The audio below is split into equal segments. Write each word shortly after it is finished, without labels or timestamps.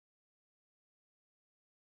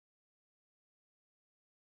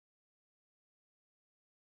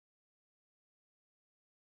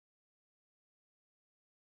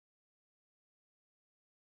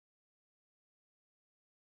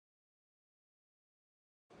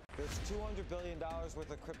There's $200 billion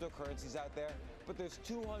worth of cryptocurrencies out there, but there's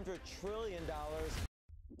 $200 trillion.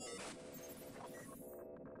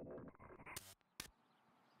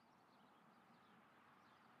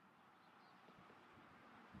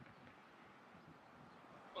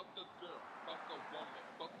 Fuck a girl, fuck a woman,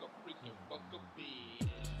 fuck a freaking, fuck a bitch.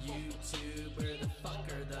 YouTube, where the fuck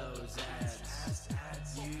are those ads?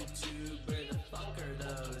 YouTube, where the fuck are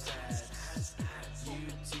those ads?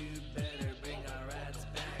 YouTube, better bring our ads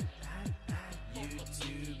back.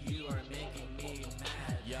 YouTube, you are making me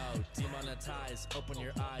mad. Yo, demonetize, open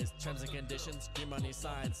your eyes. Terms and conditions, your money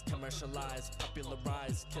signs. Commercialize,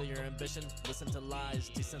 popularize, kill your ambition. Listen to lies,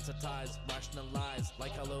 desensitize, rationalize.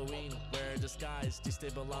 Like Halloween, wear a disguise.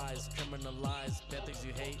 Destabilize, criminalize. Bad things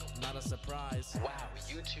you hate, not a surprise. Wow,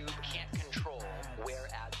 YouTube can't control where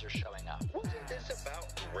ads are showing up. Wasn't this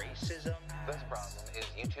about racism? This problem is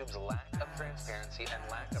YouTube's lack of transparency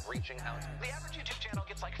and lack of reaching out. The average YouTube channel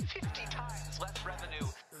gets like 50 times less revenue.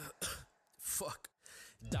 Fuck.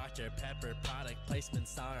 Dr. Pepper product placement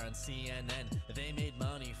star on CNN. They made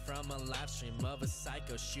money from a live stream of a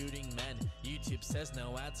psycho shooting men. YouTube says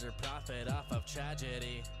no ads or profit off of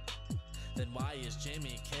tragedy. Then why is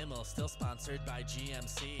Jimmy Kimmel still sponsored by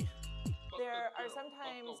GMC? There are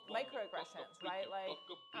sometimes microaggressions, right? Like,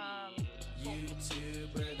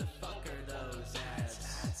 YouTube, where the fuck are those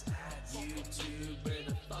ads? YouTube, where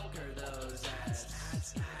the fuck are those ads?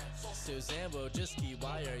 Suzanne Wojcicki,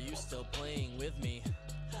 why are you still playing with me?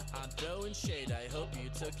 I'm throwing shade, I hope you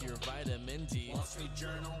took your vitamin D. Wall Street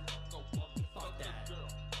Journal, fuck that.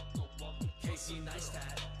 Casey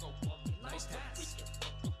Neistat, nice tats.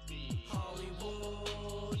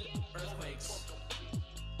 Hollywood, earthquakes.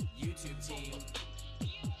 YouTube team,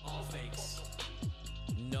 all fakes.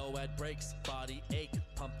 No ad breaks, body ache,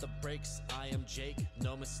 pump the brakes. I am Jake,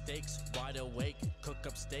 no mistakes, wide awake. Cook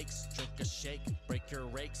up steaks, drink a shake, break your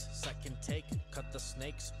rakes. Second take, cut the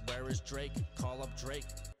snakes. Where is Drake? Call up Drake.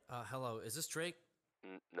 Hello, is this Drake?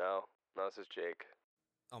 No, this is Jake.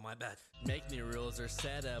 Oh, my bad. Make me rules or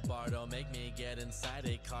set a bar. Don't make me get inside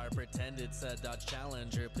a car. Pretend it's a Dodge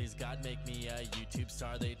Challenger. Please, God, make me a YouTube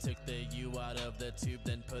star. They took the U out of the tube,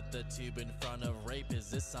 then put the tube in front of rape. Is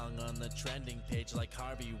this song on the trending page like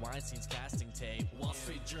Harvey Weinstein's casting tape? Wall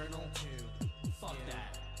Street Journal, fuck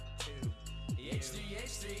that.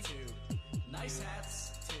 HD3, nice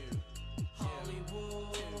hats.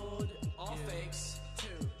 Hollywood, all fakes.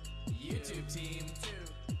 YouTube team,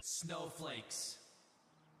 snowflakes.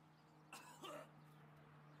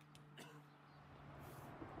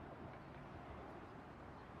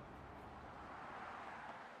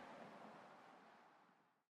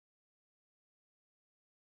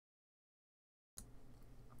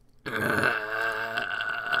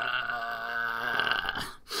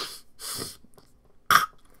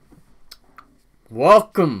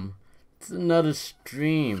 Welcome to another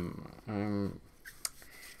stream.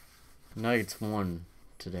 Nuggets won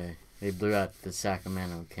today. They blew out the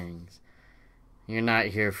Sacramento Kings. You're not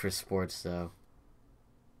here for sports though.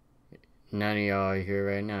 None of y'all are here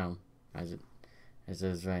right now. As it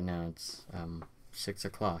is right now, it's 6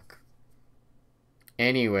 o'clock.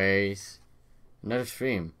 Anyways, another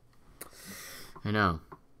stream. I know.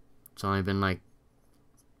 It's only been like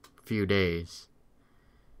a few days.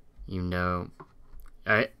 You know,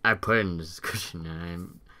 I put in the description that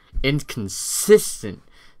I'm inconsistent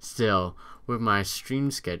still with my stream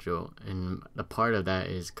schedule, and the part of that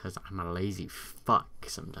is because I'm a lazy fuck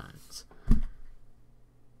sometimes.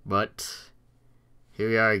 But here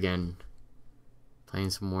we are again, playing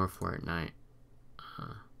some more Fortnite.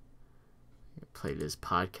 Play this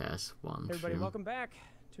podcast while I'm Everybody, streaming. welcome back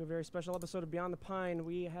to a very special episode of Beyond the Pine.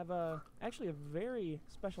 We have actually a very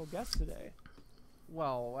special guest today.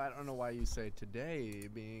 Well, I don't know why you say today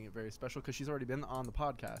being very special, because she's already been on the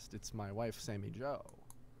podcast. It's my wife, Sammy Jo.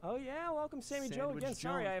 Oh yeah, welcome Sammy Jo Sandwich again.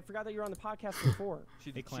 Sorry, Jones. I forgot that you were on the podcast before.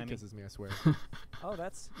 She kisses me, I swear. Oh,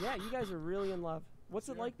 yeah, you guys are really in love. What's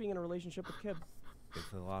it like being in a relationship with Kib?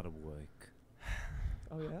 It's a lot of work.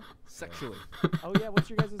 Oh yeah? Sexually. Oh yeah, what's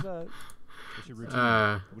your guys' What's your routine?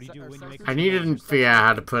 What do you do when you make I need to figure out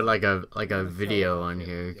how to put like a video on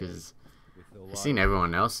here, because I've seen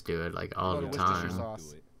everyone else do it like all the time.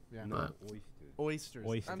 Sauce. Yeah. But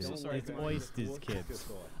Oysters. I'm so sorry. It's oysters, kids.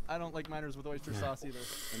 I don't like miners with oyster sauce either.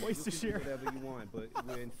 oyster shear? Whatever you want, but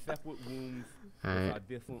we're in separate rooms. Alright,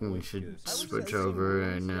 different we oysters. should I would switch say over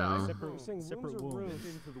rooms, right yeah, now. separate rooms.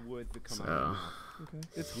 Listen to the words that come So, out. Okay.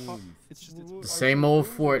 It's Rooms. It's just the same old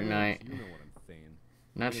Fortnite. You know what I'm saying.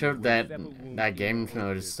 Not sure if that game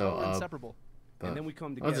mode is still we're up, inseparable. but And then we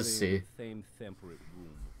come I'll together just in see. the same separate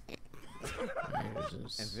room. There's And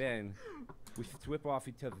this- then we strip off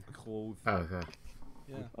each other's clothes. Oh, okay.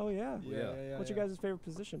 Yeah. Oh yeah. Yeah. What's your guys' favorite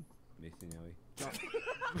position? Masonry.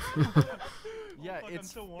 Yeah, Fuck, I'm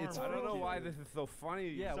so warm. it's I don't know why this is so funny.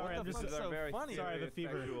 Yeah, Sorry, what I'm the just fuck's are so very funny? Sorry, the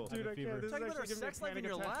fever. sexual. Dude, I can't. This is Talking about our actually giving me a sex life and panic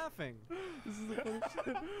you're attack. laughing. This is the funniest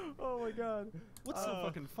shit. Oh my god. What's so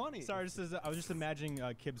fucking funny? Sorry, I was just imagining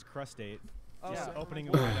Kib's crustate. Oh, Just yeah. opening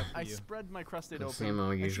it Well, right up for I you. spread my crustate The open, same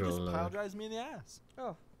old and she just usual, pile drives me in the ass.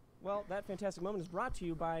 Oh, well, that fantastic moment is brought to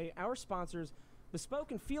you by our sponsors,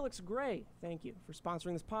 Bespoke and Felix Gray. Thank you for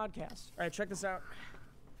sponsoring this podcast. All right, check this out.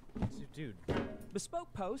 Dude.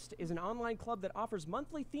 Bespoke Post is an online club that offers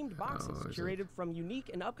monthly themed boxes is it? curated from unique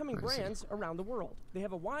and upcoming Where is it? brands around the world. They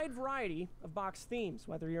have a wide variety of box themes,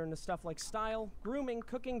 whether you're into stuff like style, grooming,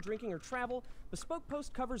 cooking, drinking, or travel. Bespoke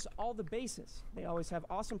Post covers all the bases. They always have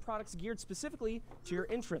awesome products geared specifically to your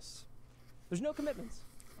interests. There's no commitments.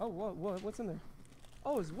 Oh, what's in there?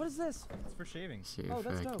 Oh, what is this? It's for shaving. See Oh, if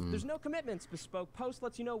that's I dope. can- There's no commitments. Bespoke Post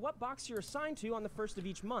lets you know what box you're assigned to on the first of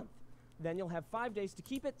each month. Then you'll have 5 days to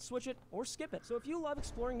keep it, switch it, or skip it. So if you love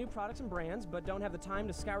exploring new products and brands, but don't have the time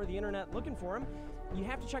to scour the internet looking for them, you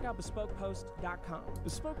have to check out BespokePost.com.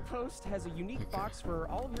 Bespoke Post has a unique box for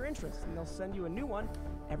all of your interests, and they'll send you a new one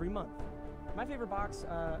every month. My favorite box,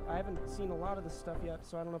 I haven't seen a lot of this stuff yet,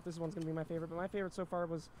 so I don't know if this one's going to be my favorite, but my favorite so far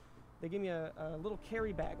was they gave me a little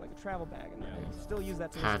carry bag, like a travel bag, and I still use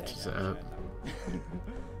that to this Patches day. up.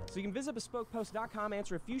 So you can visit BespokePost.com,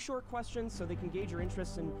 answer a few short questions so they can gauge your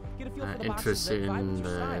interests and get a feel for the boxes that Interested vibe in with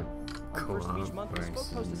your the style. On the first of each co-op month, or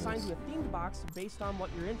Bespoke Post assigns you anything. a themed box based on what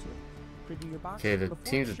you're into. Preview your box Okay, the before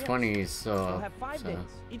teams it of ships. 20 is So so you'll have 5 so- days.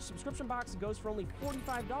 Each subscription box goes for only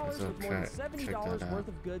 $45 So with more than check $70 that out. worth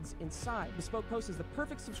of goods inside. Bespoke Post is the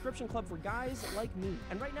perfect subscription club for guys like me.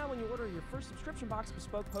 And right now, when you order your first subscription box,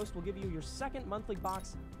 Bespoke Post will give you your second monthly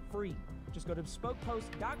box free. Just go to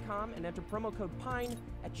BespokePost.com and enter promo code PINE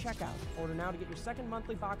at checkout. Order now to get your second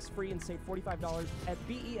monthly box free and save $45 at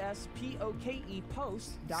BESPOKEPost.com.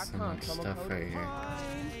 So much Promo stuff code right here.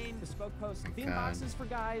 PINE. Bespoke Post. Theme God. boxes for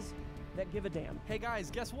guys that give a damn. Hey guys,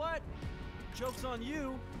 guess what? Joke's on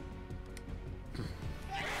you.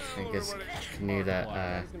 I guess need that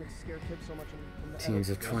I was gonna scare kids so much in the teams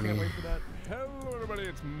edit. of I can't 20. wait for that. Hello everybody,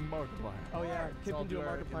 it's Markiplier. Oh yeah, Kid I'll can do a do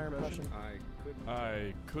our Markiplier impression.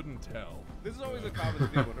 I couldn't tell. This is always a common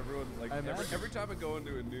theme when everyone like I imagine. every time I go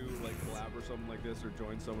into a new like collab or something like this or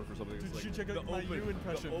join someone for something, it's Dude, like you check out the my you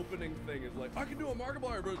impression. The opening thing is like I can do a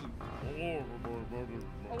Markiplier impression.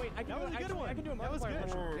 Oh wait, I can do was a good one. I can do a That was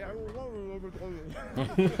Markiplier good. impression.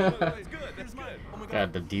 It's good. That's good. Oh my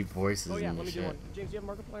God, the deep voices Oh yeah, and let the me do shit. one. James, do you have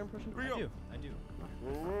a Markiplier impression? I do.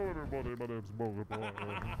 Hello everybody, my name's Markiplier.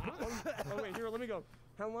 Oh wait, here, let me go.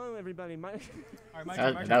 Hello everybody, my. All right, my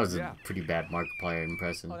turn, my That turn. was a Yeah. pretty bad Markiplier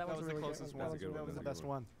impression. Oh, that That was the really closest good. one. That That was the best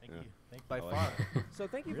one. Thank you. Thank you. By I like far. So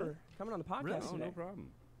thank you for coming on the podcast Really? Oh, today. no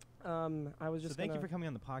problem. I was So just thank you gonna- for coming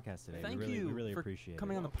on the podcast today. Thank we really, you we really for appreciate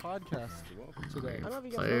coming it. on the podcast today. I don't know if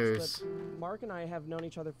you guys know Players. this, but Mark and I have known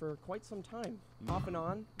each other for quite some time, off and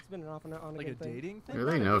on. It's been an off and on Like a again thing. dating thing?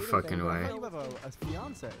 Really? Not a No dating thing, fucking but way. I I thought you have a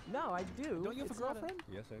fiance. No, I do. Don't you have a It's not girlfriend?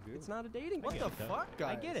 Yes, I do. It's not a dating What thing. the it, though. fuck,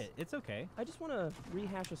 guys? I get it. It's okay. I just want to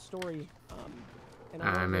rehash a story. And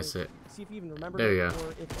I wanted miss to it. See if you even remember There it, you go.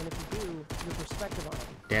 or if you do, your perspective on it.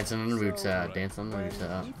 Dancing on the roots So, out. Dancing on the when roots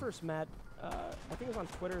out. we first met, I think it was on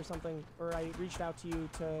Twitter or something, or I reached out to you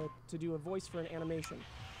to do a voice for an animation,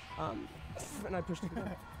 and I pushed it.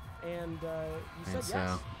 And you said And so-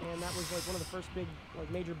 yes, and that was like one of the first big,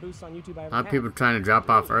 like, major boosts on YouTube I A ever lot of had. people trying to drop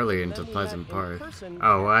off early And into then we Pleasant met in Park. person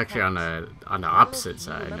Oh, well, at actually on PAX. the I don't know if opposite you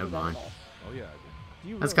side. remember Never that at mind. all. Oh yeah. Do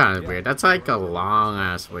you That's really? kind of weird. That's like a long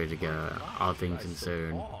ass way to go, all things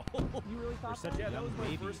considered. You really thought such that? Yeah, that was my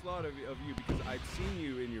Maybe. first thought of you because I'd seen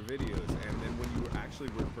you in your videos, and then when you were actually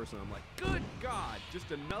were in person, I'm like, good God, just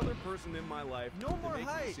another person in my life. No that more makes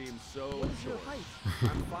me height. seem so What is your short. height?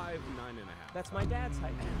 I'm 5'9.5". That's my dad's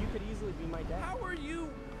height. You could easily be my dad. How are you?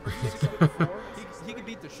 He could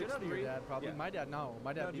beat the shit out of your dad, probably. Yeah. My dad, no.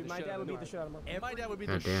 My dad No, would beat dude, the my shit dad out would of beat the shit out of Mark. My dad would beat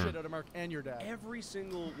the Goddamn. shit out of Mark and your dad. Every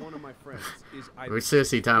single one of my friends is either We're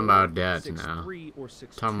seriously talking about 6'4", dads now. 6'3", or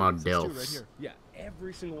 6'2". Talking about 6'2" right DILFs. here. Yeah,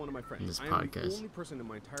 every single one of my friends. this I am the podcast. only person in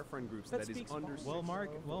my entire friend groups That that is speaks under volumes.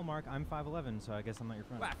 6'. Well, Mark, I'm 5'11", so I guess I'm not your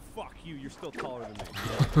friend. Ah, fuck you. You're still taller than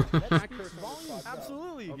me. That speaks volumes.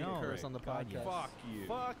 Absolutely. You No. can curse on the God, yes. podcast. Fuck you.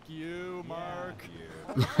 Fuck you, Mark.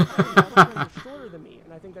 You're shorter than me,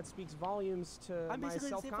 and I think that speaks volumes to I'm my basically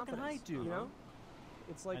the same fucking self-confidence. height, dude. You know,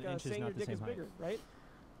 it's like An inch is saying not your the dick same is height. bigger, right?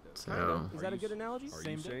 So, Is that a good analogy? Are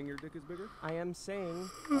Same you dick. saying your dick is bigger? I am saying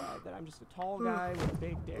that I'm just a tall guy with a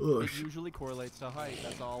big dick. Ugh. It usually correlates to height.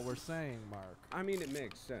 That's all we're saying, Mark. I mean, it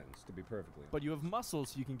makes sense, to be perfectly But you have muscles,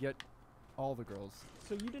 so you can get all the girls.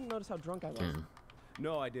 So you didn't notice how drunk I was? damn.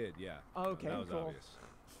 No, I did. Yeah. Okay, that was cool. obvious.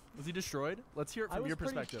 Was he destroyed? Let's hear it I from was your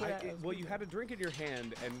pretty perspective. sure- Well, you had a drink in your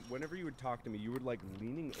hand, and whenever you would talk to me, you were like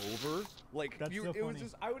leaning over, like That's you. so It was funny.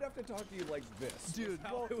 just I would have to talk to you like this, Dude,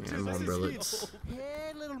 Well, it was Yeah, just- more this is bullets.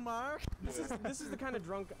 Hey, little Mark. This is the kind of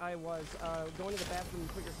drunk I was. Going to the bathroom,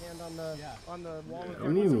 put your hand on the wall. with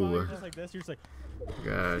Ooh. your You're just like this. You're just like,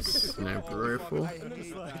 Got a sniper rifle. I And then hate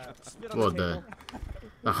just like that. spit on Well, the table.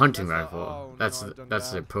 the hunting That's rifle. the- oh, no, that's I've done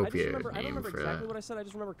that's that. the I just appropriate remember, I don't name remember for exactly that. what I said. I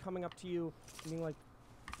just remember coming up to you and being like,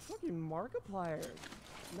 "Fucking Markiplier,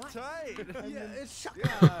 nice." Tight. It's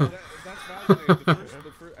Yeah, that's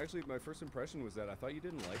fascinating. Actually, my first impression was that I thought you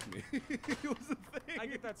didn't like me. It was a thing. I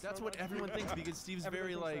get that. That's so what much. everyone thinks because Steve's very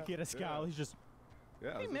Everyone thinks like. he had a scowl. He's just, Yeah,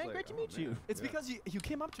 I hey was man, just great to like, meet oh, you. man. It's Yeah. because you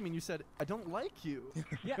came up to me and you said, "I don't like you."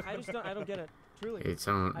 Yeah, I just don't. I don't get it. Truly. Hey, I just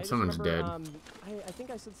someone's remember, dead. I think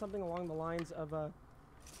I said something along the lines of, all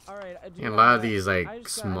right. Yeah, a lot of these, like, I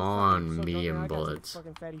just small fucking and so drunk medium I got some bullets.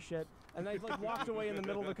 Fucking fatty shit, and I like walked away in the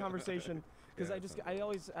middle of the conversation because Yeah,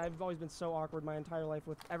 I've always been so awkward my entire life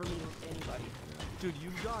with ever meeting anybody. Dude,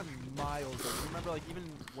 you've gone miles. Though. You remember, like, even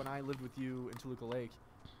when I lived with you in Toluca Lake,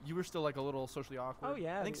 you were still like a little socially awkward. Oh,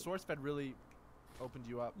 yeah, I think dude. SourceFed really opened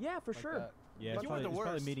you up. Yeah, for like sure. that. Yeah, But it's you were probably, the it's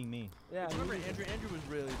probably worst. meeting me. Yeah. Do you remember you- Andrew? Andrew was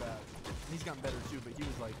really bad. He's gotten better too, but he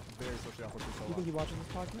was like very socially awkward for so You long. think he watches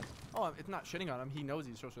this podcast? Oh, it's not shitting on him. He knows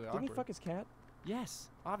he's socially Didn't awkward. he fuck his cat? Yes,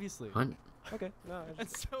 obviously. Hunt. Okay. No. I And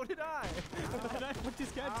just, so did I. And I fucked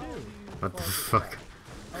his cat too. What the fuck?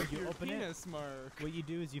 Oh, you Your open it. penis, Mark. What you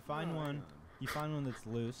do is you find Oh, one. hang You find one that's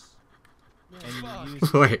loose, and fuck. you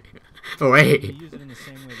use Wait, you wait. use it in the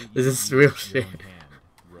same way that you This is would real use your own shit. hand.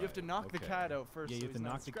 You have to knock the cat out first. Yeah, you so have to he's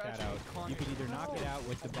not knock the cat scratching out. and clawing You could it. either knock it out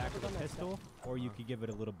with the back of the pistol, or you could give it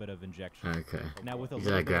a little bit of injection. Okay. Now with a He's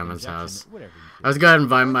little at bit of grandma's injection, house. whatever you I was do. gonna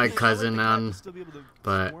invite my I want cousin the cat to on, still be able to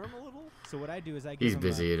but squirm a little. So what I do is I give he's him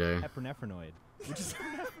busy a today. epinephrinoid, which is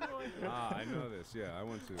I know this. Yeah, I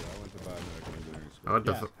went to biomedical engineering school. What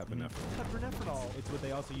the Yeah. fu- Epinephrine. Epinephrine. it's what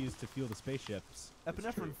they also use to fuel the spaceships.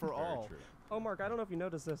 Epinephrine for Very all. true. oh, Mark, I don't know if you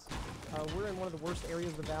noticed this. We're in one of the worst areas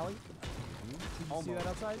of the valley. Did you see that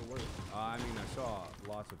outside? I mean, I saw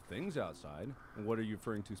lots of things outside. And what are you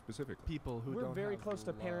referring to specifically? People who We're don't very have close to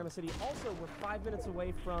love. Panorama City. Also, we're 5 minutes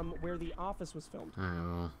away from where The Office was filmed. I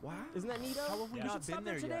don't know. What? Isn't that neato? How have we We not should stop been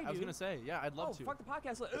there today, yet? I was dude. gonna say, yeah, I'd love Oh, to. fuck the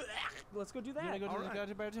podcast. Let's go do that. You wanna go to All the right. guy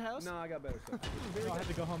to Barrett's house? No, I got better stuff. No, I have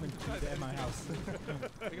to go home and eat at my house.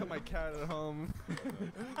 I got my cat at home.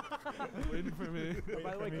 Waiting for me. Oh,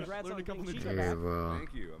 by the way, congrats Learned on a couple getting new Chica Yeah, back. well,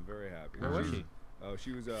 Thank you. I'm very happy. Where was she? Oh,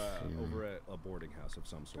 she was over at a boarding house of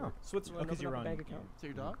some sort. Switzerland, Oh, 'cause open you're up a on- bank account. To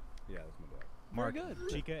your dog? Yeah, that's my dog. Mark, good.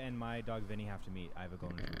 Chica and my dog Vinny have to meet. I have a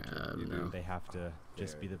golden retriever. You no. They have to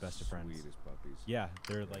just They're be the best of friends. Sweetest puppies. Yeah,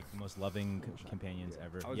 they're like the most loving companions Yeah.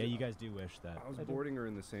 ever. I was- Yeah, you guys do wish that. I was boarding her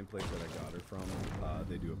in the same place that I got her from.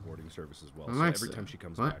 They do a boarding service as well. Am So I every s- time she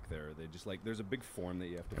comes what? back there, they just like there's a big form that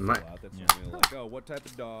you have to Am fill I- out. That's Yeah. normally like, oh, what type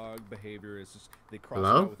of dog behavior is this? They cross it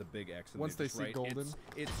Hello? out with a big X. And Once they they just see write, golden.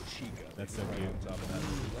 it's Chica. That's They so just cute. write on top of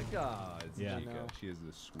that. Like, it's Yeah. Chica. No. She is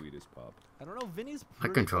the sweetest pup. I don't know. Vinny's. my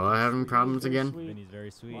pretty controller fucking having sweet. problems Very again. sweet. Vinny's very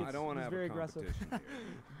sweet. Well, I don't want to he's have very a aggressive. competition here.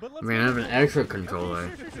 But let's I mean, I go have an to- extra Okay,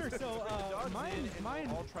 controller. Sure. So, mine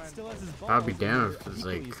all try and still has his balls. I'll be and down they're if it's,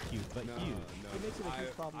 equally like- as cute, but No, huge. no. It makes it a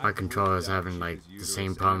huge problem. My I've controller is worked out having, Chica's like, the uterus, same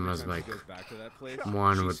and problem every as, time she like, goes back to that place,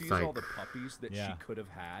 one she with, sees all like, the puppies that Yeah. she could have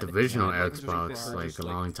had. the original and, like, Xbox, her like, just, a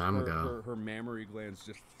long time her- ago. Her mammary glands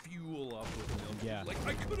just fuel up with milk. Yeah. Like,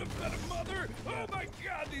 I could have been a mother. Oh my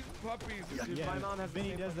God, these puppies. Are just Yeah, My mom has the Vinny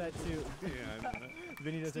same does that too. yeah, I know.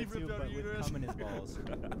 Vinny does Steve that too, ripped out but her with uterus. cum in his balls.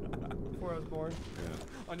 Before I was born.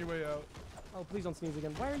 On your way out. Oh, please don't sneeze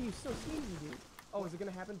again. Why are you so sneezy, dude? Oh, is it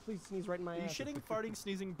gonna happen? Please sneeze right in my Are you ass. shitting, farting,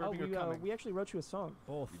 sneezing, Oh, burping, or we coming? we actually wrote you a song.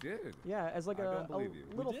 Both. You did. Yeah, as like I a don't believe you.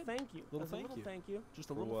 We little did. thank you. Little As a thank little you. thank you. Just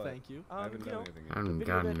a For little what? thank you. I haven't you done know, anything I yet. haven't The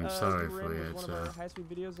gotten video that, sorry you were for in yet, was one of our so. highest viewed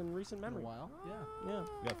videos in recent In a memory. while. Yeah. Yeah.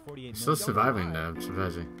 We got 48 Still minutes. surviving though, I'm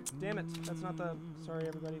surprising. Damn it, that's not the. Sorry,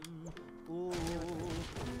 everybody.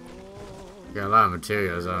 Got a lot of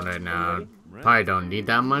materials on right now. Right. Probably don't need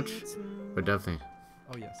that much, but definitely.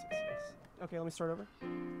 Oh yes, yes, yes. Okay, let me start over.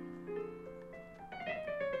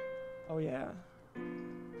 Oh yeah.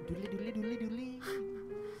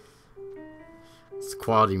 It's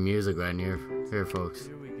quality music right here, folks.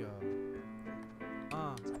 Here we go.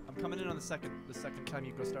 I'm coming in on the second time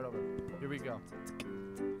you go start over. Here we go.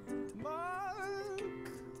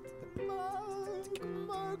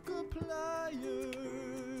 Markiplier.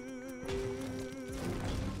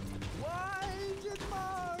 Why did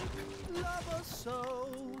Mark love us so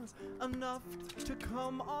enough to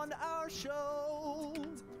come on our show?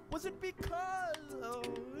 Was it because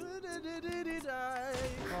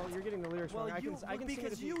Well, you're getting the lyrics Well, wrong. I can sing it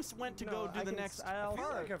because if you went to go do the next I feel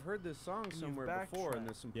part. like I've heard this song somewhere before, and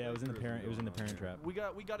there's some. Yeah, it was in the Parent. It was in the Parent Trap. We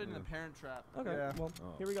got it in the Parent Trap. Okay. Yeah. Well,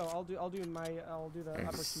 here we go. I'll do the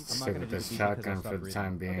upper key. Stick with the shotgun for the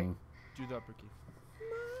time being. Do the upper key.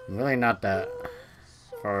 I'm really not that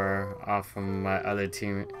far off from my other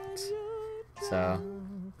teammates, so.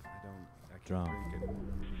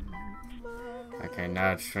 Okay,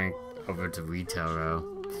 now it's shrink over to retail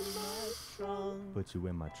row. Put you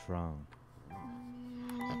in my trunk.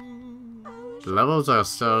 The levels are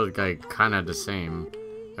still like kind of the same.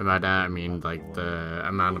 And by that I mean like the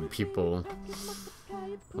amount of people.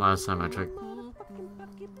 Last time I checked.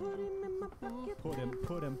 Put him,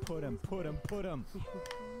 put him, put him, put him, put him.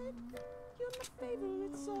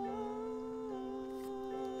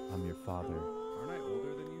 I'm your father. Aren't I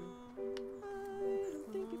older than you?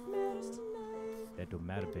 That don't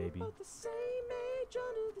matter, baby.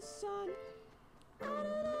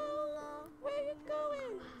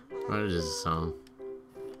 What is this song?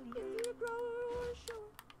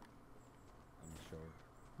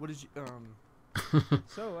 What did you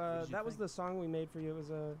So that was the song we made for you. It was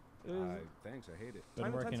a. Thanks, I hate it.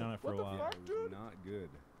 Been working on it for a while. fuck, dude? Not good.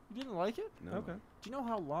 You didn't like it? No. Okay. Do you know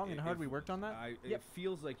how long and hard we worked on that? It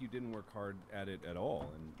feels like you didn't work hard at it at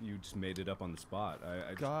all, and you just made it up on the spot. I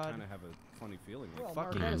just God. kind of have a funny feeling. Well, Like,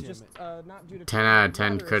 Mark, fuck that is it. just not due to 10 out of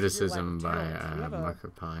 10 talent, it's your lack criticism of by talent. We have a Marker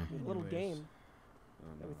Pie. little Anyways. game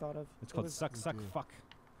that we thought of. It's It called was- Suck, Suck, Fuck.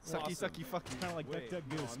 Sucky, sucky, fucky. Kind of like Wait, Duck, Duck,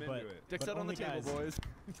 no, Goose, I'm but into it. Dicks but out on the only table, guys.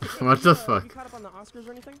 boys. What the You fuck? caught up on the Oscars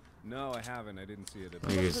or anything? No, I haven't. I didn't see it at You all.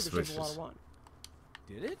 can Shape of switch Water this. won.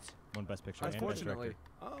 Did it? One Best Picture and Best Unfortunately.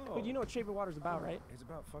 Director. Oh. But you know what Shape of Water's about, right? It's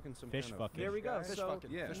about fucking some Fish kind of fucking. There we go. Fish So fucking.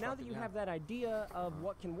 Yeah. Fish now that fucking, you yeah. have that idea of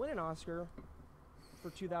what can win an Oscar for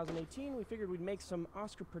 2018, we figured we'd make some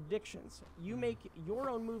Oscar predictions. You make your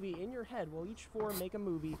own movie in your head. We'll each four make a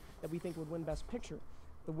movie that we think would win Best Picture.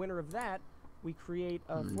 The winner of that, we create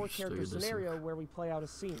a Just four-character look at this scenario where we play out a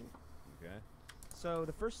scene. Okay. So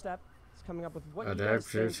the first step is coming up with what Oh, you did I guys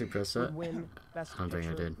think seriously press would that? win Best I don't think I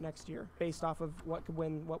Picture did. next year, based off of what could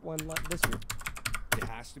win what won this year. It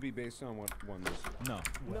has to be based on what one this. No.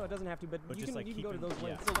 No, it doesn't have to, but you just can, like you can go to keeping- those yeah.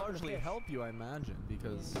 links. It'll largely help you, I imagine,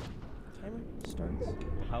 because Timer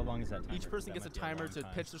starts. How long is that timer? each person That gets a might be timer long to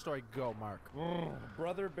time. pitch their story. Go, Mark.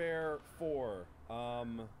 Brother Bear 4,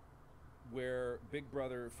 where Big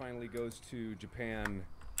Brother finally goes to Japan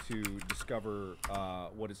to discover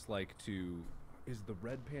what it's like to. Is the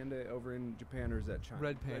red panda over in Japan or is that China?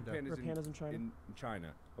 Red panda. Red panda's in China. In China.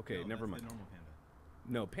 Okay, No, never that's mind. the normal panda.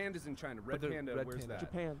 No, panda's in China. Red the panda, red where's panda. that?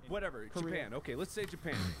 Japan. Whatever, Korea. Japan. Okay, let's say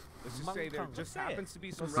Japan. Let's just say there Monkey just Kong. happens to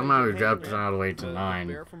be some. Somehow we red dropped it panda. all the way to The 9.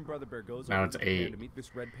 bear from Brother Bear goes Now over it's to Japan 8. to meet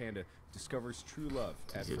this red panda, discovers true love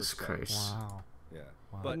at Jesus first sight. Christ. Wow. Yeah.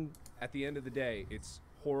 Wow. But And- at the end of the day, it's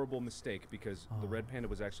horrible mistake because the red panda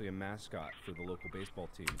was actually a mascot for the local baseball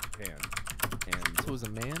team in Japan, and So it was a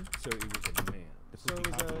man? so it was a man. So it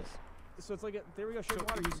was a. So it's like a, there we go. Shape So of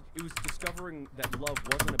Water. it was discovering that love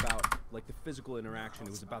wasn't about like the physical interaction.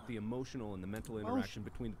 It was about the emotional and the mental interaction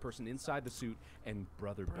between the person inside the suit and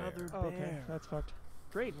Brother Bear. Oh, okay, that's fucked.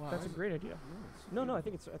 Great. That's a great idea. No, I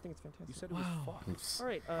think it's fantastic. You said it was fucked. All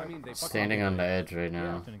right. I mean, they Standing on the edge right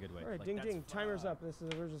now. Fucked in a good way. All right, Like, ding that's ding. Timer's up. This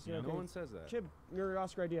is we're just No okay. one says that. Chib, your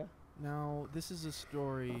Oscar idea. Now, this is a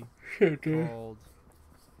story called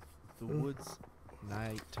The Woods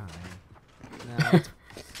Nighttime. Now,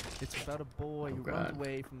 it's about a boy who runs God.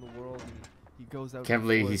 away from the world and he goes out. Can't in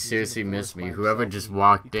the believe he woods, he's in the seriously forest missed me. by Whoever himself, just and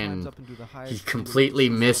walked he climbs in, up into the highest he tree that completely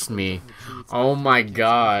reaches missed up me. into the tree. It's Oh like my you can see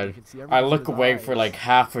god. everything I through look his away for eyes, like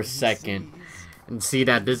half a and he second sees and see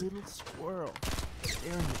that this. little squirrel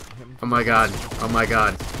staring at him Oh my god. Oh my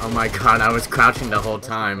god. Oh my god. I was crouching the whole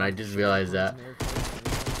time. I just realized that.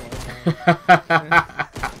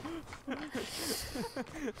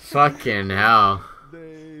 Fucking hell.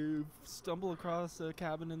 They stumble across a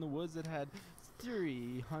cabin in the woods that had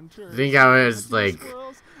 3 hunters. I think I was, hunting like,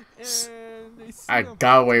 squirrels, and they see I them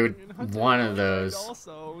got away hunting with and hunting one of one those.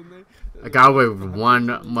 Also, and I got away with the one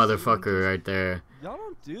hunters turn into motherfucker right there. Y'all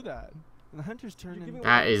don't do that. And the hunters turn You're and giving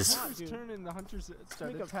That away is- the plot, hunters dude. turn and the hunters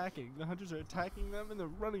start Make a- attacking. The hunters are attacking them and they're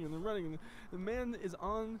running and they're running. And the man is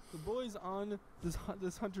on, the boy's on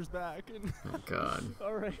this hunter's back. And Oh god.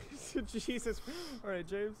 All right. Jesus. All right,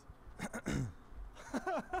 James.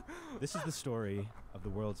 This is the story of the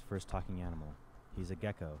world's first talking animal. He's a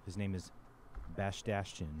gecko. His name is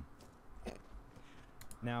Bashtashin.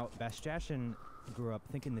 Now, Bashtashin grew up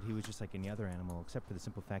thinking that he was just like any other animal, except for the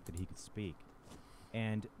simple fact that he could speak.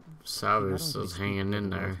 And Salvus still's hanging in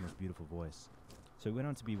there. Most beautiful voice. So he went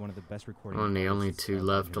on to be one of the best recording. One of the only artists two of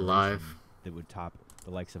left our alive. generation that would top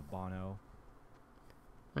the likes of Bono.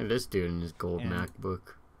 Like this dude in his gold And MacBook.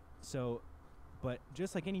 So, but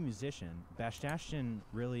just like any musician, Bashtashian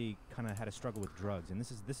really kind of had a struggle with drugs, and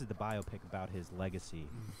this is the biopic about his legacy,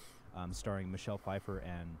 starring Michelle Pfeiffer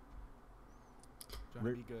and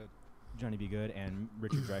Johnny B. Good. Johnny B. Good and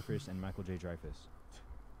Richard Dreyfuss and Michael J. Dreyfuss.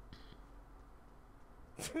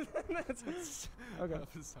 Okay.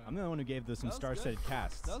 I'm the one who gave those some That was star-studded good.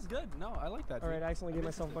 casts. That was good. No, I like that. All right, dude. I accidentally gave I'm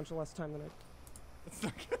myself a interested. bunch of less time than I. It's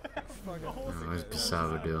not good. Fuck it. What's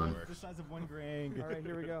Basava doing? The size of one grain. All right,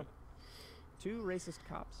 here we go. Two racist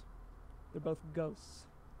cops. They're both ghosts.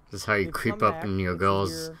 This is how you They've creep come up back. in your It's the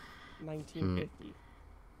girls. year 1950,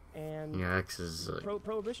 and Your ex is like.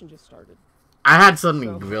 Prohibition just started. I had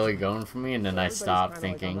something So- really going for me, and then I Everybody's stopped kinda,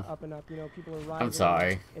 like, on thinking. the up and up. You know, people are rising I'm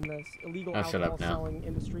sorry. in the illegal I'll shut alcohol up now. selling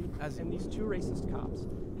industry, and these two racist cops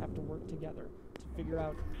have to work together to figure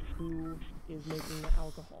out who is making the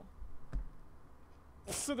alcohol.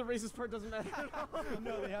 So the racist part doesn't matter.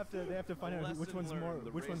 No, they have to find out which one's more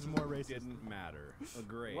racist. Didn't matter. Oh,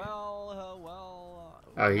 great. Oh,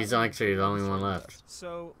 he's actually the only one left.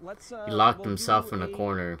 So let's. He locked we'll himself do in a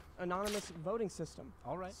corner. Anonymous voting system.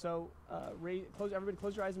 All right. So everybody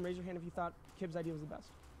close your eyes and raise your hand if you thought Kib's idea was the best.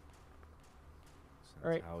 All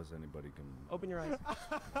right. How is anybody gonna Open your eyes.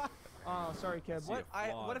 Oh, sorry, Kib. see a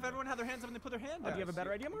flaw What if in everyone had their hands up and they put their hand Oh, down? do you have a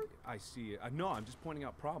better idea, Mark? I see it. No, I'm just pointing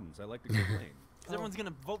out problems. I like to complain. Because everyone's gonna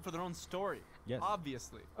vote for their own story. Yes.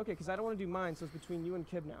 Obviously. Okay, because I don't want to do mine, so it's between you and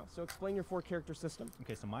Kib now. So explain your 4-character system.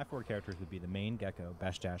 Okay, so my 4 characters would be the main gecko,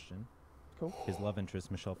 Bashtashian. Cool. His love interest,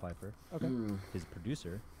 Michelle Pfeiffer. Okay. His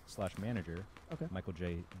producer / manager, Okay. Michael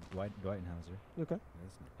J. Dwightenhauser. Okay.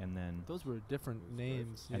 And then Those were different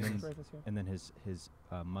names. and yeah. then, Dreyfuss, yeah. and then his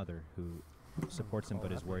mother, who supports him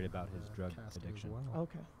but is worried about his drug addiction.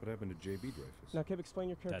 Okay. What happened to J.B. Dreyfuss? Now, Kib, explain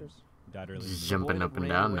your characters. Died early. He's in the jumping boy up that and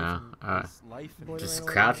ran down away now. from his life and Boy that Just ran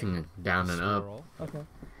away. crouching down and up. squirrel Okay.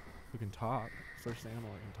 who can talk. First animal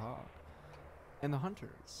that can talk. And the hunters.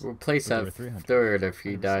 We'll place But there that were 300. third if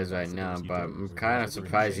he 100% dies right that's now, against but you. I'm So kind we're of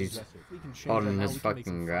surprised gonna he's We can change holding that now, his we can make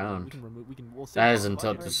some fucking fun. ground. We'll That save is all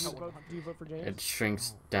until the Alright, this- do you vote for James? it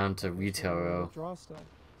shrinks down to retail row. Draw still.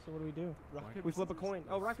 So what do we do? Rock, paper, We flip a scissors. coin.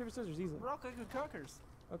 Oh, rock, paper, scissors, easily. Rock like a cockers.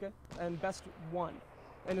 Okay. And best one.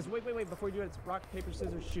 And it's wait. Before you do it, it's rock, paper,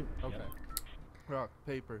 scissors, shoot. Okay. Rock,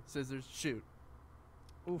 paper, scissors, shoot.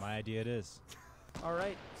 Oof. My idea it is. All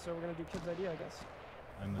right. So we're gonna do Kib's idea, I guess.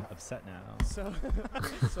 I'm upset now. So,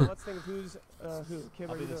 so let's think of who's who. Kib,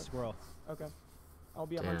 I'll are be you the doing? squirrel. Okay. I'll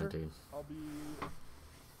be a Damn, hunter. dude. I'll be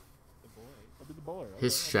the boy. I'll be the boy.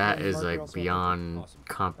 His okay. strat And is Mark, you're like also a beyond Awesome. Okay,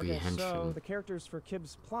 so comprehension. the characters for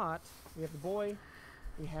Kib's plot, we have the boy,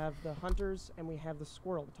 we have the hunters, and we have the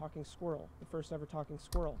squirrel, the talking squirrel, the first ever talking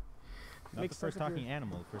squirrel. Not Makes the first sense if you're- talking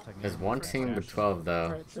animal. The first talking There's animal. one team of 12 though.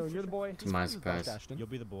 Alright, so you're the boy, To my surprise. You'll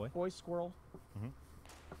be the boy. boy, squirrel, Mhm.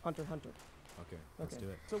 hunter, hunter. Okay. Let's Okay. do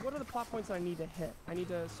it. So what are the plot points that I need to hit? I need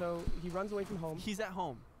to, so he runs away from home, He's at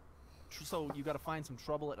home. So you got to find some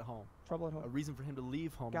trouble at home. trouble at A home, reason for him to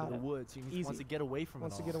leave home Got to the it. woods. He Easy. wants to get away from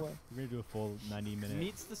wants it to all. get away, We're gonna do a full 90-minute.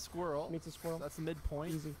 Meets the squirrel. meets a squirrel, That's the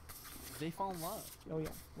midpoint. easy. They fall in love. Oh yeah,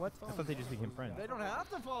 what? I thought they just became friends. They don't have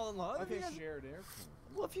to fall in love. Okay, You guys- Shared air.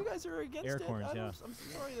 well, if you guys are against Air it, corns, yeah. I'm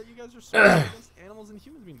sorry that you guys are so against animals and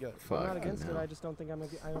humans being good. I'm not Fucking against it, hell. I just don't think I'm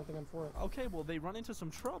for it. Okay, well they run into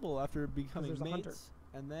some trouble after becoming there's a hunter. mates,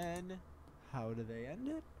 and then how do they end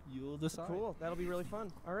it? You'll decide. Cool, that'll be really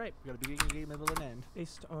fun. All right, We got a beginning, game, middle, and end.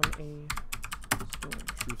 based on a story.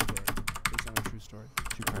 True story. Based on a true story.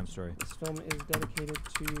 True crime story. This film is dedicated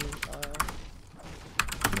to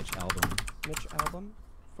Mitch Albom. Mitch Albom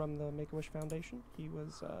from the Make-A-Wish Foundation. He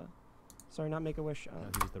was, sorry, not Make-A-Wish. No,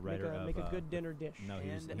 he was the writer make of, a good dinner dish. No, he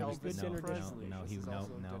was. And He was Elvis no, Dinner no, Dish. no, This he is no, also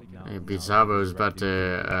no, dedicated no. Hey, no, Bizarro he was was about directing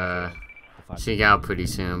to the five seek minutes. out pretty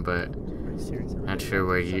soon, but Pretty serious. not sure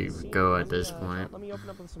where he Set the would go scene. at this Let point. me open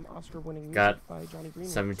up with some Oscar-winning music Got by Johnny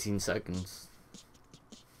Greenwood. 17 seconds.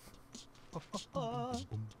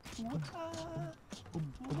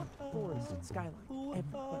 Forest, skyline,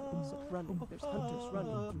 everyone's running. There's hunters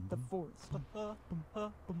running through the forest.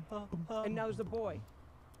 And now there's a boy.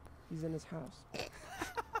 He's in his house.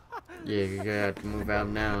 Yeah, you're gonna have to move out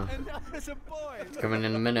now. And now there's a boy. Coming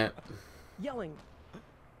in a minute. Yelling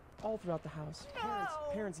all throughout the house.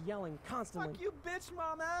 Parents yelling constantly. Fuck you, bitch,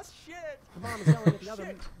 mom, ass, shit. The mom is yelling at the other.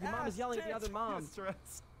 Shit, The mom is ass, yelling at the tits, other mom.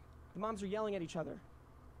 stress. The moms are yelling at each other.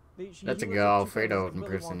 That's a he good lives in two Alfredo families like Willy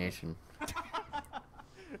Wonka. impersonation.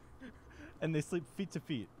 And they sleep feet to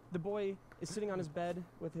feet. The boy is sitting on his bed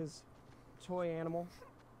with his toy animal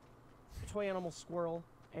squirrel,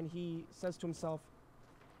 and he says to himself,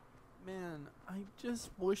 Man, I just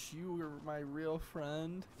wish you were my real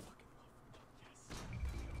friend.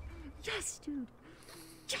 Yes, dude.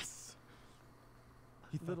 Yes.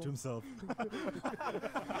 He thought to himself.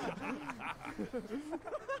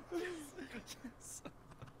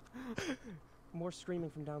 More screaming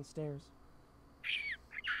from downstairs.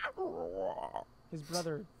 His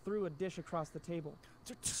brother threw a dish across the table.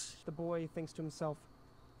 The boy thinks to himself,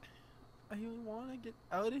 I want to get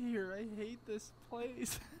out of here. I hate this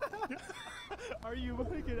place. Are you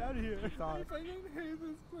want to get out of here? he thought. I fucking hate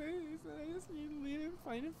this place. I just need to leave and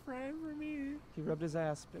find a friend for me. He rubbed his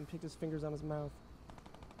asp and picked his fingers on his mouth,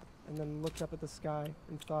 and then looked up at the sky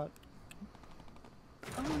and thought,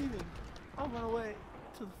 I'm leaving. I'll run away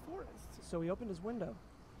to the forest. so he opened his window,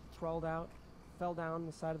 crawled out, fell down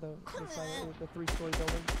the side of the three-story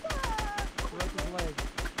building, broke his leg,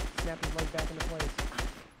 snapped his leg back into place,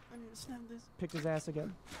 I need to snap this. picked his ass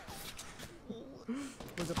again,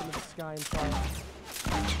 looked up into the sky and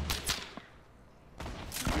thought,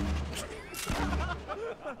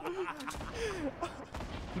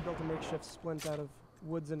 he built a makeshift splint out of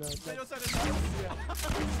woods and a... Stay outside the Yeah.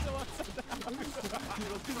 Still outside the He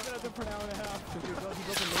built it for an hour and a half. He built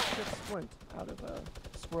a makeshift splint out of a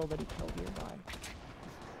squirrel that he killed nearby.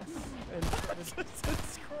 And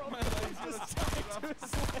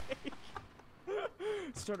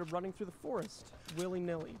started running through the forest,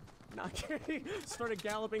 willy-nilly. Not kidding. Started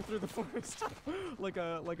galloping through the forest like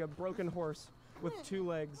a broken horse with two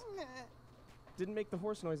legs. Didn't make the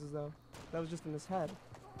horse noises though. That was just in his head.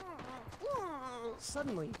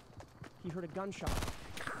 Suddenly, he heard a gunshot.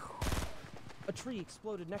 A tree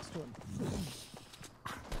exploded next to him.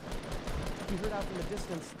 He heard out from the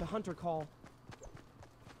distance the hunter call.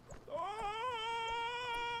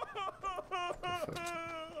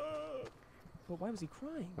 But why was he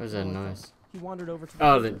crying? What was that Noah thought. noise? He wandered over to the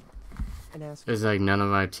Oh, hunter and asked, there's like none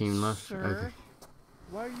of our team left. Sir, Okay.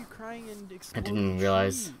 why are you crying and I exploding didn't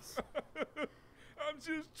realize. trees? I'm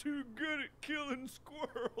just too good at killing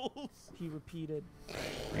squirrels. He repeated.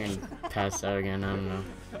 And pass out again. I don't know.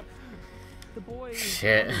 The boy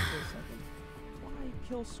Shit. wondered for a second. Why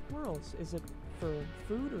kill squirrels? Is it for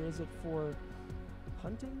food or is it for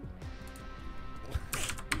hunting?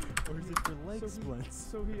 Or is it for leg So splints?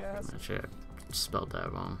 So he asked. Not sure I spelled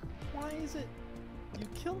that wrong. Why is it you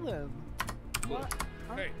kill them? What?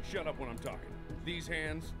 Hey, shut up when I'm talking. These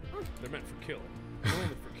hands, they're meant for killing. They're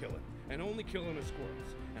only for killing. And only killing of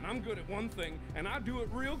squirrels. And I'm good at one thing, and I do it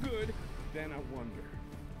real good. Then I wonder,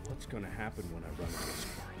 what's gonna happen when I run into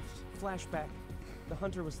squirrels? Flashback. The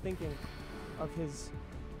hunter was thinking of his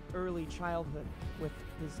early childhood with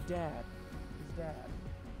his dad,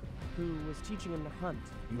 who was teaching him to hunt.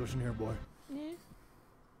 You listen here, boy. Yeah.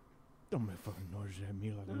 Don't make fucking noises at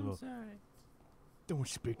me like a I'm little. sorry. Don't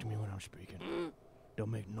speak to me when I'm speaking.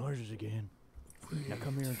 Don't make noises again. Now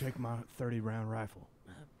come here and take my 30-round rifle.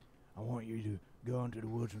 I want you to go into the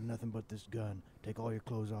woods with nothing but this gun. Take all your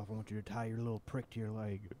clothes off. I want you to tie your little prick to your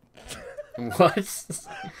leg. What?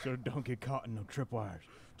 So don't get caught in no tripwires.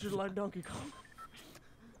 Just like Donkey Kong.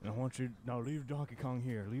 And I want you now leave Donkey Kong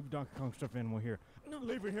here. Leave Donkey Kong stuff animal here. No,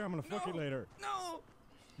 leave it here. I'm gonna fuck you later. No.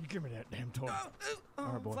 You give me that damn toy. All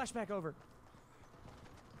right, boy. Flashback over.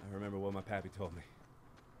 I remember what my pappy told me.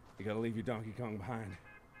 You gotta leave your Donkey Kong behind.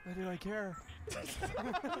 Why do I care?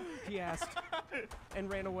 He asked,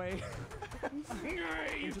 and ran away.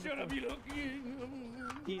 Hey, Into the shut up, forest. you little...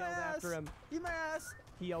 He yelled after him. Eat my ass.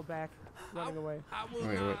 He yelled back, running away. I will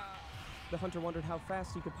Wait, not... what? The hunter wondered how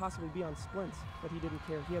fast he could possibly be on splints, but he didn't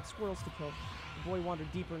care. He had squirrels to kill. The boy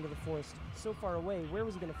wandered deeper into the forest. So far away, where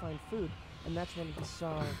was he going to find food? And that's when he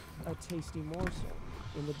saw a tasty morsel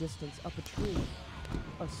in the distance, up a tree.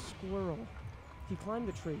 A squirrel. He climbed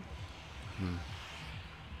the tree.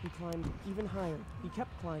 He climbed even higher. He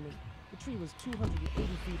kept climbing. The tree was 280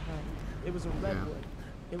 feet high. It was a redwood.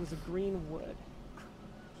 It was a green wood.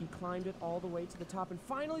 He climbed it all the way to the top, and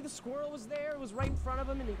finally the squirrel was there. It was right in front of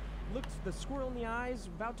him, and he looked the squirrel in the eyes,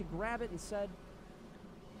 about to grab it, and said,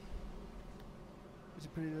 It's a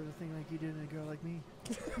pretty little thing like you did in a girl like me.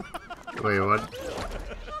 Wait, what?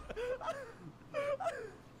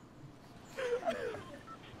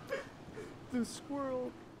 the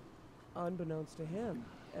squirrel, unbeknownst to him,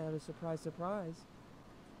 and a surprise,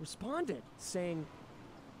 responded, saying,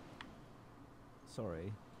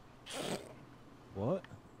 Sorry. What?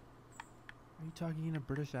 Are you talking in a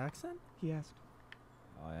British accent? He asked.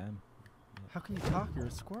 I am. How can you talk? You're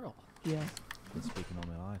a squirrel. He asked. Been speaking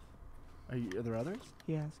all my life. Are there others?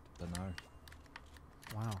 He asked. Don't know.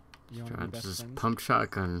 Wow. You want to be Trying best just friends? pump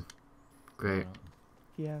shotgun. Great.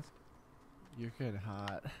 He asked. You're good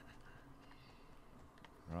hot.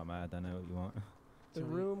 Right, Matt. I know what you want. The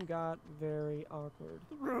room got very awkward.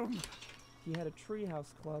 The room. He had a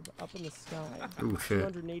treehouse club up in the sky, Ooh, shit.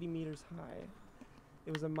 280 meters high.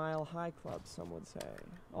 It was a mile-high club, some would say.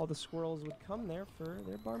 All the squirrels would come there for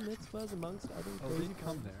their bar mitzvahs, amongst other Oh, crazy they'd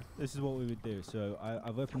come there. This is what we would do. So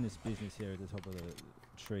I've opened this business here at the top of the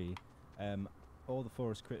tree. All the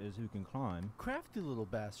forest critters who can climb. Crafty little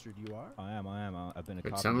bastard you are. I am. I've been a Wait,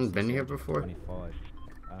 carpenter someone since been I here was before? 25.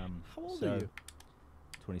 How old so are you?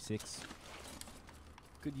 26.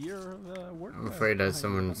 Good year of work. I'm afraid that behind you.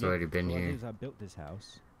 someone's already been What I did here. is I built this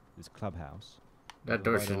house, this clubhouse. That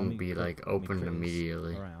door Right, all shouldn't me be cri- like all me opened critters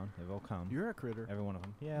immediately. Around, they've all come. You're a critter. Every one of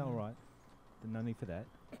them. Yeah, all right. No need for that.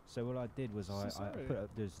 So what I did was I sorry. put up,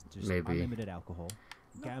 there's just Maybe. unlimited alcohol,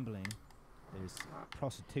 gambling. There's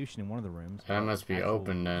prostitution in one of the rooms. That must be actual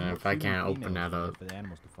open then, if I human can't open females that for the- up. for the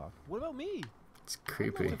animals to fuck. What about me? It's I'd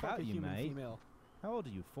creepy. like to fuck About a you, human mate. female. How old are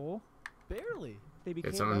you? 4? Barely. They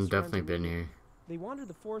became Yeah, someone's best friends definitely been immediately. here. They wandered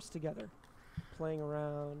the forest together, playing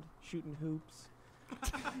around, shooting hoops.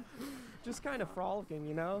 Just kind of frolicking,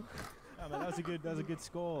 you know? Oh, man, that was a good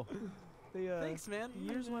score. They, Thanks, man.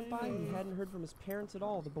 Years went by and he hadn't heard from his parents at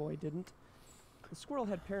all, the boy didn't. The squirrel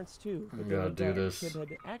had parents too, but they gotta were do dead. this. The kid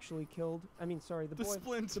had actually killed,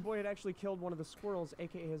 the boy had actually killed one of the squirrels,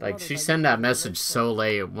 aka his Like, mother, she by sent using that a message red so hook.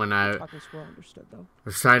 late when I Talking squirrel understood, though.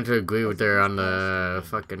 was trying to agree with As the her years on the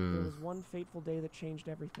passed, There fucking was one fateful day that changed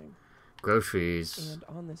everything. groceries. And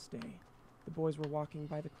on this day, the boys were walking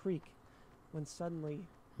by the creek when suddenly,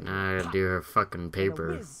 Now I gotta do her fucking and a paper.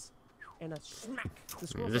 whiz, and a smack, the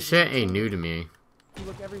squirrel This said, shit ain't new to me. He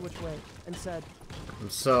looked every which way and said, I'm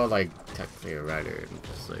so like technically a writer and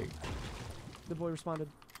just like the boy responded,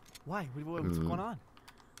 Why? What's going on?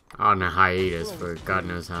 on a hiatus for God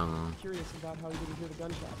knows how long. curious about how he didn't hear the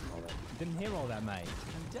gunshot and all that. Didn't hear all that, mate.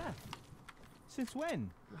 I'm deaf. Since when?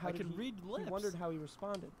 How I did can he, read lips. He wondered how he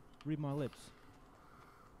responded. Read my lips.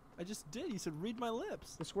 I just did. You said, read my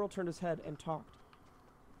lips. The squirrel turned his head and talked.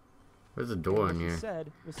 Where's the And door what in he here?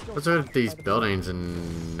 said was still What's with hushed these by the boy. buildings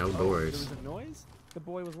and no Oh, there doors? was a noise? The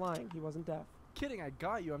boy was lying. He wasn't deaf. Kidding, I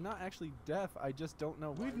got you. I'm not actually deaf. I just don't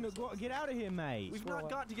know. We've not got to get out of here, mate. We've Squirrel not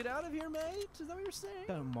got to get out of here, mate. Is that what you're saying?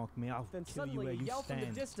 Don't mock me. I'll Then kill you suddenly where a you yell from the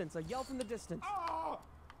stand. distance. A yell from the distance.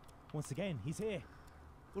 Once again, he's here.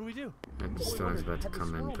 What do we do? And the The boy storm's wondered, about to had the come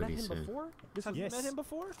in squirrel met pretty him soon. before? This Have was you Yes. met him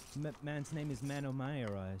before? Man's name is Mano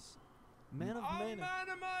Mayorais. Man of man.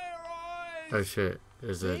 Oh shit,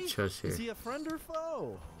 there's a See? chest Is here. he a friend or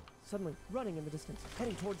foe? suddenly running in the distance,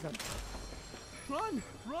 heading towards them. Run!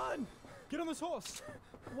 Run! Get on this horse.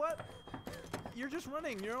 What? You're just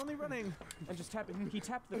running. You're only running. And just tapping. He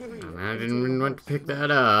tapped the tree. Oh, and man, I into didn't the even want to horse. pick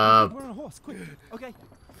that up. We're on a horse, quick. Okay.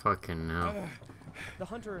 Fucking hell. The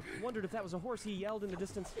hunter wondered if that was a horse. He yelled in the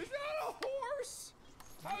distance. Is that a horse?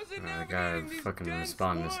 How's it I gotta navigating these fucking dense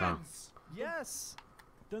respond this, huh? woods? Yes.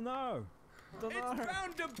 Dunno. It's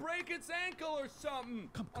bound to break its ankle or something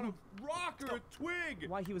on a rock or a twig.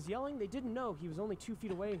 Why he was yelling, they didn't know. He was only 2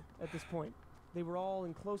 feet away at this point. They were all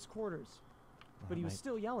in close quarters. But he was mate.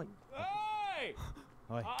 still yelling. Hey!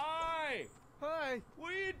 Hi. Hi! Hi.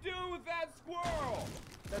 What are you doing with that squirrel?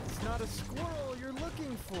 That's not a squirrel you're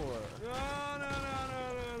looking for.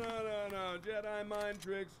 No. Jedi mind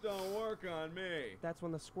tricks don't work on me. That's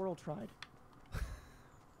when the squirrel tried.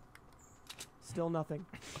 Still nothing.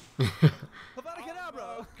 Avada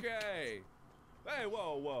Kedavra. Okay. Hey,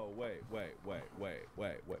 whoa,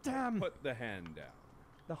 wait. Damn. Put the hand down.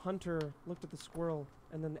 The hunter looked at the squirrel,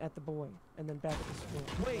 and then at the boy, and then back at the squirrel,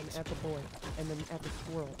 Wait. and then at the boy, and then at the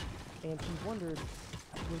squirrel. And he wondered,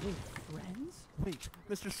 were they friends? Wait,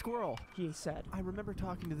 Mr. Squirrel. He said. I remember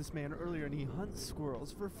talking to this man earlier, and he hunts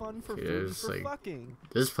squirrels for fun, for Yeah, food, it's for like- fucking.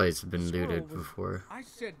 This place has been Squirrel looted was- before. I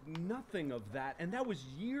said nothing of that, and that was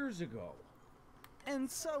years ago. And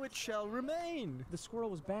so it shall remain. The squirrel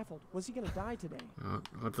was baffled. Was he gonna die today?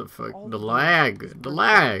 What the fuck? All The the lag! birds The were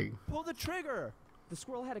lag! Pull the trigger. The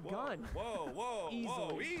squirrel had a gun. Whoa.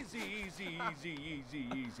 Easily. Easy.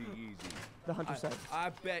 The hunter said.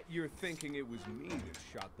 I bet you're thinking it was me that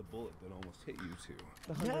shot the bullet that almost hit you two.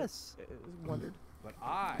 The hunter Yes. wondered. But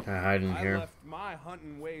I hide in here. left my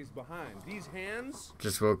hunting ways behind. These hands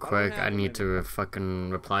Just real I don't quick, have I them need to anymore.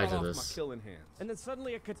 fucking reply cut to off my this. killing hands. And then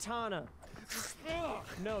suddenly a katana.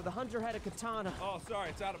 No, the hunter had a katana. Oh, sorry,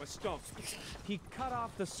 it's out of my stump. He cut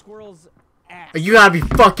off the squirrel's ass. You gotta be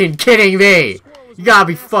fucking kidding me! You gotta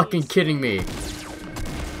be fucking kidding me!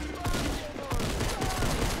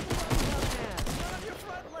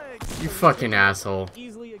 You fucking asshole.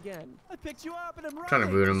 Easily again. I picked you up and I'm running. Trying to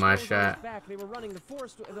boot him my The squirrel was on his shot. back. They were running. The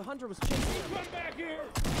forest. The hunter was chasing them. Run back here!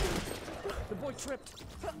 The boy tripped,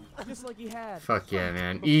 just like he had. Fuck yeah,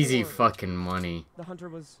 man. Easy fucking money. The hunter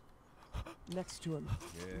was next to him,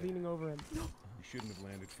 Yeah. leaning over him. You shouldn't have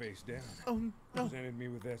landed face down. Oh, You no. presented me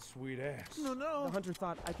with that sweet ass. No, no. The hunter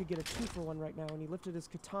thought I could get a 2-for-1 right now, and he lifted his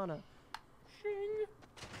katana. Shing!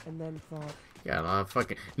 And then thought, Yeah, a lot of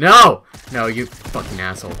fucking. No! No, you fucking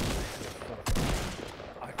asshole.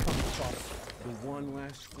 I come across the one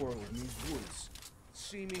last squirrel in these woods,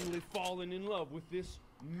 seemingly fallen in love with this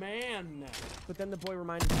man now. but then the boy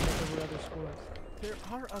reminded him that there were other squirrels, There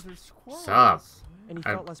are other squirrels. Stop. and he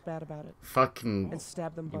I- felt less bad about it, Fucking. and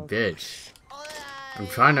stabbed them You both. bitch. I'm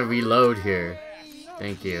trying to reload here.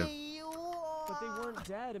 Thank you. But they weren't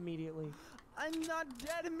dead immediately. I'm not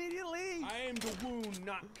dead immediately. I aim to wound,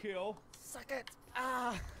 not kill. Suck it.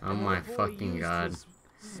 Ah. Oh And my the boy fucking used god. his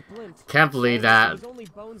splint. Can't believe So it that was only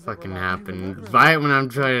bones that were fucking left. happened. Right when I'm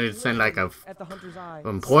trying to send like a At the hunter's eye.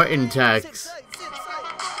 important text.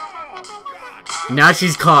 Now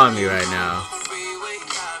she's calling me right now. But they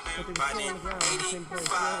were still on the ground in the same place.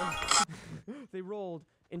 They rolled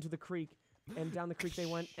into the creek, and down the creek they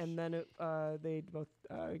went, and then they both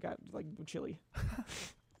got like chilly.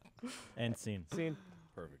 End scene. Scene.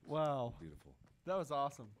 Perfect. Wow. Beautiful. That was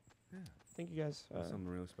awesome. Thank you guys. That's something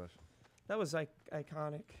really special. That was like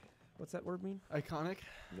iconic. What's that word mean? Iconic.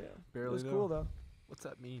 Yeah. Barely It was know. cool though. What's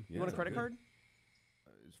that mean? You want a credit card?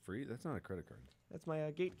 It's free? That's not a credit card. That's my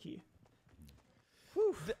gate key.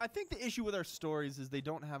 I think the issue with our stories is they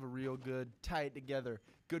don't have a real good tie it together.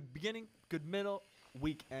 Good beginning, good middle,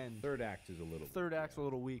 weak end. Third act is a little. Third act's a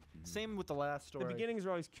little weak. Same with the last story. The beginnings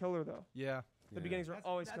are always killer though. Yeah. The beginnings are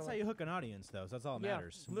always That's killer. how you hook an audience, though. So that's all that Yeah,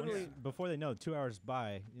 matters. literally- Before they know, 2 hours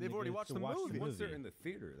by, They've they already get watched to the watch movie. Once they're in the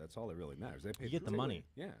theater, that's all that really matters. They pay You get the for it. money.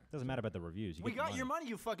 Yeah. Doesn't matter about the reviews. You We get the got your money,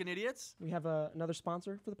 you fucking idiots. We have another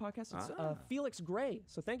sponsor for the podcast. It's Felix Gray.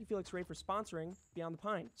 So thank you, Felix Gray, for sponsoring Beyond the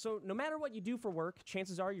Pine. So no matter what you do for work,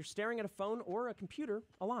 chances are you're staring at a phone or a computer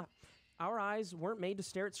a lot. Our eyes weren't made to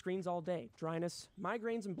stare at screens all day. Dryness,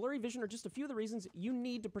 migraines, and blurry vision are just a few of the reasons you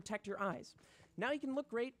need to protect your eyes. Now you can look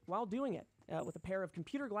great while doing it with a pair of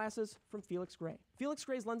computer glasses from Felix Gray. Felix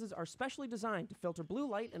Gray's lenses are specially designed to filter blue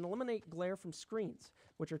light and eliminate glare from screens,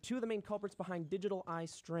 which are two of the main culprits behind digital eye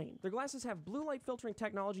strain. Their glasses have blue light filtering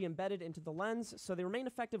technology embedded into the lens, so they remain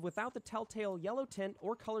effective without the telltale yellow tint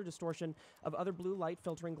or color distortion of other blue light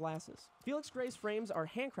filtering glasses. Felix Gray's frames are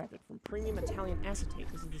handcrafted from premium Italian acetate.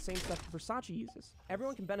 This is the same stuff Versace uses.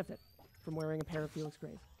 Everyone can benefit from wearing a pair of Felix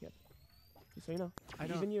Grays. Just so you know,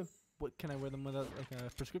 even you. What can I wear them without like a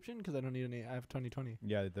prescription? Because I don't need any. I have 20/20.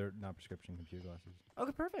 Yeah, they're not prescription computer glasses.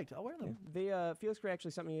 Okay, perfect. I'll wear them. They Felix Gray actually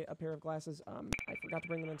sent me a pair of glasses. I forgot to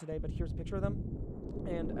bring them in today, but here's a picture of them,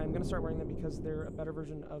 and I'm gonna start wearing them because they're a better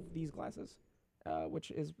version of these glasses, which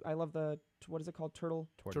is I love the what is it called turtle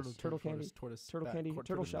candy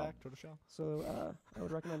turtle shell. So I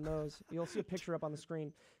would recommend those. You'll see a picture up on the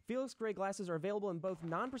screen. Felix Gray glasses are available in both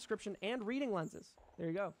non-prescription and reading lenses. There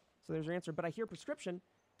you go. So there's your answer. But I hear prescription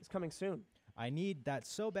is coming soon. I need that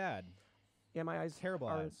so bad. Yeah, my eyes Terrible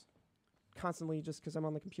are eyes. constantly just because I'm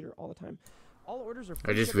on the computer all the time. All orders are I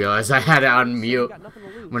free just shipping realized I had it on so you mute got nothing to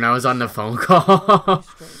lose. when I was on the phone Eye call.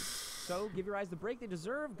 strain. So give your eyes the break they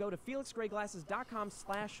deserve. Go to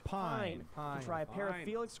FelixGrayGlasses.com/pine to try a pair of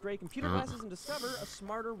Felix Gray computer glasses and discover a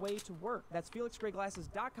smarter way to work. That's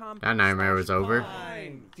FelixGrayGlasses.com. That nightmare was over.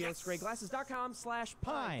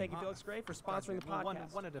 FelixGrayGlasses.com/pine. Thank you, Felix Gray, for sponsoring the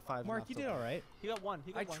podcast. One out of 5. Mark, you did all right. He got one.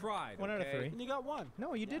 He got one. tried. 1 out of 3. And you got one.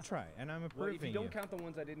 No, you did try, and I'm Well, approving if you don't count the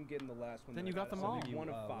ones I didn't get in the last one, Then you I got them so all. maybe 1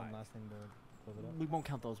 of 5. One last thing to close it up. We won't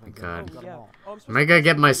count those ones. God. We got them all. Oh, I'm Am I gonna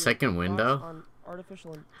get my supposed to second watch window? on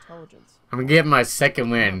artificial intelligence. I'm gonna get my second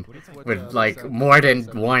win What, with like more than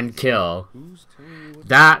one kill. Who's telling you what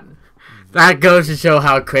That goes to show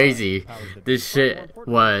how crazy this shit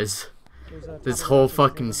was. There's a This top whole of the list that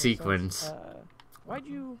fucking doesn't make sequence. sense. Why'd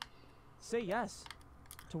you say yes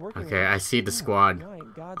to working with Okay, I us? see the squad. Why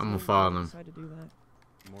in God's I'm gonna name follow did you them. decide to do that?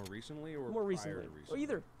 More recently or More prior recently. to Or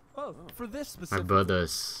either. Both. For this My specific.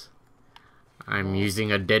 brothers. I'm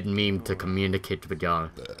using a dead meme to communicate with y'all. I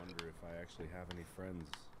wonder if I actually have any friends.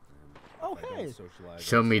 And Oh, if I don't hey. socialize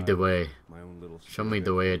Show me the outside way. my own little Show me sphere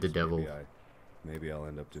the way of the influence, devil. Maybe I'll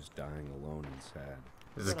end up just dying alone and sad.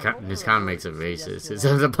 This kind of makes it racist. It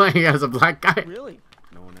says I'm playing as a black guy. Really?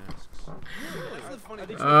 No one asks.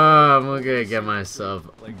 I'm gonna get myself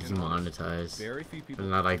demonetized. Very few people.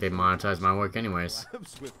 It's not like they monetize my work anyways.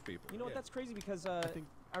 lives with people. You know what? That's crazy because I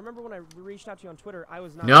remember when I reached out to you on Twitter, I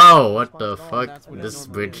was not. No, what the responsive at all. fuck? That's what This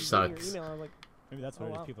normally bridge is. Getting your sucks. email, I was like, Maybe that's Oh, why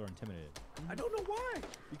these wow. people are intimidated. I don't know why.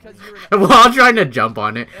 Because you're We're all trying to jump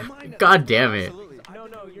on it. God damn it.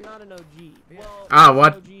 no, you're not an OG. Well, Ah,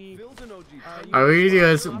 what? OG, Bill's an OG. Are we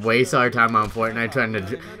just waste our time on Fortnite trying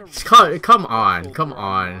to... Come on, come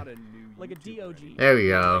on. like a YouTube, DOG. There we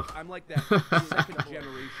go. I'm like that second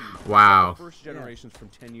generation. Wow. First generations from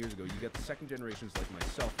 10 years ago. You got the second generations like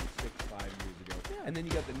myself from 6-5 years ago. And then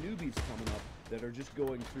you got the newbies coming up that are just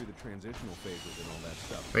going through the transitional phases and all that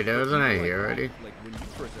stuff. Wait, wasn't I here already? Like when you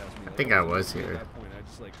first asked me, I think I was at here. that point,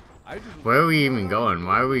 I just Where are we even going?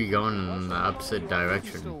 Why are we going in the opposite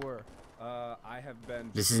direction? I have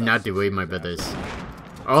been. This is not the way my brother's.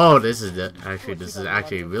 Oh, this is the. Actually, this is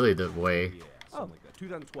actually really the way. Yeah, something like that.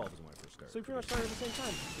 2012 is when I first started. So we pretty much started at the same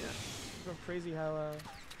time. Yeah. It's real crazy how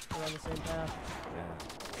we're on the same path.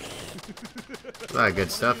 A lot of good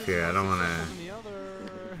stuff here. I don't want to.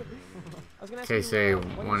 I was gonna ask Okay, you, say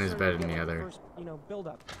when one you is started better to than get, the like, other. First, build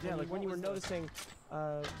up. Yeah, like when you were noticing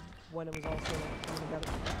when it was all sort of coming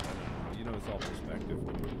together. You know, it's all perspective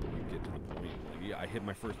when you get to the point. Like, yeah, I hit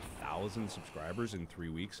my first 1,000 subscribers in 3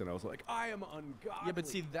 weeks, and I was like, I am ungodly. Yeah, but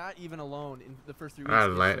see that even alone in the first 3 weeks. I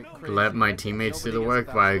is, let like, crazy. let my teammates do the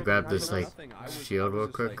work while I grab this like shield real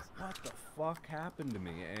quick. Like, what the fuck happened to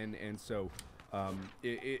me? And so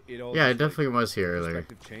it all Yeah, it just, like, definitely was here earlier.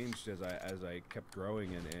 perspective changed as I kept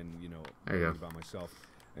growing and There you learning go. about myself,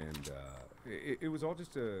 and it was all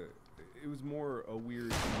just it was more a weird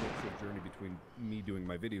mix of journey between me doing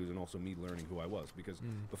my videos and also me learning who I was, because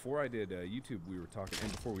before I did YouTube, we were talking,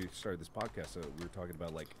 and before we started this podcast, we were talking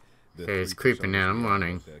about like the Okay, it's three creeping personas in. I'm we have,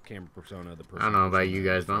 running. like, the camera persona, the I don't know about persona, you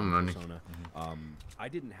guys, the but I'm film running. persona. I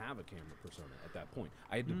didn't have a camera persona at that point.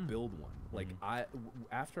 I had to build one. Like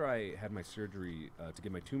after I had my surgery to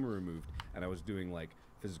get my tumor removed, and I was doing like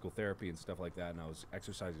physical therapy and stuff like that, and I was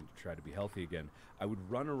exercising to try to be healthy again, I would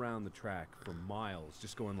run around the track for miles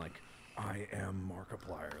just going like, I am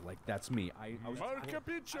Markiplier. Like, that's me. I was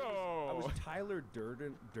Tyler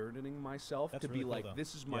Durdening myself to be like,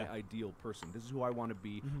 this is my ideal person. This is who I want to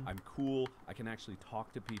be. I'm cool. I can actually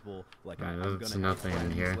talk to people. Like, I'm gonna There's have nothing in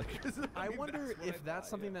friends. here. Like, I wonder if that's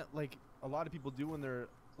something that like a lot of people do when they're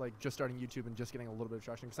like just starting YouTube and just getting a little bit of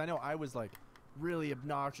traction. Because I know I was like really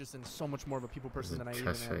obnoxious and so much more of a people person than I even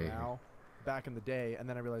chest right am here. now. Back in the day, and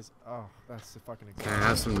then I realized, oh, that's a fucking. Can I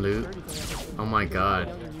have some loot? Oh my god.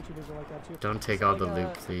 Younger YouTubers are like that too. Don't take So, all like, the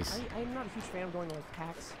loot, please. I'm not a huge fan of going to like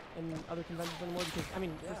PAX and other conventions anymore because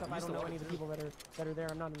first off, I don't know any of the people that are there.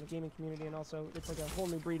 I'm not in the gaming community, and also it's like a whole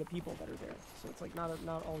new breed of people that are there. So it's like not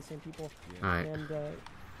all the same people. Alright. And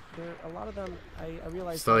there a lot of them. I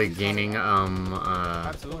realized. Slowly that- gaining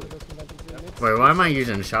Absolutely. those conventions, and it's- Wait, why am I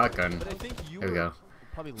using a shotgun? But I think you There we were go.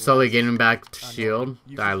 probably Slowly less getting back to unknown. shield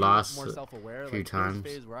You that I were lost more a self-aware. few Like, there was a times.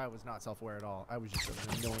 phase where I was not self-aware at all. I was just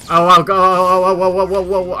annoying. Oh, wow, go,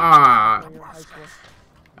 whoa, ah! when you're in high school.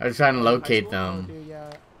 I was trying to locate Oh, them. dude, yeah.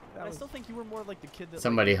 That But I was- still think you were more like the kid that.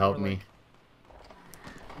 Somebody like, help more, me.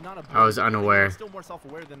 like, not a I was bully, but, like, you were unaware. Still more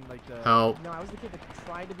self-aware than like the. Help. No, I was the kid that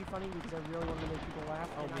tried to be funny because I really wanted to make people laugh,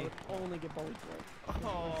 and I would only get bullied for it. It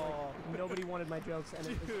was like, nobody wanted my jokes, and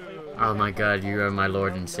it was like, Oh my that god, part you all are the my time,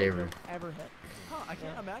 lord no and savior. joke ever hit. Huh, I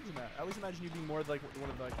can't imagine that. I always imagine you being more like one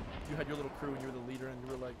of the, like you had your little crew and you were the leader and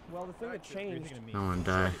you were like. Well, the thing that changed, No one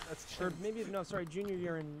died. or maybe no, sorry, junior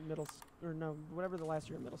year in or no, whatever the last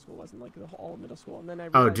year in middle school was, in like the all of middle school, and then I. Oh,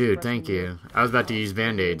 realized dude, freshman thank year, you. I was about to use we were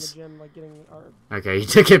in the band-aids. gym, like, getting our Okay, you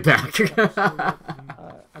took it back.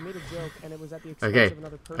 I made a joke, and it was at the expense Okay, of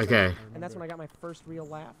another person. okay. And that's when I got my first real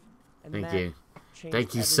laugh. And Thank that you. changed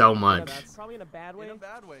Thank you so everything. much. That's probably in a bad way. In a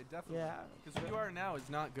bad way, definitely. Yeah. Because who you are now is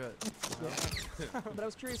not good. But I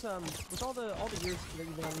was curious, with all the years that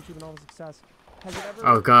you've been on YouTube and all the success, has it ever?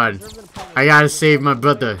 Oh god. has there ever been a point I where gotta you've save felt my that way?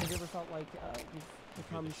 brother. Have you ever felt like you've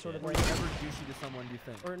become sort of Were like, you ever douchey to someone? Do you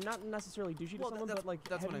think? or not necessarily douchey to Well, someone, that's- but like,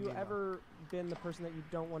 that's have what I you mean, though. ever been the person that you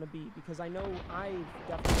don't want to be? Because I know I've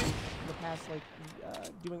definitely in the past, like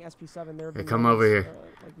doing SP7, there have Hey, been come moments, over here.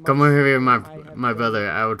 like Come months over here, where my I have my been- brother.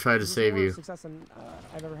 I will try to this is save more you. success than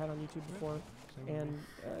I've ever had on YouTube before, and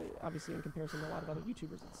obviously in comparison to a lot of other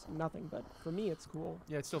YouTubers, it's nothing. But for me, it's cool.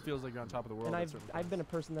 Yeah, it still feels like you're on top of the world. And at I've certain I've points. been a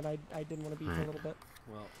person that I didn't want to be for a little bit.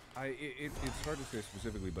 Well, it's hard to say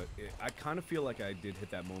specifically, but I kind of feel like I did hit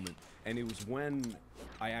that moment, and it was when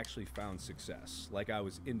I actually found success. Like, I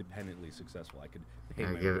was independently successful. I could pay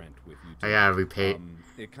Yeah, my give it- rent with YouTube. I gotta repay it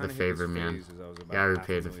the kinda hit favor, this man. phase as I was about Gotta half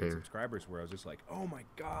repay a the million favor. subscribers, where I was just like, oh my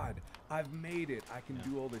god, I've made it. I can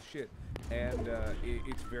do all this shit. And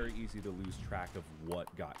it's very easy to lose track of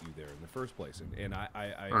what got you there in the first place. And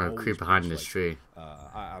I Oh, always creep behind preach, this tree.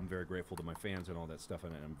 I'm very grateful to my fans and all that stuff,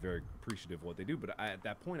 and I'm very appreciative of what they do. But at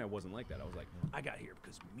that point, I wasn't like that. I was like, I got here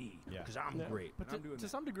because me, because I'm great. But and I'm doing to that.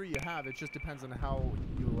 some degree, you have. It just depends on how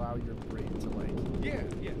you allow your brain to like yeah.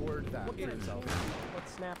 word that What for kind of itself. what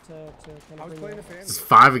snap to kind of I was bring playing you a fan. It's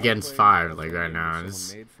 5 against Sims 5 like right now.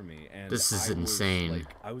 This is insane.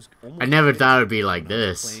 I never thought it'd be like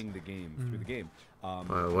this.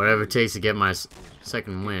 But whatever it takes to get my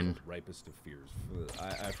second win. Ripest of fears.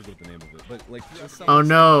 I forget the name of it, but like. Oh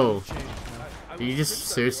no! You just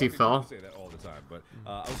seriously fell? Say that all the time, but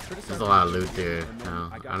there's a lot of loot there.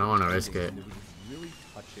 No, I don't want to risk it. It was really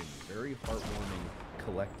touching, very heartwarming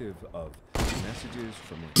collective of messages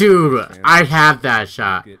from. Dude, I have that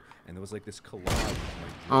shot. And there was like this collage.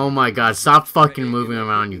 Oh my god! Stop fucking moving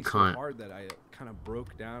around, you cunt. Hard that I kind of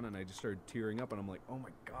broke down and I just started tearing up, and I'm like, oh my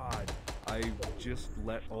god, I just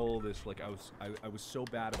let all this, like, I was so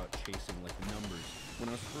bad about chasing like numbers when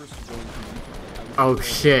I was first going through YouTube. Like, oh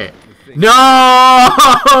shit! No!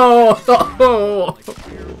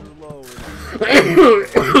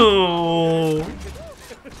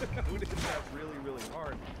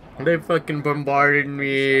 They fucking bombarded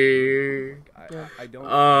me. I don't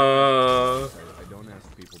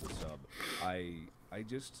ask people to sub. I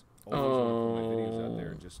just always want to put my videos out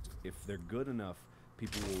there. Just if they're good enough,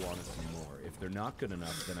 people will want to see more. If they're not good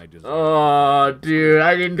enough, then I just. Oh, dude!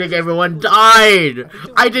 I didn't think everyone died.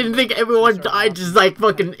 I didn't think everyone died just like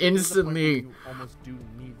fucking instantly.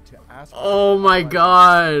 Oh my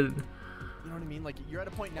god. You know what I mean? Like you're at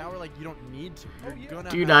a point now where like you don't need to. You're gonna.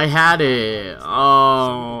 Dude, I had it.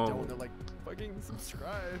 Oh. They're like fucking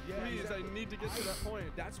subscribe. Please, I need to get to that point.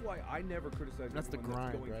 That's why I never criticize. That's the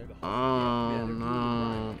grind, right? Oh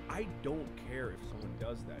no. I don't care if someone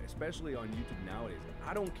does that, especially on YouTube nowadays.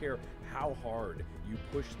 I don't care how hard you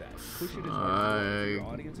push that. Push it as hard as your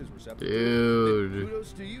audience is receptive. Dude.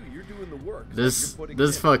 Kudos to you. You're doing the work. This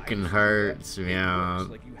fucking hurts, man.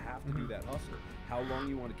 Like you have to do that hustle. How long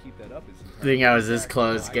you want to keep that up is. I think I was this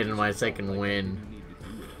close to getting my second win.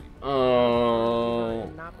 Oh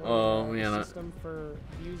man.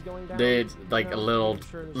 They like a little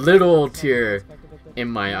tear in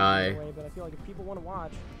my eye. But I feel like if people want to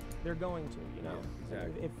watch, they're going to, you know.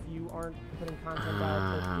 If you aren't putting content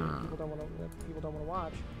out that people don't want to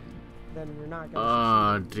watch, then you're not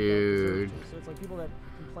going to. Dude. So it's like people that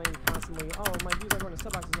complain constantly, oh, my views are going to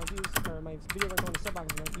sub boxes, my videos are going to sub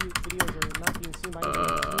boxes, my videos are not being seen by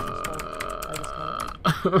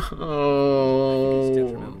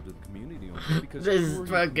oh. This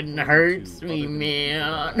fucking hurts me,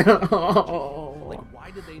 man. Like,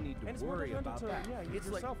 why do they need to worry about that? It's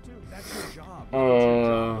like, that's your job. It's your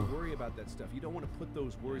job to worry about that stuff. You don't want to put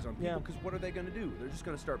those worries on people because what are they going to do? They're just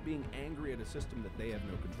going to start being angry at a system that they have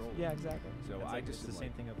no control over. Yeah, exactly. So it's the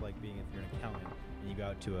same thing of like being if you're an accountant and you go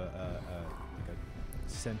out to a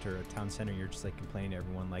center, a town center, and you're just like complaining to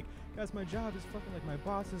everyone like, guys, my job is fucking like my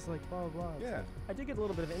boss is like blah blah blah. Yeah, I did get a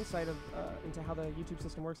little bit of insight into how the YouTube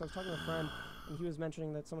system works. I was talking to a friend, and he was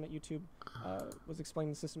mentioning that someone at YouTube was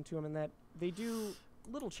explaining the system to him, and that they do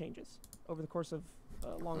little changes over the course of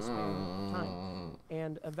a long span of time,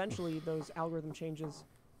 and eventually those algorithm changes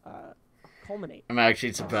culminate. I'm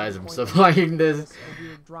actually surprised I'm still playing this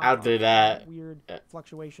after that. Weird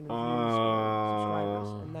fluctuation in views or subscribers,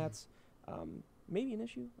 and that's maybe an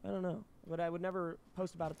issue. I don't know, but I would never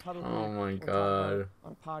post about it publicly. Oh my or talk god! about it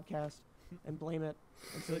on a podcast and blame it.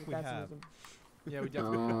 And say we have. Yeah, we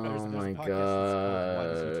definitely. Oh my god! Why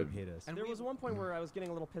does YouTube hate us? And there was one point where I was getting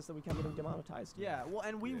a little pissed that we kept getting demonetized. Yeah, well,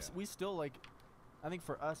 and we still like, I think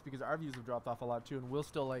for us because our views have dropped off a lot too, and we'll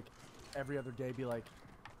still like every other day be like,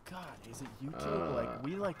 God, is it YouTube? Like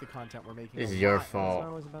we like the content we're making. It's your fault. It's not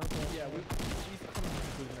always about that. Yeah, we've come to the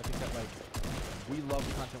conclusion. I think that like we love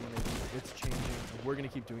the content we're making. It's changing. And we're gonna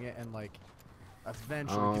keep doing it, and like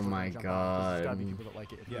eventually. Oh my god! There's gotta be people that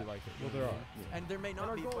like it if we like it. Well, there are. Yeah. And there may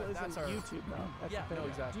not be, goal but that's our YouTube though. That's yeah, the thing. no,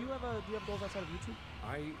 exactly. Do you have goals outside of YouTube?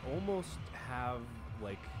 I almost have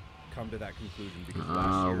like come to that conclusion because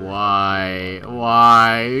last year.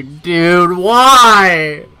 Why, dude?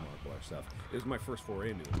 Why? It was my first foray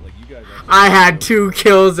into it. Like you guys. I had 2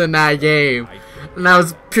 kills in that game, and that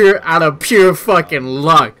was out of pure fucking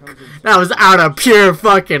luck. That was out of pure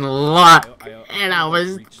fucking luck, and I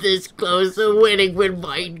was this close to winning with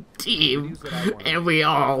my team, and we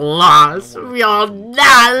all lost. We all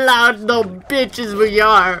not allowed no bitches we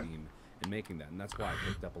are. And making that, and that's why I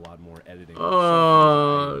picked up a lot more editing.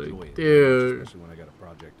 Oh, dude. Especially when I got a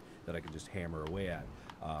project that I could just hammer away at.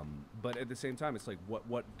 But at the same time, it's like,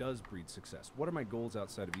 what does breed success? What are my goals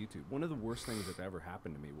outside of YouTube? One of the worst things that ever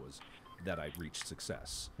happened to me was that I reached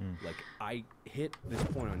success. Like, I hit this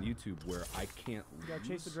point on YouTube where I can't You gotta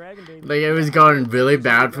chase the dragon, baby. Like, it was going really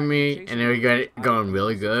bad for me, and it was going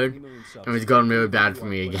really good. And it was going really bad for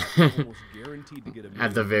me again.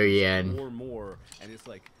 At the very end. More, and it's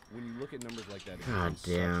like, when you look at numbers like that, God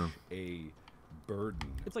damn. a burden.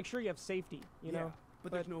 It's like, sure, you have safety, you know?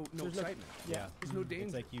 But there's no excitement. Yeah. There's no danger.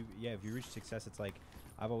 It's like if you reach success, it's like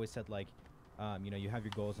I've always said, like, you have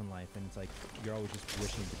your goals in life, and it's like you're always just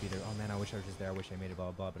wishing to be there. Oh man, I wish I was just there. I wish I made it. Blah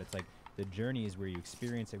blah blah. But it's like the journey is where you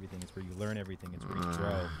experience everything. It's where you learn everything. It's where you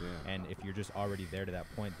grow. And if you're just already there to that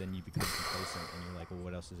point, then you become complacent, and you're like, well,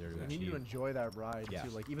 what else is there to achieve? You need to enjoy that ride Yeah. too,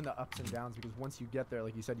 like even the ups and downs, because once you get there,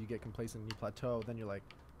 like you said, you get complacent and you plateau. Then you're like,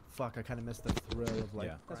 fuck, I kind of missed the thrill of like.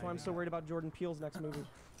 Yeah. That's why I'm so worried about Jordan Peele's next movie.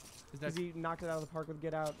 Because he knocked it out of the park with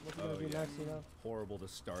Get Out. What's he gonna do next? You know. Horrible to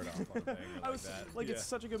start off on a banger like that. Like, it's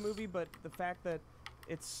such a good movie, but the fact that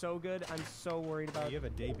it's so good, I'm so worried about. You have a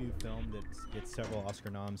debut film that gets several Oscar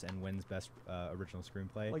noms and wins best original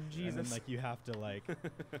screenplay. Like, And Jesus. then, like, you have to like.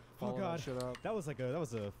 Oh Follow that God, shit up. that was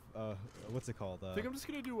a what's it called? I think I'm just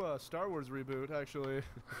gonna do a Star Wars reboot, actually.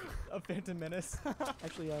 A Phantom Menace.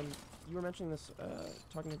 Actually, you were mentioning this,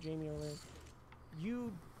 talking to Jamie earlier.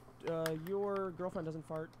 Your girlfriend doesn't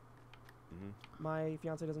fart. Mm-hmm. My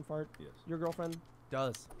fiance doesn't fart. Yes. Your girlfriend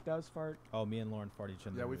Does. fart. Oh, me and Lauren fart each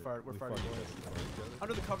other. Yeah, we fart. We're farting each boys. other.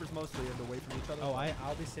 Under the covers mostly and away from each other. Oh,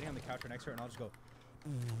 I'll be sitting on the couch right next to her, and I'll just go.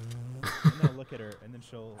 And then I'll look at her, and then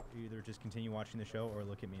she'll either just continue watching the show or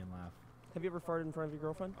look at me and laugh. Have you ever farted in front of your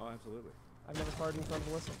girlfriend? Oh, absolutely. I've never farted in front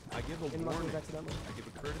of Alyssa. I give a In warning. Muffins accidentally. I give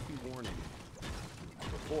a courtesy warning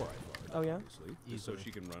before I fart. Oh, yeah? Obviously, just so she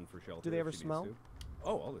can run for shelter. Do they if ever she needs smell? to.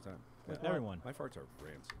 Oh, all the time. Like Yeah. what? Everyone. My farts are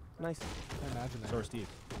rancid. Nice. I imagine that. So are Steve.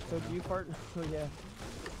 So do you fart? Oh, yeah.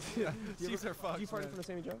 Yeah, Do you Steve's ever- are fucked, Do you fart in man. front of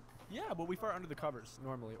Sammy Joe? Yeah, but we fart under the covers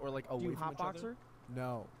normally, or like away Do you from each hotbox other. her?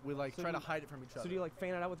 No, we like So try do to you- hide it from each other. So do you like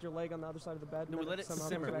fan it out with your leg on the other side of the bed? No, and we then let it somehow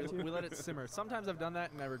simmer. comes back to you? We let it simmer. Sometimes I've done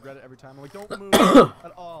that and I regret it every time. I'm like, don't move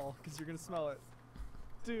at all, because you're gonna smell it.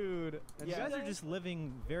 Dude. And Yeah. you guys are just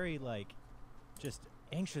living very like, just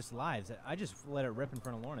anxious lives. I just let it rip in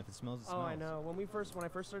front of Lauren. If it smells, it smells. Oh, I know. When I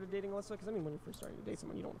first started dating Alyssa, because I mean, when you're first starting to date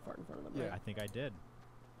someone, you don't want to fart in front of them. Yeah, right? I think I did.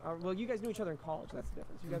 Well, you guys knew each other in college. That's the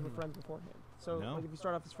difference. You guys were friends beforehand. So, No. like, if you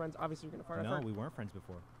start off as friends, obviously you're gonna fart. No, we weren't friends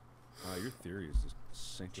before. Your theory is just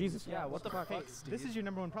sinking. Jesus. Yeah, what the fuck? Hey, this is your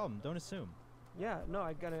number one problem. Don't assume. Yeah. No,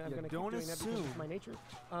 I'm gonna keep don't doing that because assume. it's my nature.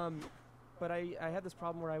 But I had this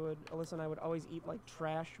problem where Alyssa and I would always eat like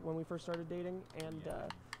trash when we first started dating, and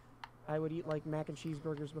I would eat like mac and cheese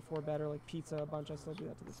burgers before bed or like pizza a bunch. I still do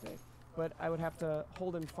that to this day. But I would have to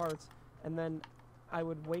hold in farts, and then I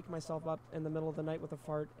would wake myself up in the middle of the night with a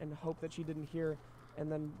fart and hope that she didn't hear. And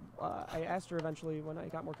then I asked her eventually when I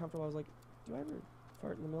got more comfortable. I was like, "Do I ever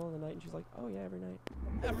fart in the middle of the night?" And she's like, "Oh yeah, every night."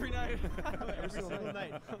 Every night. Every single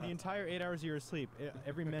night. The entire 8 hours of your sleep,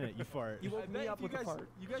 every minute you fart. You woke I me bet up you with guys, a fart.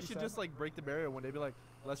 You guys she should said. just like break the barrier one day. Be like,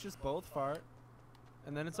 let's just both fart,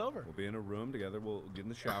 and then it's over. We'll be in a room together. We'll get in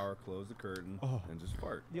the shower, close the curtain, and just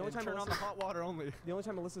fart. The only And time turn on the hot water only. The only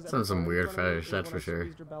time Alyssa's ever Sounds some farted in weird front of me fetish, is that's when for I sure.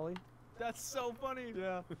 squeezed her belly. That's so funny.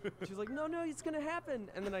 Yeah. She's like, no, it's gonna happen.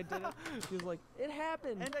 And then I did it. She was like, it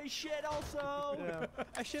happened. And I shit also. Yeah.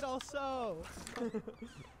 I shit also.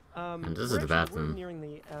 And this is we're the actually- bathroom. We're nearing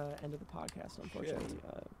the end of the podcast, unfortunately.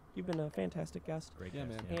 You've been a fantastic guest. Great Yeah,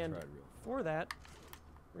 guess, man. And tried real. for that,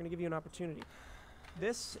 we're going to give you an opportunity.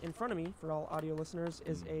 This, in front of me, for all audio listeners,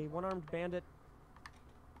 is a one-armed bandit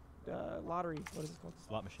lottery. What is it called?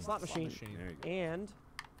 Slot machine. Slot machine. There you go. And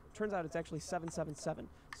turns out it's actually 777.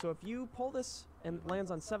 So if you pull this and it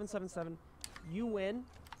lands on 777, you win.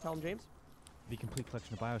 Tell him, James. The complete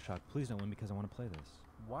collection of Bioshock. Please don't win because I want to play this.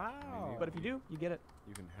 Wow. But if you do, you get it.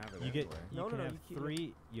 You can have it You get. anyway. You No, can no, have you keep-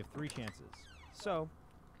 three. You have 3 chances. So,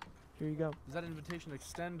 here you go. Does that invitation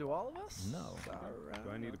extend to all of us? No. Do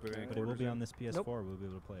I need to put any But it will quarters be in? on this PS4. We'll be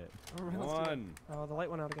able to play it. One. Oh, the light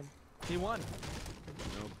went out again. He won.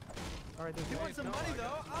 Nope. All right, there's He won some money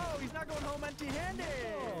though. Oh, he's not going home empty-handed.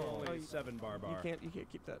 Only you- 7 bar. You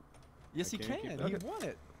can't keep that. Yes, I he can't can. keep He that. won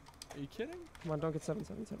it. Are you kidding? Come on, don't get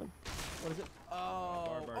 777. What is it?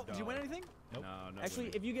 Oh. Bar Did you win dog. anything? Nope. No, no. Actually,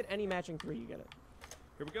 if you get any matching 3, you get it.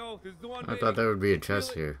 Here we go. This is the one. I thought there would be a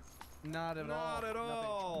chest Really? here. Not at all. Not at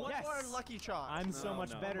all. One Yes. more lucky shot. I'm so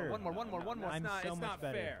much better. One more. I'm not, so it's much not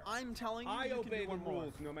better. fair. I'm telling you, I you can obey do the one more.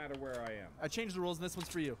 rules no matter where I am. I changed the rules, and this one's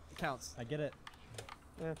for you. It counts. I get it.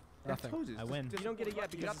 Yeah. Nothing. I win. You don't get it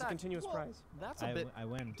yet You because got it's a that? continuous Well, prize. That's a I, bit I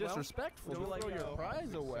win. disrespectful. Would you Don't like throw your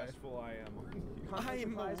prize away. Successful I am. Complimentary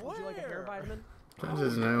I'm prize, would you like a hair aware. vitamin? Why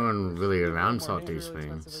does no one really around salt More these really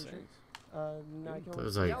things? expensive, are you sure? No, I can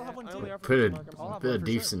There's only- like, yeah, I'll have one I too. only offer put it a to Mark. I'll have bit one of for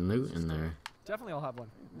decent loot in there. Definitely, I'll have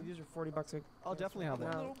one. These are $40 a. I'll definitely have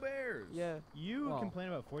one. No. Little bears. Yeah. You Well. complain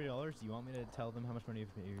about $40. Do you want me to tell them how much money you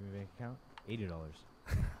have in your bank account? $80.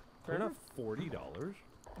 Fair enough. $40.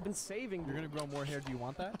 I've been saving. You're gonna grow more hair. Do you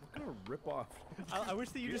want that? What kind of rip off? I wish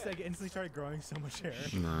that you just like instantly started growing so much hair.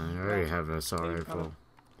 No, I already have a saw Thank you, rifle.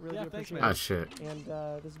 Really Yeah, do thanks, appreciate man. it. Oh, shit. And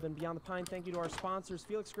this has been Beyond the Pine. Thank you to our sponsors,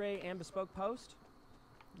 Felix Gray and Bespoke Post.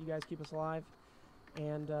 You guys keep us alive,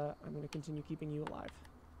 and I'm going to continue keeping you alive.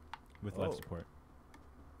 With life support.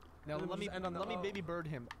 Now We'll let me just end on the let me baby bird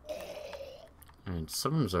him. And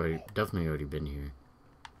someone's definitely already been here.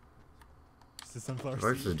 It's the sunflower Of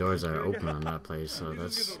course, seed. the doors are open on that place, so You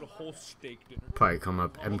just that's get a whole steak dinner. probably come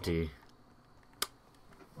up empty.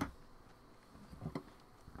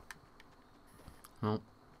 Well,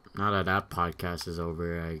 now that that podcast is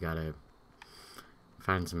over, I gotta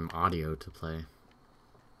find some audio to play.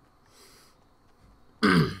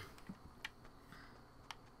 Let's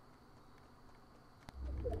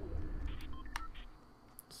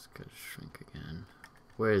go shrink again.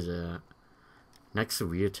 Where is it at? Next to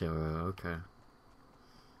Ryotaro, okay.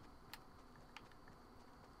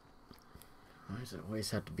 Why does it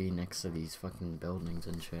always have to be next to these fucking buildings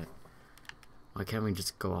and shit? Why can't we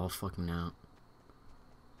just go all fucking out?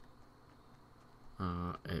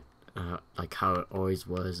 Like how it always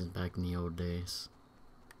was back in the old days.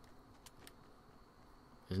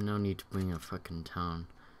 There's no need to bring a fucking town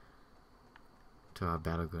to our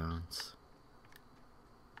battlegrounds.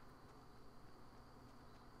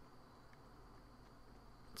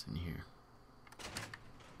 What's in here?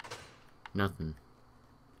 Nothing.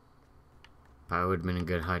 Probably would have been a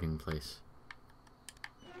good hiding place.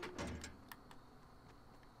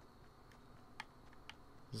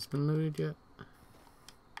 Has this been looted yet?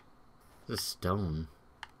 This stone.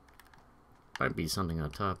 Might be something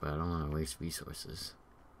on top, but I don't want to waste resources.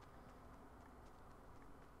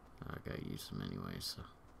 I gotta use them anyway, so.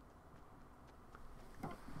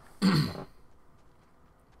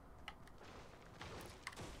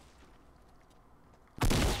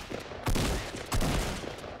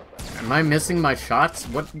 Am I missing my shots?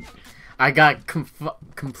 What? I got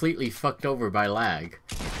completely fucked over by lag.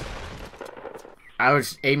 I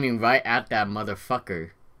was aiming right at that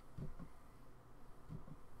motherfucker.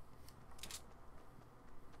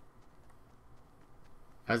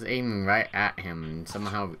 I was aiming right at him and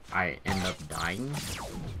somehow I end up dying?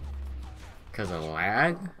 Because of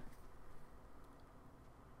lag?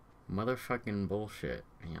 Motherfucking bullshit,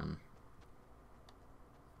 man.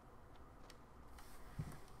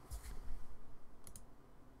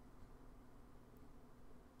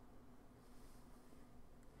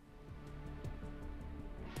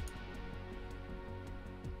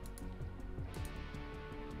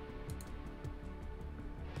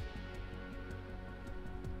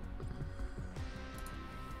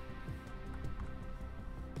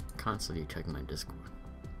 Constantly checking my Discord.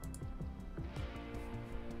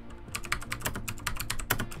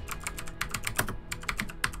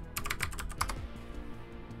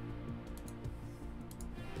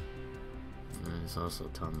 And there's also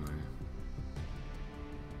Tumblr.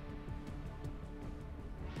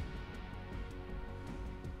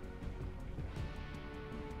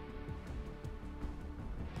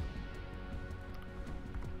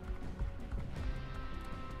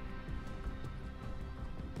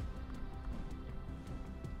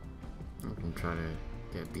 Try to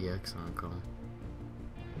get BX on call.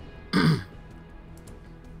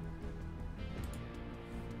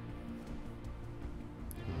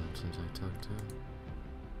 Since I talked to him.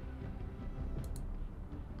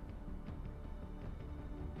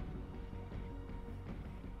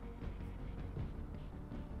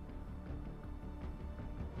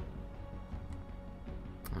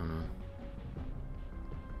 I don't know.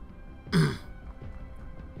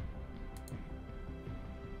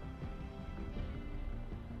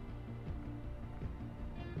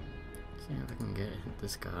 See if I can get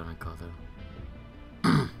this guy on a call though.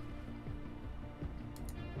 Not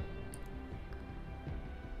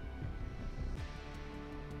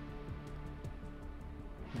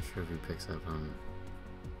sure if he picks up on.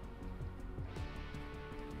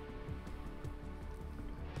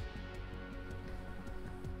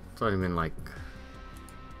 It's only been like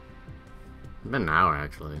an hour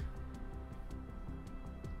actually.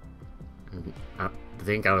 And I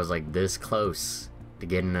think I was like this close to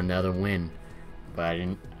getting another win, but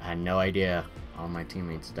I had no idea all my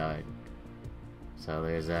teammates died. So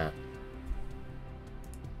there's that.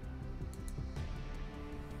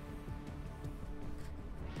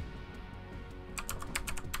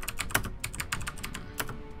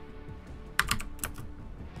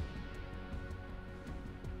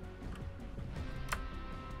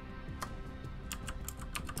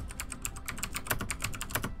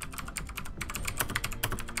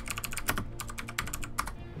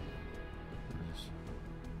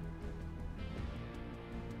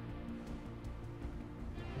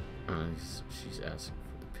 She's asking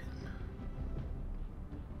for the pin.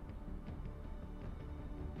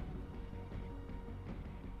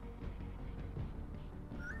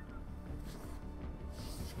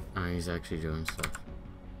 he's actually doing stuff.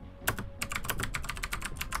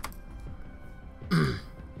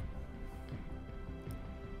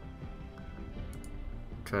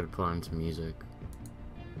 Try to put on some music.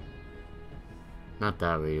 Not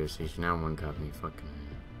that radio station. That one got me fucking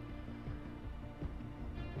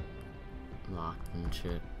locked and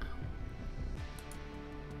shit.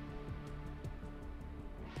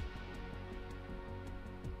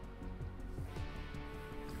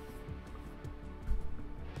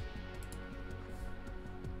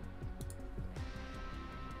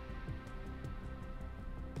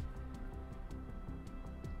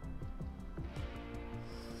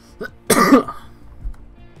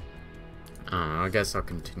 I guess I'll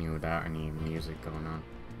continue without any music going on.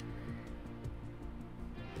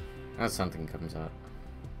 Unless something comes up.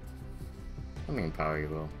 Something probably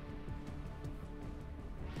will.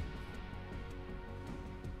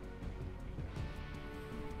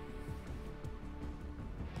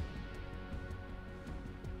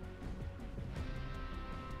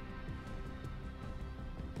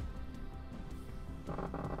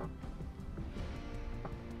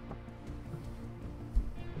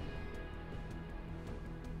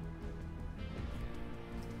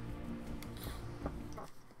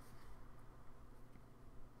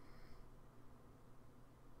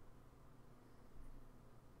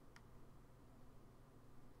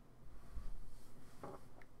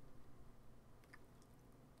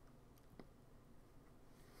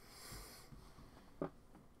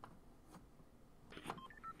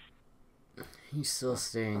 He's still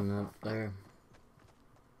staying up there.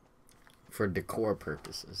 For decor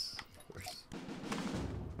purposes, of course.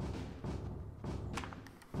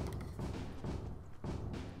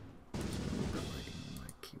 My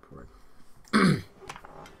keyboard.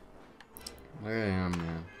 Where I am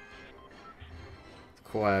now. It's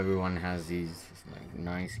cool how everyone has these like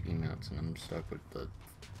nice emotes and I'm stuck with the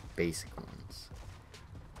basic ones.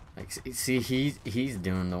 Like, see, he's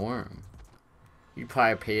doing the worm. You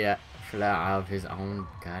probably pay for that out of his own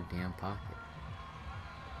goddamn pocket.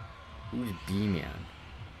 Who's B-Man?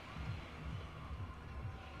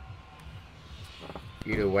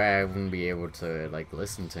 Either way, I wouldn't be able to like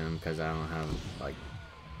listen to him because I don't have like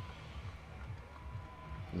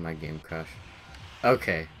my game crash.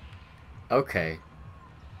 Okay, okay.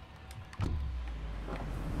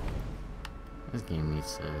 This game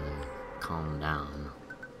needs to calm down.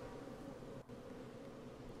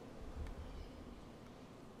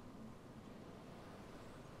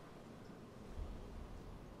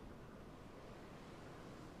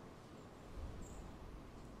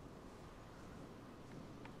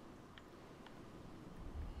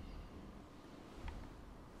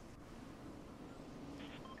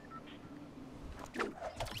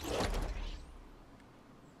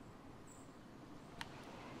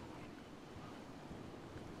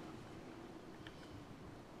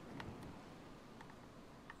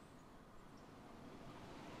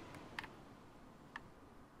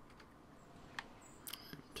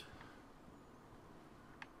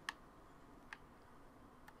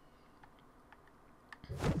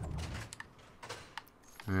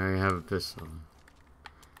 I already have a pistol.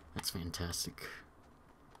 That's fantastic.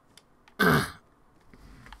 I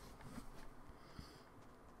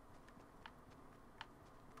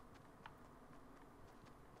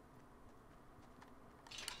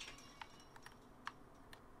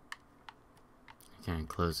can't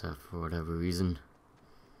close that for whatever reason.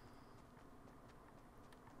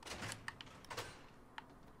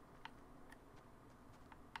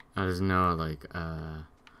 There's no like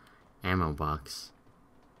ammo box.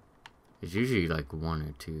 There's usually like 1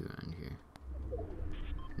 or 2 around here.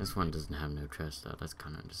 This one doesn't have no chest though. That's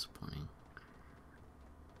kind of disappointing.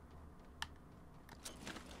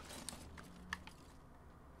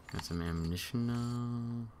 Got some ammunition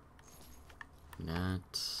now. That.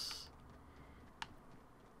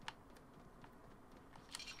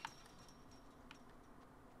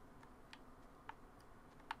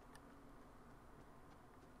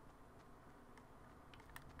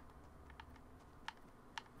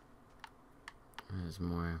 There's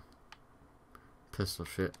more pistol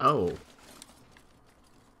shit. Oh!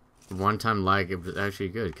 One time lag, it was actually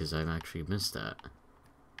good because I actually missed that.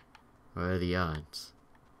 What are the odds?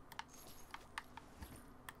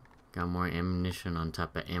 Got more ammunition on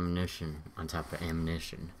top of ammunition on top of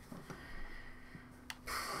ammunition.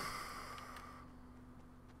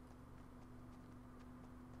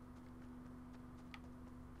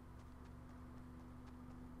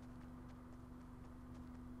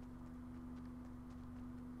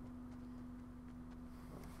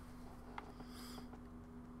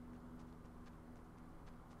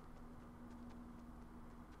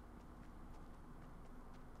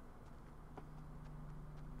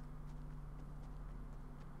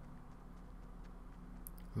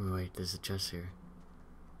 Wait, there's a chest here.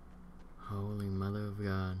 Holy mother of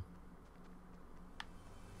God.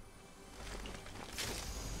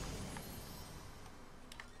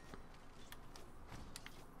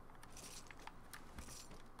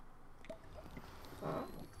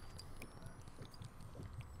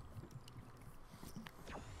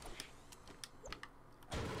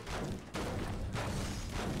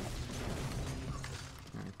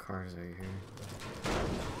 Cars right here.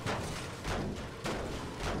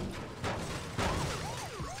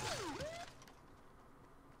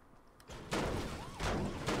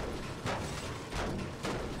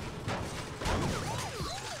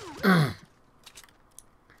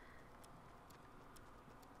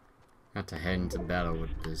 Got to head into battle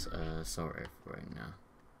with this assault rifle right now.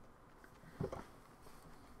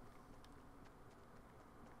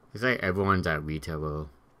 It's like everyone's at retail,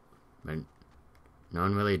 but no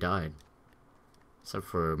one really died. Except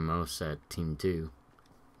for most at Team 2.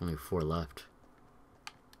 Only 4 left.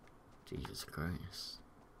 Jesus Christ.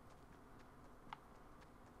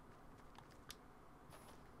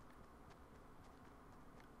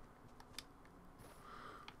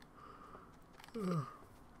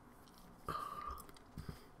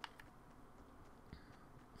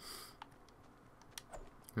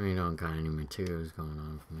 I really don't got any materials going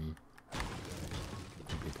on for me.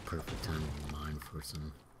 It'd be the perfect time to mine for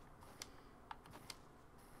some.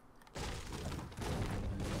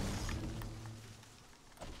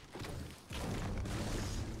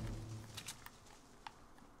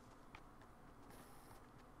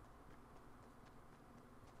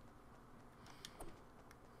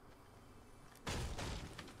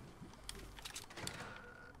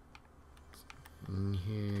 In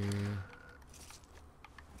here.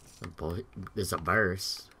 There's a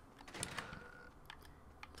burst.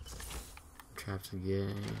 Traps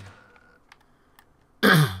again.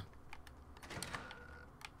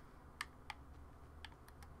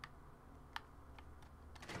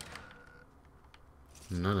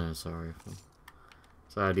 Another assault rifle.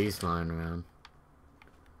 Saw these flying around.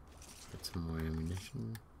 Get some more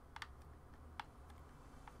ammunition.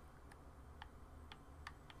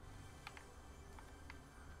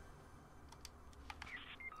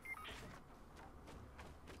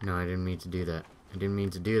 No, I didn't mean to do that. I didn't mean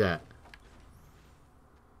to do that.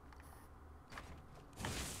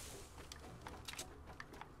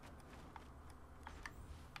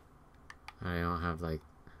 I don't have like...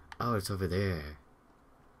 Oh, it's over there.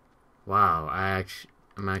 Wow,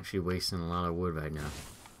 I'm actually wasting a lot of wood right now.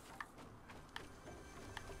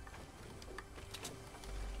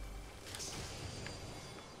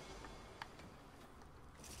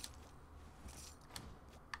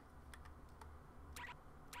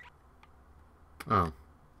 Oh.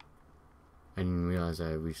 I didn't realize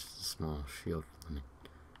I reached the small shield limit.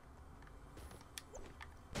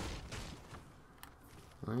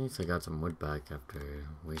 Well, at least I got some wood back after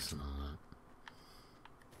wasting all that.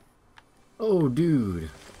 Oh, dude!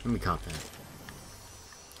 Let me cop that.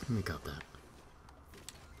 Let me cop that.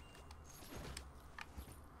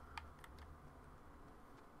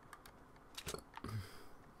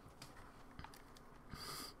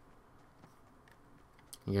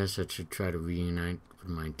 I guess I should try to reunite with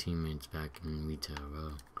my teammates back in Retail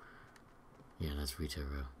Row. Yeah, that's Retail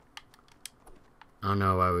Row. I don't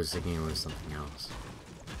know why I was thinking it was something else.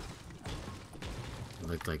 It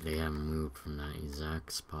looked like they hadn't moved from that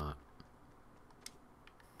exact spot.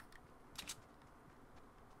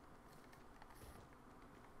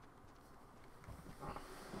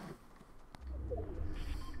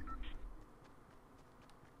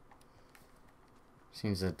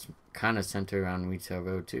 Seems that's kind of centered around Retail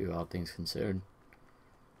Road too, all things considered.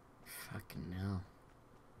 Fucking hell.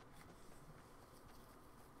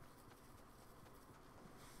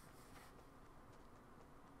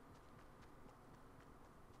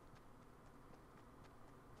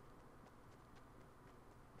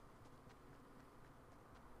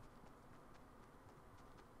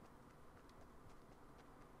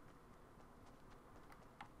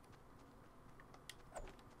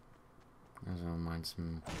 I just want to mine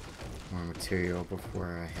some more material before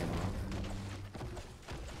I head off.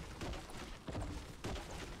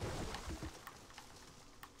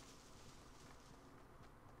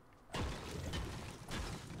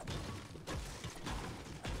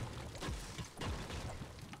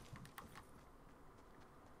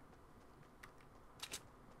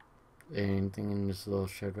 Anything in this little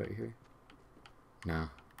shed right here? No.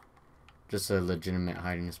 Just a legitimate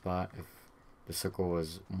hiding spot if the circle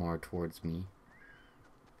was more towards me.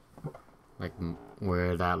 Like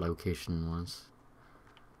where that location was.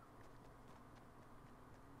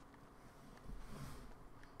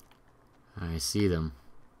 I see them.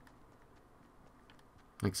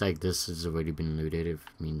 Looks like this has already been looted. It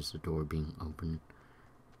means the door being open.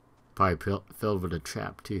 Probably filled with a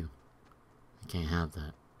trap too. I can't have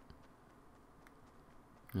that.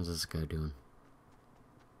 What's this guy doing?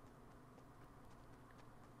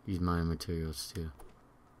 Use my materials too.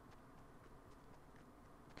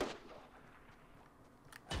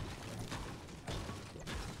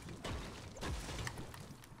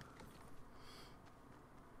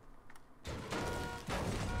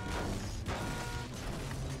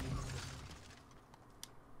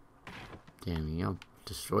 Damn, y'all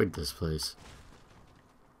destroyed this place.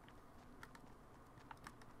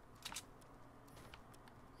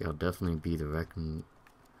 Y'all definitely be the wrecking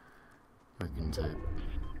type.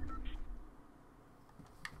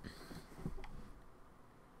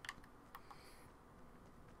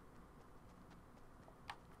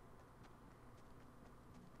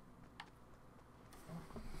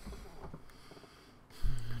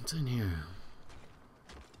 What's in here?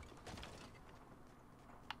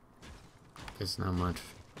 Guess not much.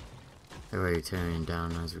 They're already tearing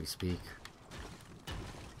down as we speak.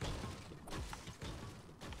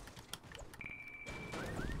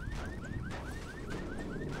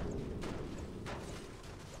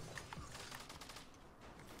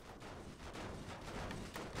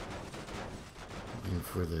 Waiting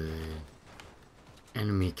for the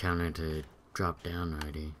enemy counter to drop down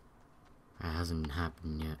already. That hasn't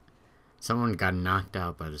happened yet. Someone got knocked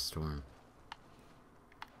out by the storm.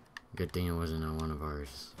 Good thing it wasn't on one of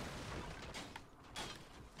ours.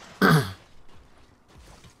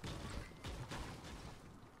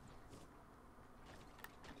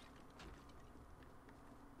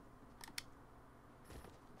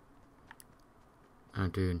 Oh,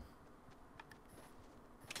 dude.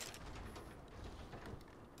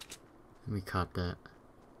 Let me cop that.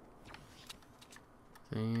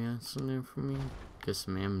 Anything else in there for me? Get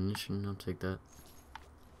some ammunition, I'll take that.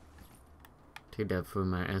 Take that for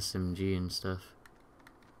my SMG and stuff.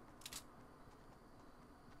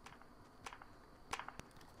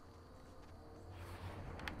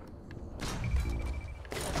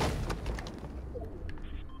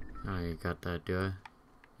 Oh, you got that, do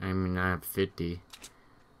I? I mean, I have 50.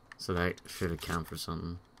 So that should account for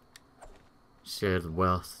something. Share the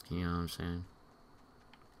wealth, you know what I'm saying?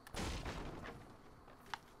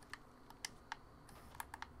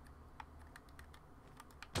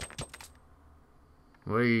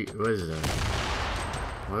 What is that?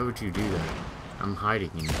 Why would you do that? I'm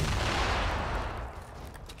hiding in here.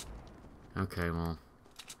 Okay, well.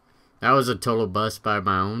 That was a total bust by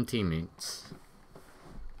my own teammates.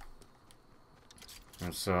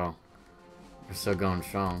 We're still going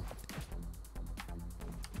strong.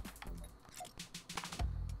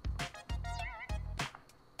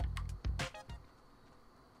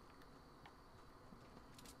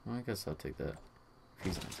 Well, I guess I'll take that.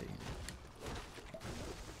 He's not taking it.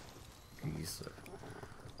 He's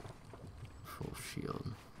full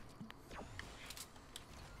shield.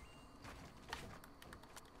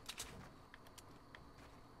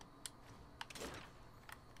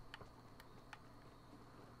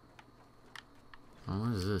 Oh,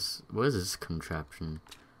 what is this? What is this contraption?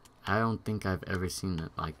 I don't think I've ever seen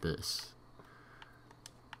it like this.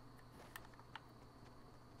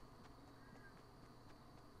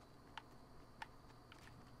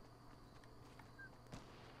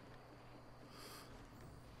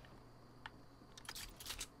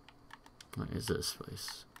 What is this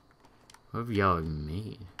place? What have y'all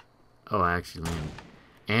made? Oh, I actually landed.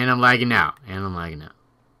 And I'm lagging out.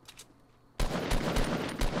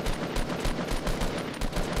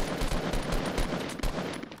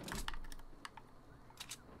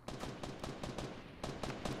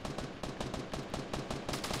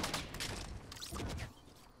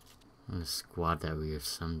 The squad that we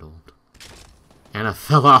assembled. And I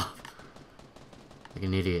fell off. Like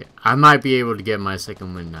an idiot. I might be able to get my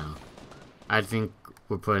second win now. I think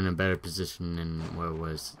we're put in a better position than where it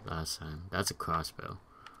was last time. That's a crossbow.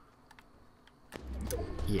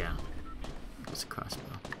 Yeah. That's a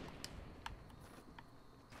crossbow.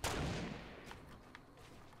 I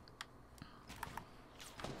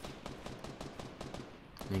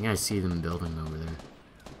think I see them building over there.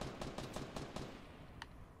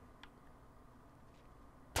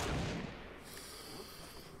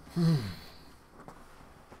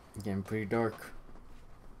 Getting pretty dark.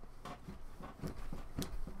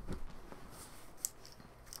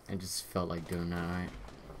 I just felt like doing that, right?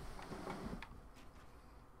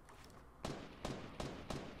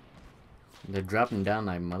 They're dropping down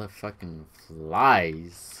like motherfucking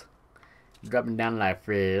flies. Dropping down like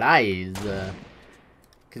flies.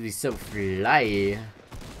 Cause we so fly.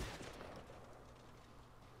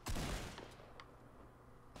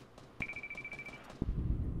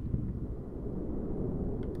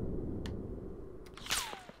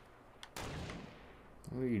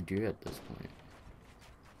 you do at this point?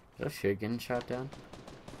 Is that shit getting shot down?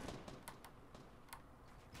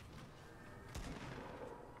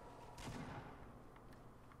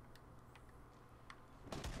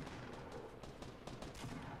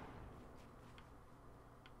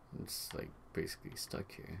 It's like basically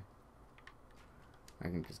stuck here. I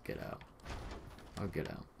can just get out. I'll get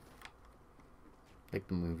out. Like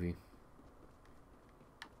the movie.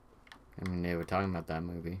 I mean, they were talking about that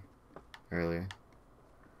movie earlier.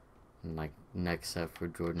 And like next step for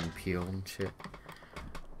Jordan Peele and shit.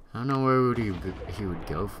 I don't know where he would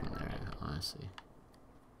go from there, honestly.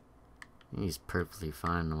 He's perfectly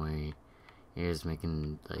fine the way he is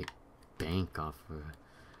making like bank off of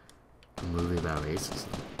a movie about racism.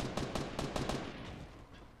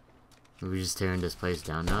 Are we just tearing this place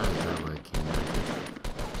down now? Is that what it came down to?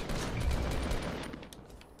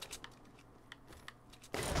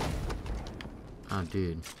 Oh,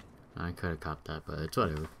 dude. I could have copped that, but it's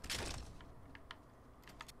whatever.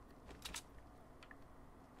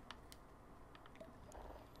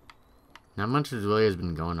 Not much really has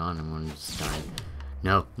been going on and one just died.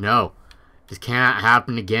 No, no! This cannot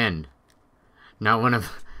happen again! Not one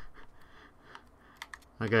of...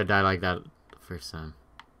 I'm not gonna die like that the first time.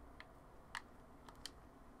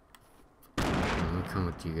 Let me come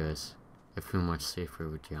with you guys. I feel much safer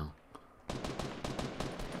with y'all.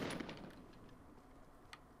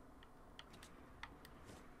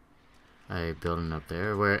 Are they building up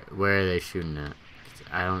there? Where are they shooting at?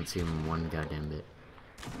 I don't see them one goddamn bit.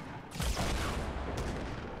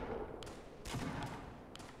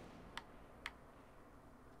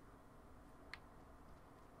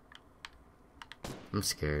 I'm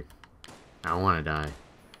scared. I want to die.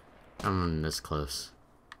 I'm this close.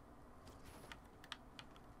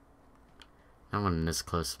 I'm this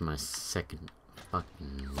close to my second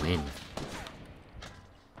fucking win.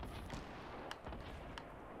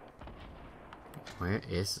 Where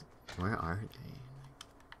are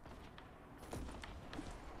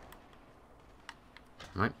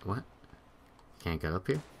they? What? Can't get up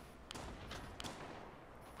here?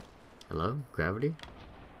 Hello? Gravity?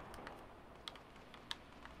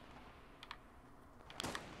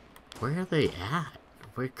 Where are they at?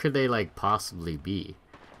 Where could they like possibly be?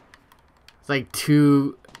 It's like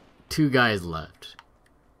two guys left.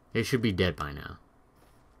 They should be dead by now.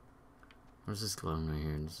 What's this glowing right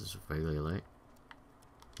here? This is regular light?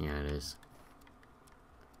 Yeah, it is.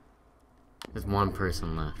 There's one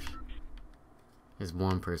person left. There's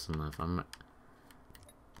one person left. I'm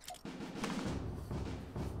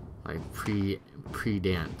like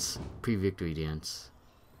pre-dance, pre-victory dance.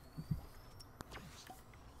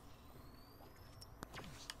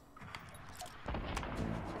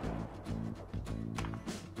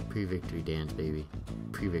 Pre-victory dance, baby.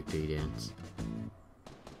 Pre-victory dance.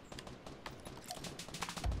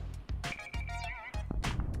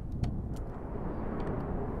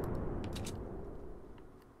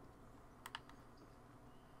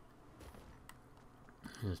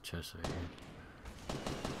 There's a chest right here.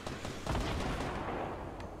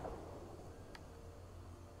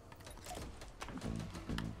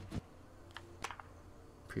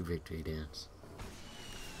 Pre-victory dance.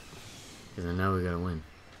 Because I know we gotta win.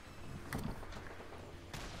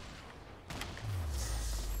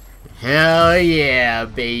 Hell yeah,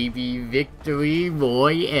 baby. Victory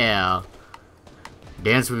Royale.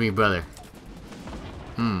 Dance with me, brother.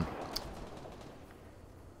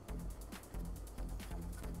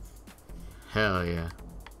 Hell yeah.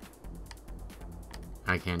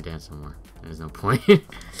 I can't dance no more. There's no point.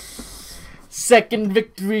 Second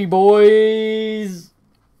victory, boys!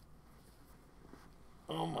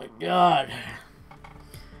 Oh my god.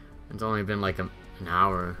 It's only been like an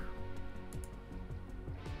hour.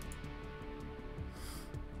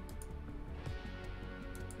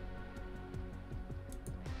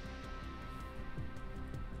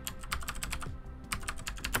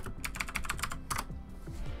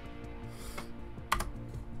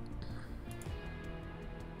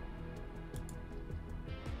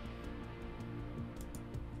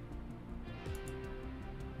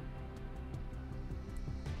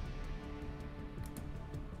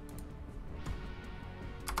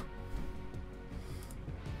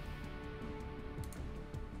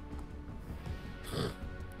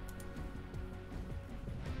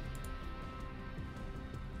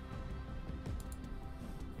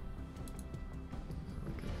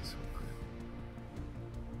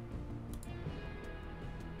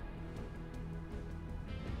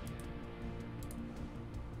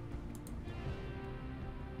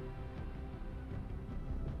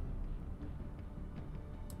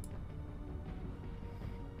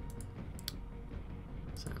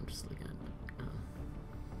 So I'm just looking at it.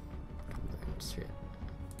 Shit.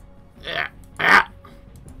 Ah.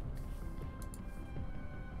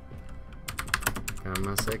 Got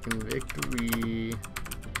my second victory.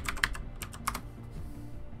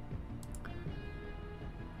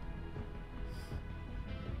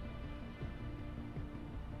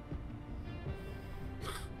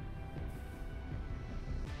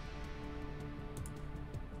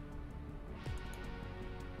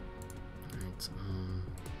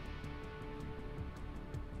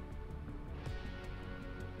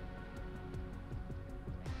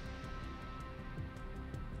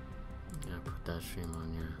 Yeah, put that stream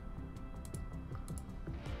on here.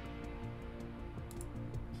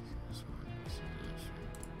 This one, this is that stream.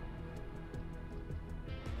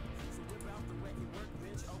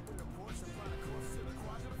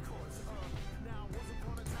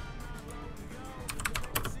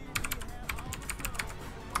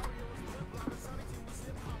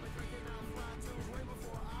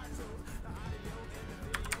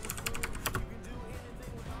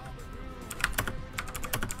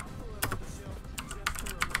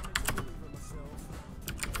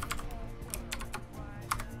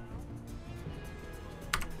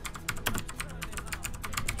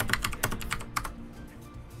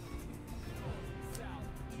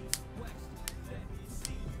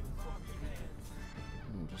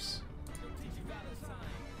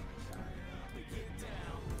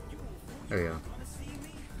 There we go.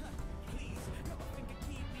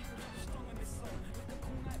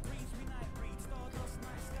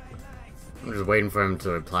 I'm just waiting for him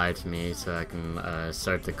to reply to me so I can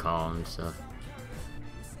start the call and stuff.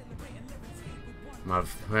 My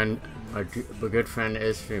friend, my good friend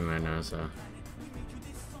is streaming right now, so.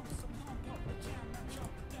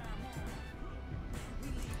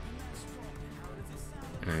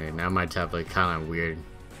 Alright, now my tablet kind of weird.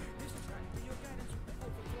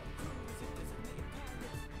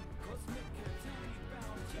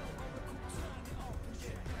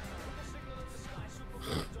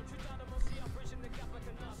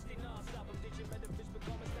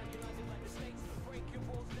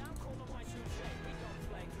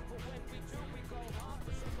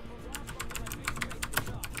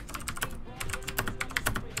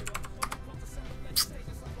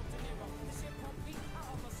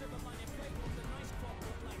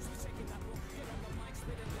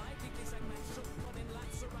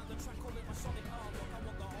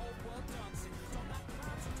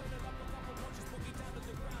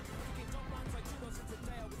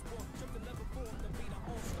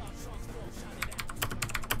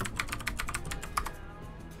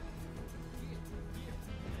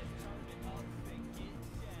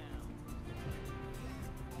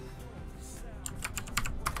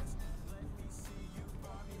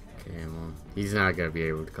 Okay, well, he's not gonna be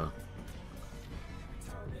able to call.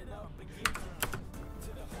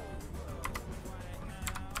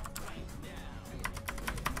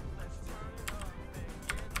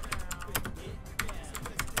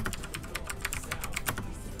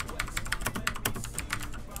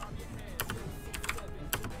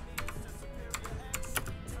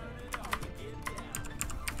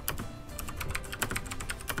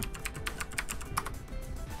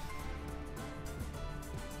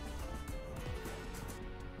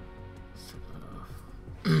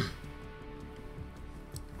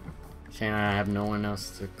 Shame I have no one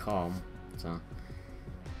else to call, so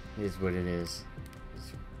it is what it is.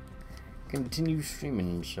 Just continue streaming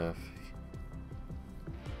and stuff.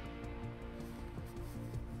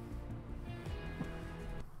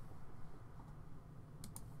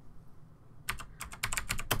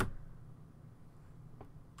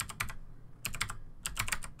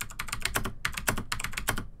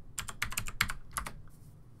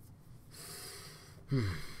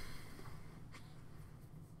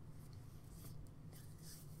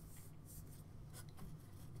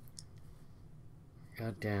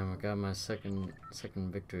 God damn, I got my second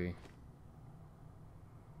victory.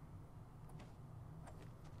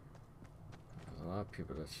 There's a lot of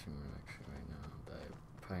people that's streaming actually right now that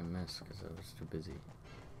I probably missed because I was too busy.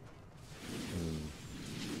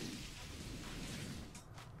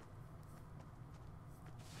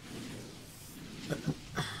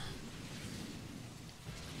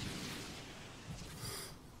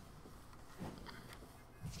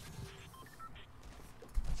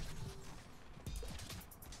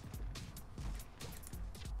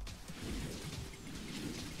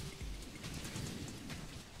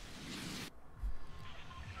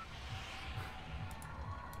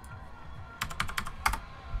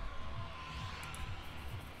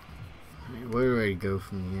 Where do I go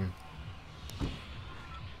from here?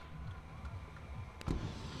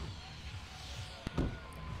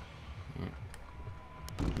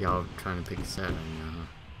 Yeah. Y'all trying to pick a set right now, huh?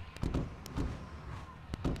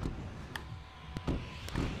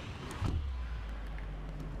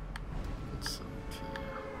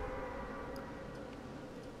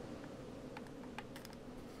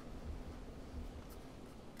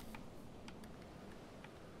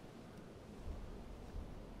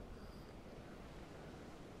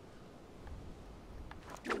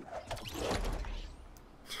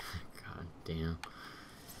 God damn.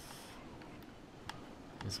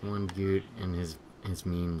 This one dude and his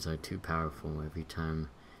memes are too powerful every time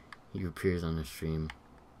he appears on the stream.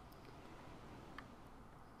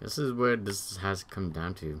 This is where this has come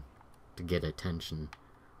down to get attention.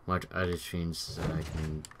 Watch other streams so I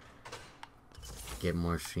can get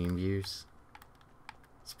more stream views.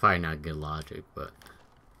 It's probably not good logic, but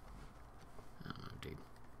I don't know, dude.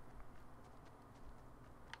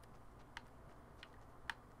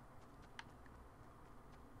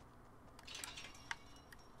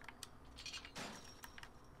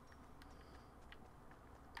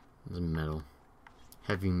 This is metal.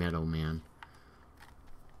 Heavy metal, man.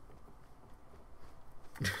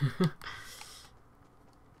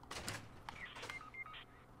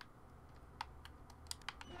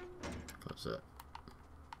 What's that?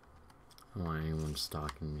 I don't want anyone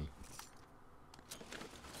stalking me.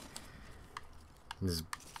 This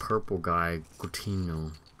purple guy,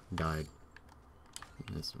 Coutinho, died.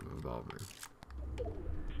 This revolver.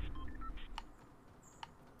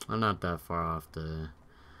 I'm not that far off the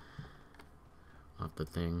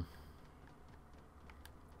thing.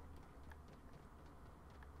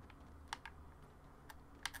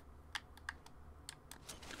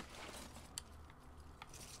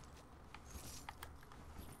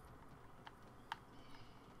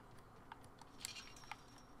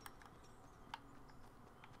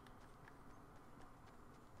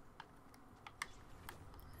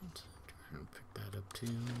 Trying to pick that up too.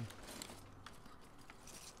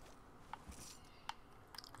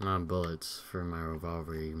 A lot of bullets for my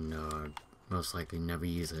revolver, even though I'd most likely never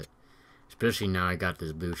use it. Especially now I got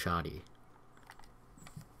this blue shotty.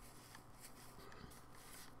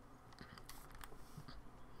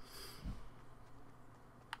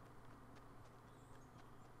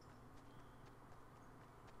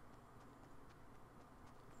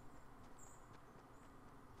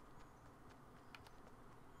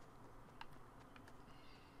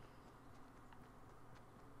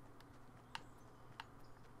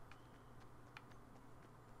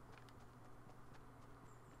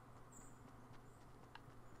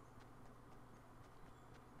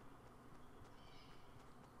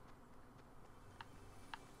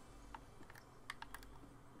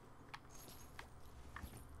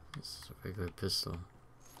 This is a regular pistol.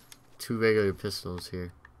 2 regular pistols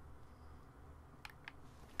here.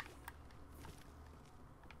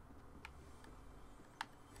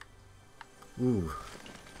 Ooh.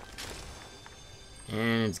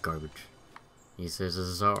 And it's garbage. He says it's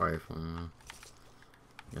an assault rifle.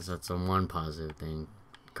 Guess that's the one positive thing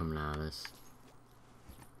coming out of this.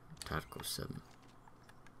 Tactical 7.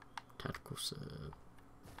 Tactical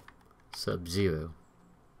Sub-Zero.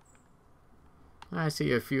 I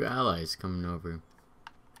see a few allies coming over.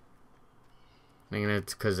 I think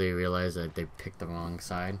that's because they realize that they picked the wrong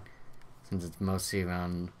side. Since it's mostly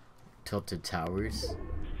around tilted towers.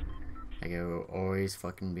 Like it will always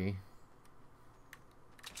fucking be.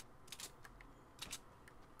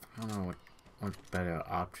 I don't know what better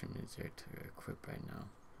option is there to equip right now.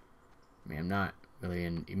 I mean, I'm not really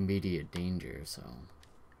in immediate danger, so...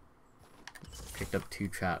 Picked up 2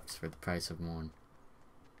 traps for the price of 1.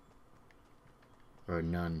 Or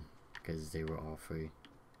none, because they were all free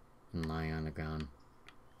and lying on the ground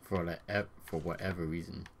for whatever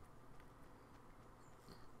reason.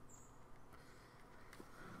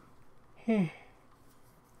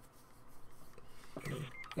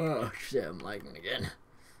 Oh shit, I'm lagging again.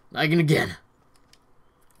 Lagging again.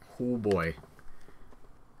 Oh boy.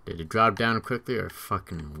 Did it drop down quickly or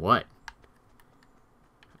fucking what?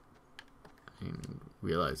 I didn't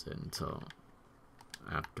realize it until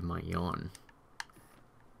after my yawn.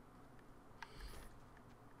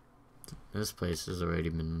 This place has already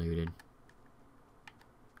been looted.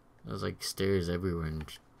 There's like stairs everywhere and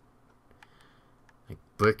like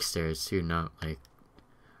brick stairs too, not like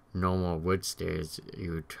normal wood stairs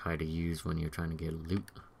you would try to use when you're trying to get loot.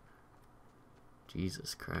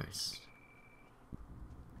 Jesus Christ.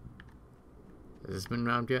 Has this been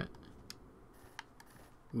robbed yet?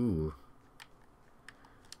 Ooh.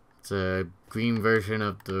 It's a green version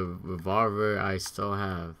of the revolver I still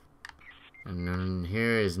have. And then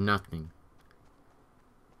here is nothing.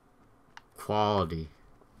 Quality.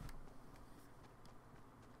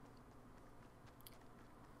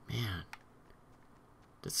 Man.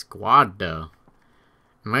 The squad, though.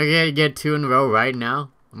 Am I gonna get 2 in a row right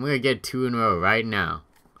now? I'm gonna get 2 in a row right now.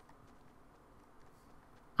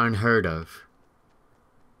 Unheard of.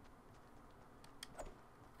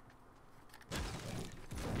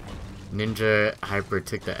 Ninja Hyper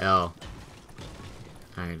took the L.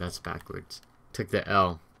 Alright, that's backwards. Took the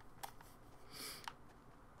L.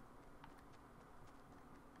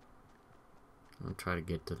 I'll try to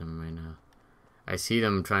get to them right now. I see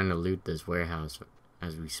them trying to loot this warehouse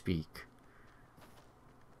as we speak.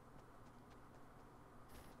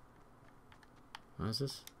 What is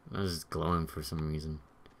this? That is glowing for some reason.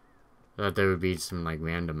 I thought there would be some like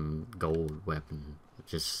random gold weapon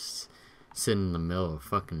just sitting in the middle of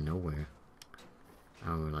fucking nowhere.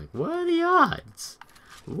 And we're like, what are the odds?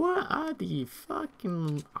 What are the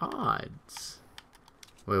fucking odds?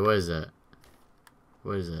 Wait, what is that?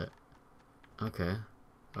 What is that? Okay.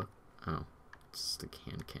 Oh. It's the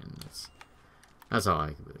can. That's all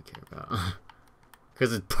I really care about.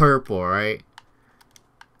 Because it's purple, right?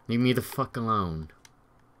 Leave me the fuck alone.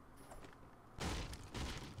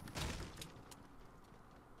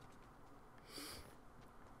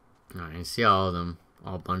 Alright, I see all of them.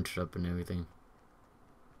 All bunched up and everything.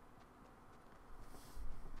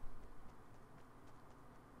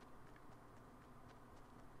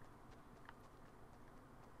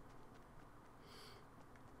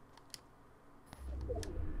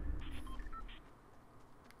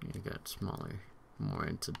 You got smaller, more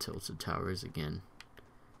into tilted towers again.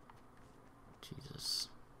 Jesus.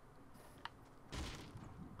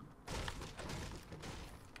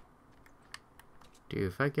 Dude,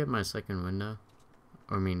 if I get my second window,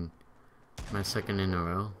 or I mean, my second in a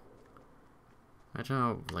row, imagine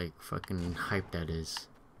how, like, fucking hype that is.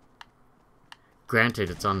 Granted,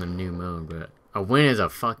 it's on the new mode, but a win is a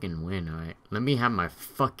fucking win, alright? Let me have my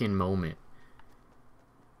fucking moment.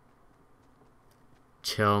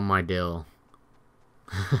 Chill my dill.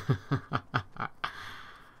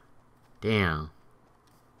 Damn.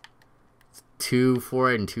 It's 2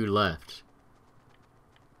 for it and 2 left.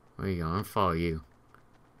 Where you going? I'll follow you,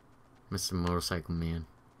 Mr. Motorcycle Man.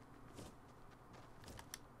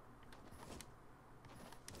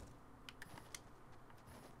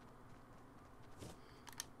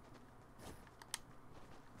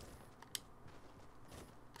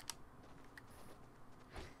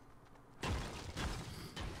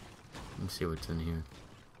 Let's see what's in here.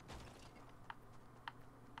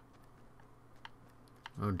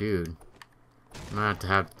 Oh, dude. I'm gonna have to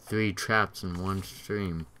have 3 traps in one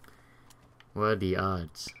stream. What are the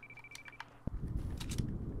odds?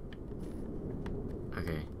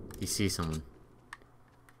 Okay, he sees someone.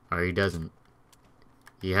 Or he doesn't.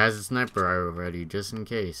 He has a sniper rifle ready, just in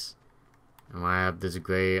case. And I have this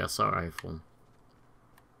gray assault rifle.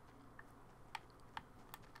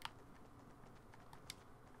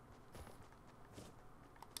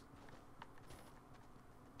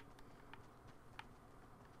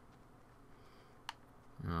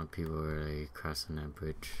 Oh, people are like crossing that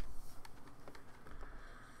bridge.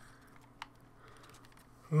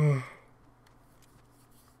 Oh.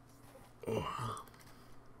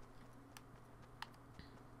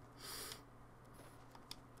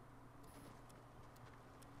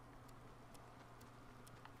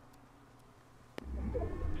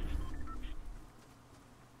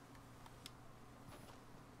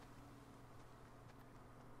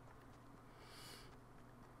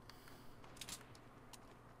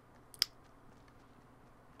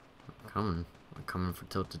 I'm coming for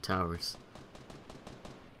Tilted Towers.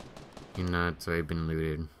 You know, it's already been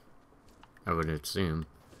looted, I would assume.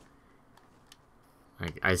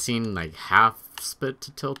 Like, I seen like half split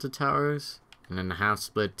to Tilted Towers, and then half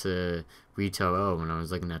split to Retail O when I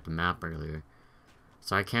was looking at the map earlier.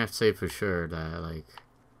 So I can't say for sure that like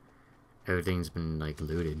everything's been like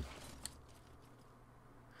looted.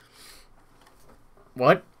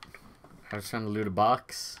 What? I was trying to loot a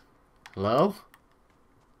box. Hello?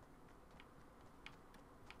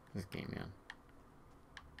 This game, man.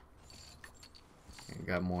 I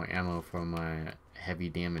got more ammo for my heavy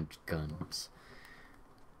damage guns.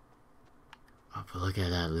 Oh, but look at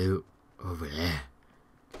that loot over there.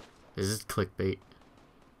 Is this clickbait?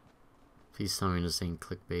 Please tell me this ain't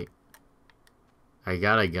clickbait. I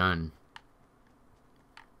got a gun.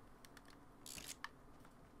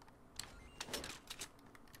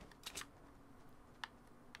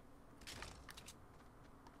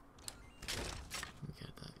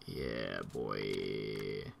 Yeah,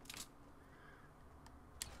 boy.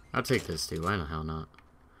 I'll take this too. Why the hell not?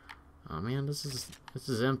 Oh man, this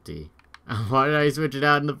is empty. Why did I switch it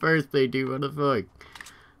out in the first place, dude? What the fuck?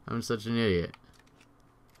 I'm such an idiot.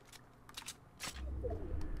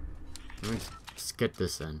 Let me just get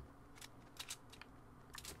this then.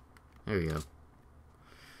 There we go.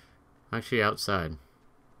 Actually outside.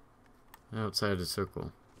 Outside the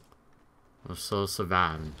circle. We're still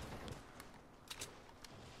surviving.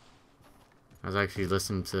 I was actually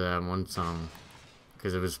listening to that one song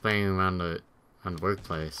because it was playing around the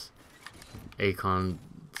workplace. Akon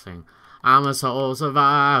saying, "I'm a soul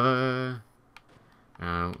survivor." And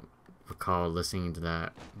I recall listening to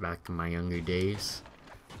that back in my younger days.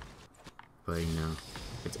 But you know,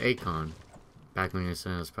 it's Akon. Back when he was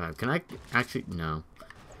saying his pride. Can I actually? No.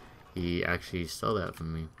 He actually stole that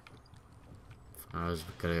from me. I was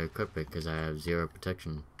gonna equip it because I have 0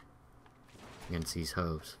 protection against these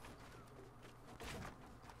hoes.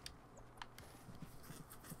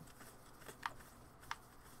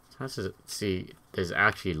 Let's see, there's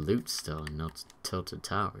actually loot still in those Tilted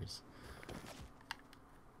Towers.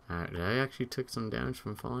 Did I actually took some damage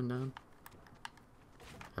from falling down?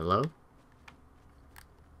 Hello?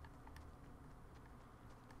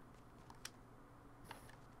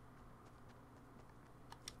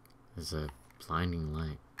 There's a blinding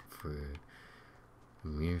light for a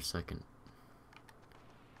mere second.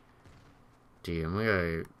 Dude, I'm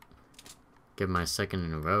gonna get my second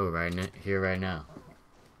in a row right now.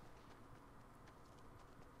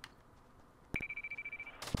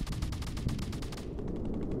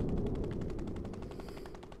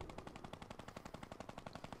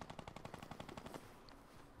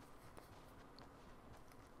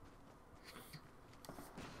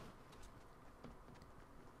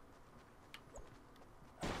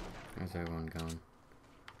 Where's everyone going?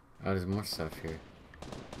 Oh, there's more stuff here.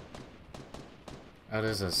 Oh,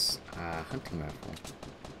 there's a hunting rifle.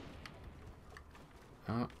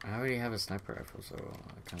 Oh, I already have a sniper rifle, so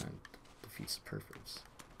it kind of defeats the purpose.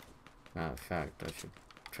 Matter of fact, I should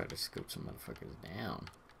try to scope some motherfuckers down.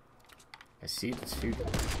 I see the shooting.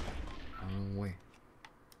 I don't know where.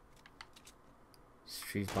 This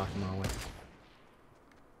tree's blocking my way.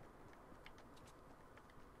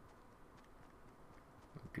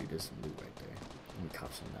 Dude, there's some loot right there. Let me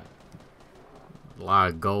cop some of that. A lot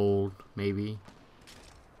of gold, maybe.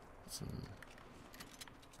 Some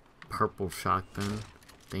purple shotgun.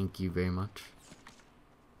 Thank you very much.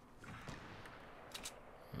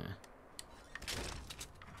 Yeah.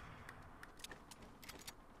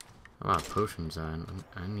 A lot of potions on.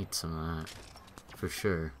 I need some of that. For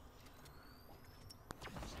sure.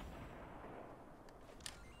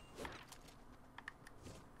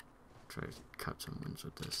 Try to cut some wins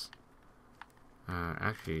with this.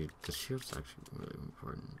 Actually, the shield's actually really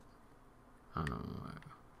important. I don't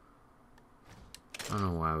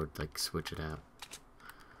know why I would like switch it out.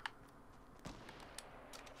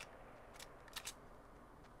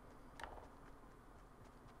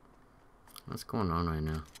 What's going on right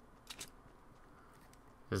now?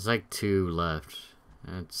 There's like 2 left.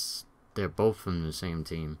 They're both from the same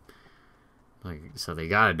team. Like, so they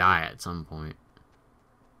gotta die at some point.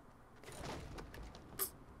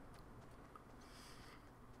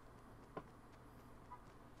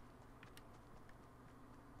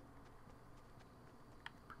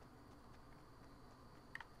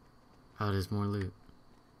 Oh, there's more loot.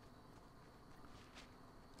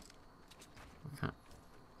 Okay.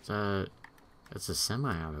 It's a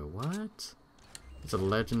semi-auto. What? It's a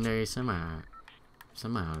legendary semi-auto.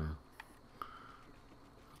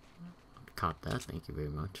 Caught that, thank you very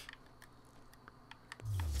much.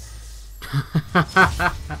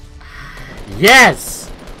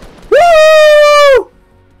 Yes! Woo!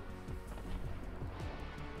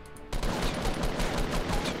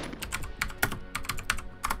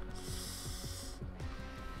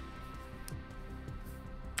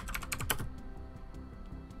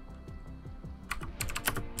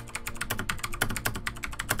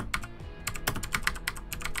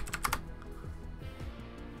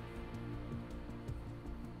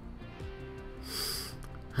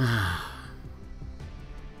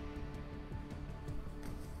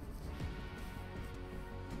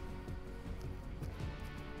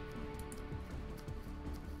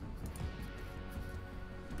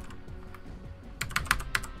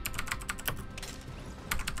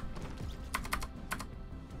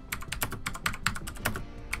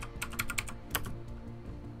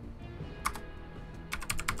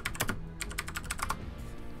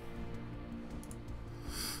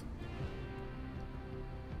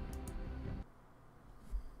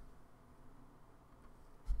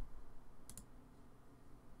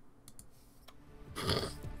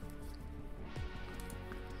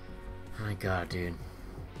 My god, dude.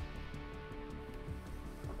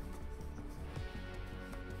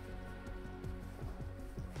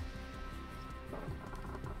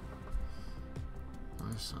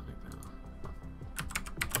 Where's Sonic Bell?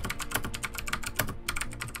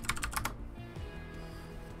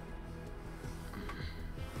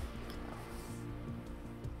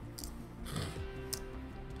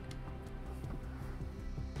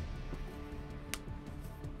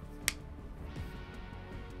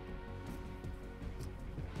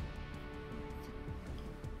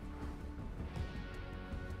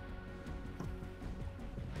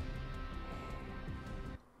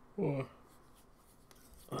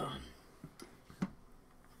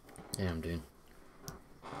 Damn, dude.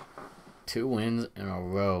 2 wins in a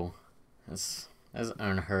row. That's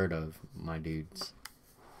unheard of, my dudes.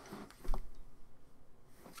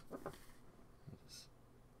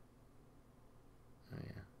 Oh,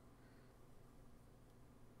 yeah.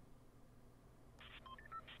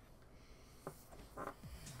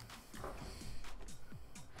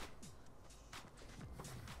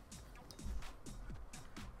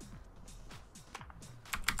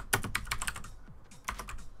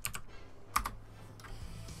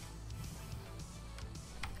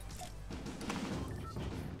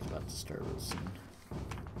 About to start real soon.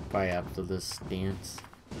 Probably after this dance.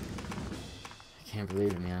 I can't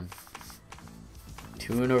believe it, man.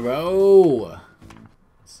 2 in a row! I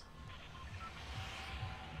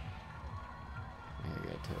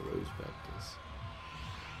gotta tell Rose about this.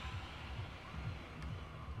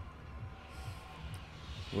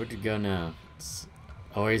 Where'd you go now? It's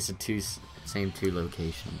always the same two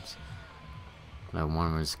locations. That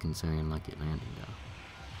one was considering Lucky Landing,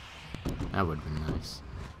 though. That would've been nice.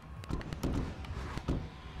 I'm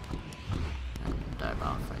gonna dive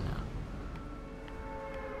off right now.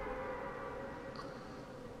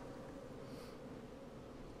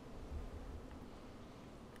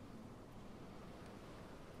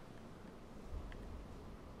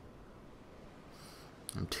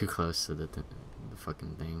 I'm too close to the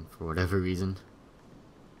fucking thing for whatever reason.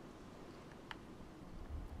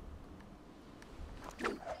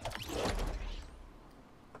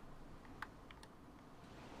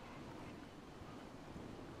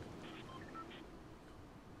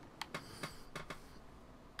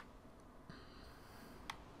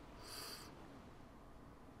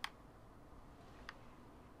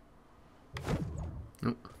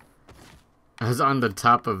 Nope. I was on the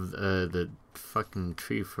top of the fucking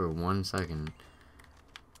tree for 1 second.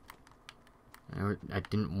 I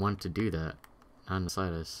didn't want to do that. Not in the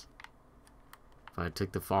slightest. But I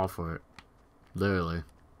took the fall for it. Literally.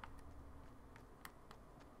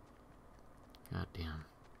 God damn.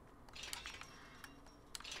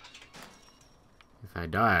 If I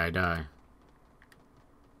die, I die.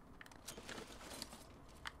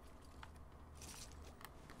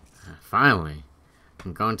 Finally.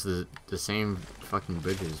 I'm going to the same fucking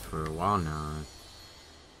bridges for a while now.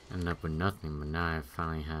 I ended up with nothing, but now I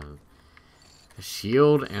finally have a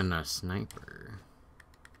shield and a sniper.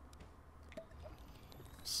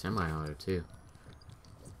 Semi-auto too.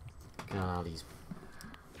 Got all these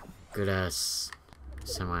good ass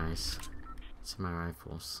semi-rifles.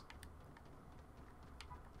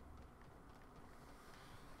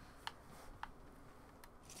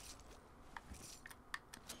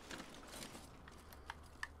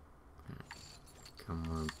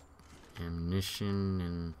 More ammunition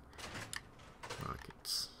and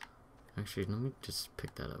rockets. Actually, let me just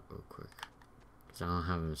pick that up real quick, because I don't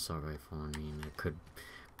have an assault rifle on me, and it could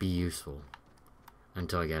be useful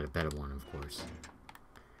until I get a better one, of course.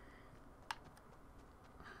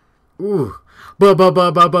 Ooh,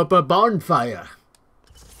 bonfire.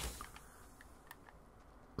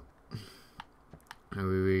 Are we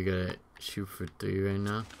really gonna shoot for 3 right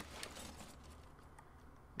now?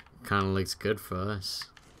 Kinda looks good for us.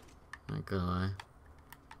 Not gonna lie.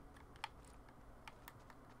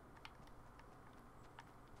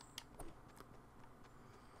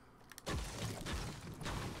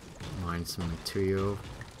 Mine some material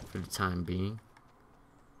for the time being.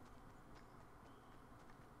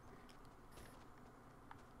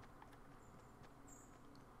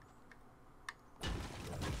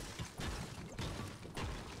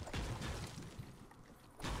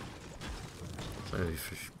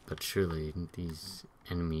 But surely these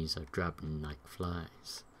enemies are dropping like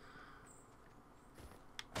flies.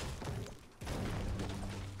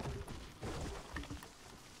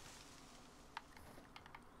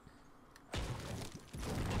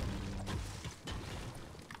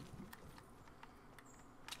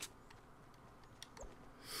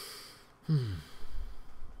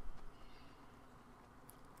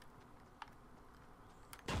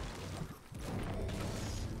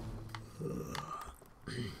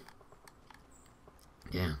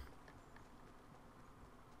 Yeah.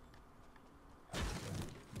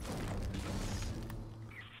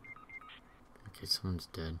 Okay, someone's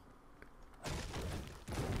dead. I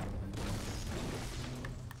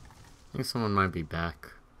think someone might be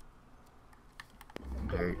back.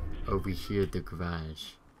 I overheard the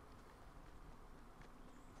garage.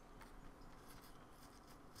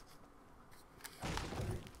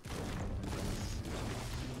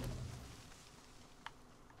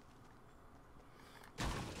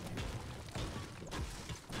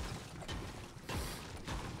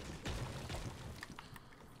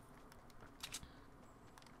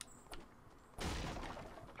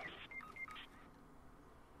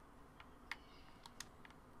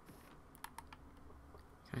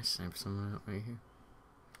 I snipe someone out right here.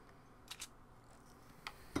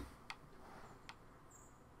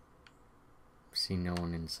 See no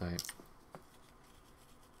one in sight.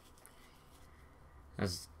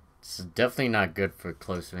 That's definitely not good for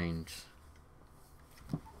close range.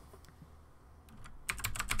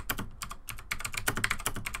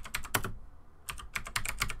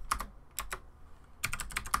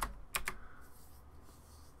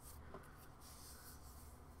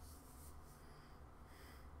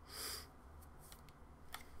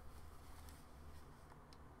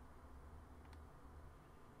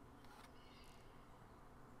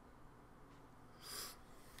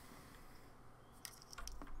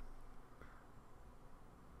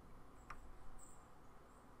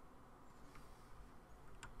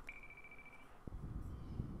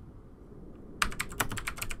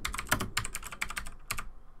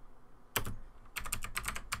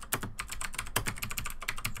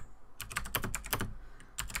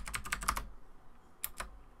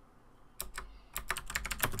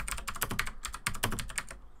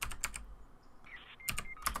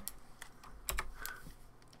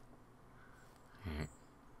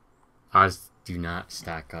 Odds do not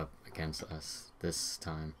stack up against us this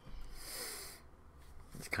time.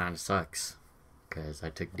 It kind of sucks, because I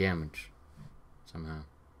took damage somehow.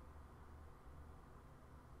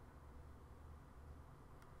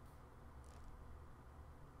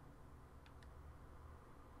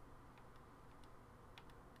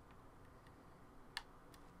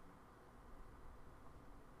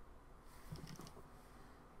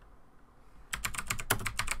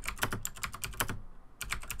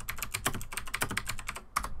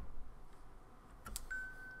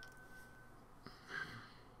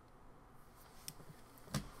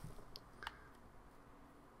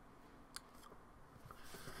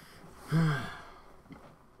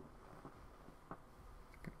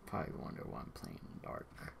 Probably wonder why I'm playing in the dark.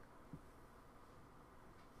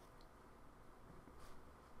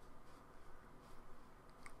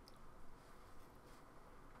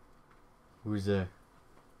 Who's there?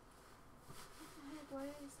 Why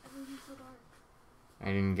is everything so dark? I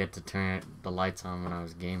didn't get to turn the lights on when I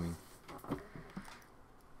was gaming.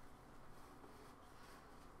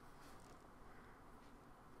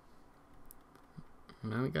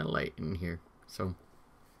 Now we got light in here, so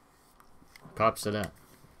props to that.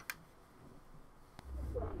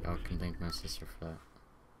 Y'all can thank my sister for that.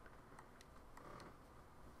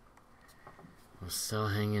 We're still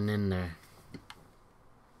hanging in there.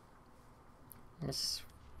 Yes.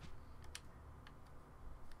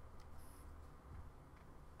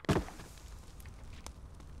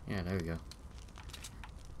 Yeah, there we go.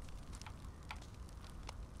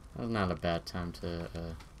 That was not a bad time to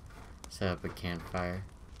set up a campfire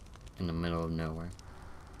in the middle of nowhere.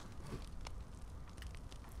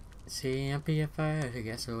 CMP a fire,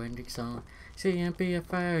 yes, a windy song. CMP a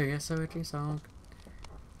fire, yes, a windy song.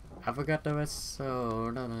 I forgot the rest,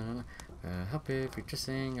 so help if you just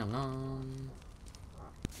sing along.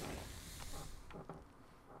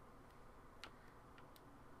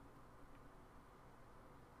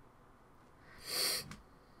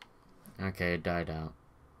 Okay, it died out.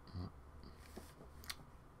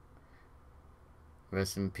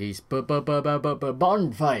 Rest in peace.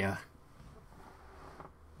 Bonfire.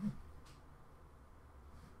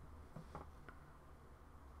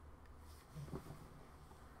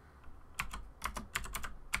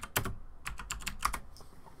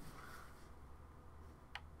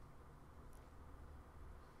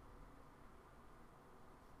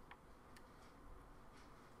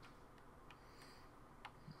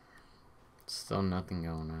 Still nothing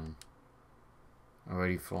going on.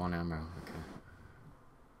 Already full on ammo. Okay.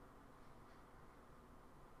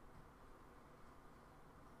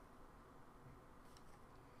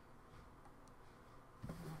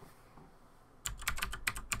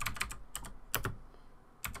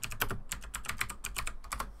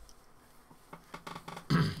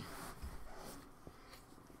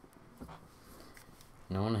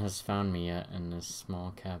 No one has found me yet in this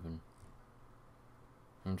small cabin.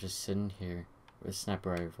 I'm just sitting here with a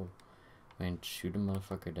sniper rifle, waiting to shoot a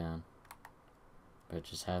motherfucker down. But it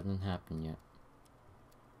just hasn't happened yet.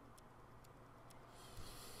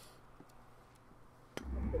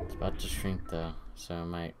 It's about to shrink though, so it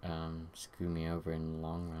might screw me over in the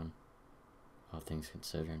long run. All things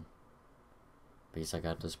considered. At least I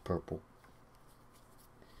got this purple.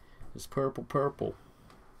 This purple.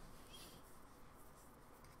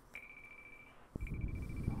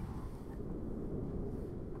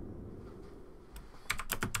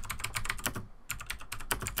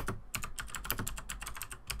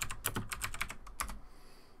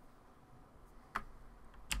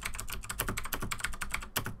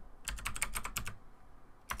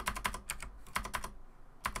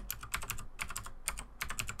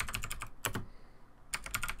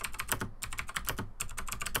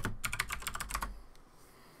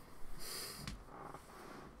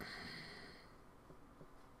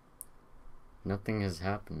 Nothing has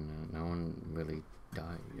happened. No one really died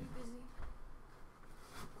Are you yet. busy?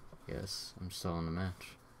 Yes, I'm still on the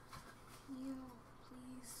match. Neil,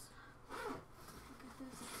 please. Look at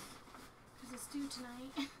this. Because it's due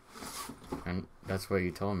tonight. And that's what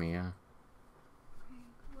you told me, yeah.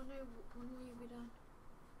 When will you be done?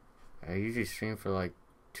 I usually stream for like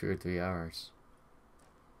 2 or 3 hours.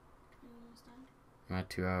 Are you almost done? I'm at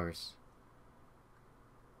 2 hours.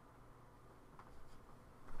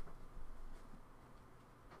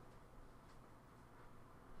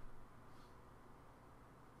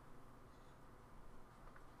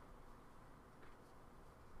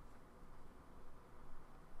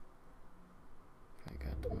 I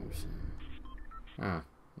got to move soon. Ah,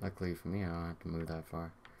 luckily for me, I don't have to move that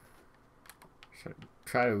far. Should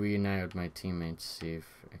try to reunite with my teammates, see if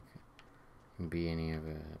I can be any of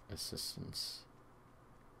assistance.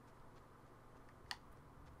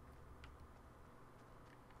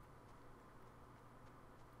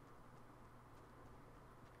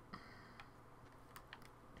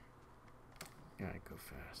 Gotta go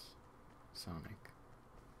fast. Sonic.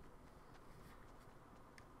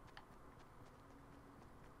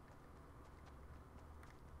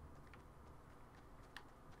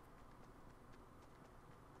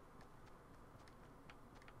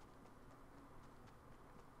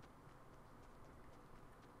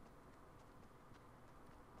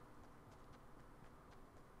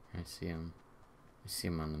 I see him. I see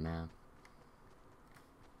him on the map.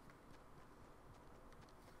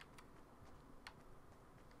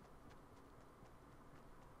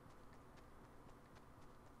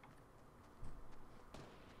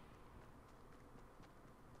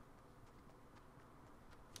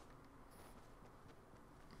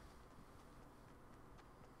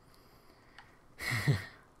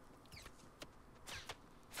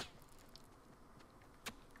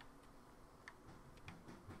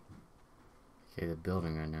 Okay, they're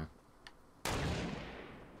building right now.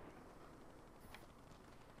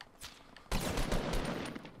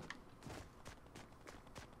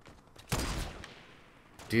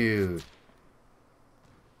 Dude.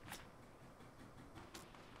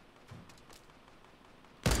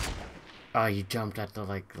 Oh, you jumped at the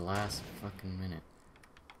like last fucking minute.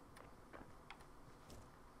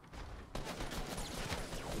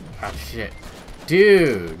 Oh shit.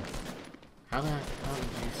 Dude! How did you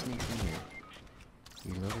sneak in here?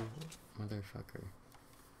 You little motherfucker.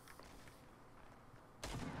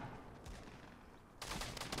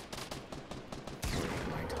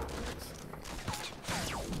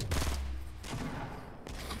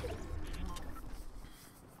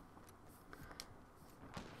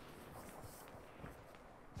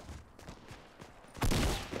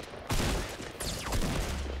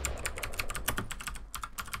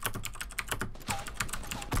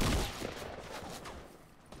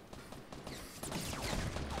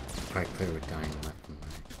 Quite clear with dying left and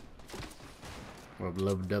right. Rub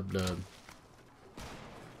lub dub dub.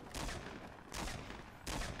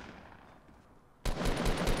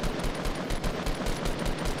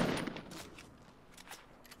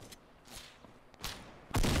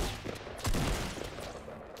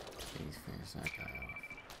 Please finish that guy off.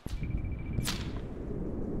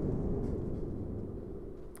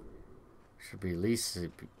 Should be at least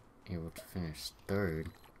able to finish third.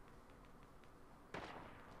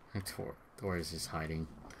 Thor is just hiding.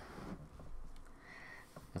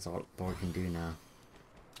 That's all Thor can do now.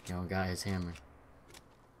 He all got his hammer.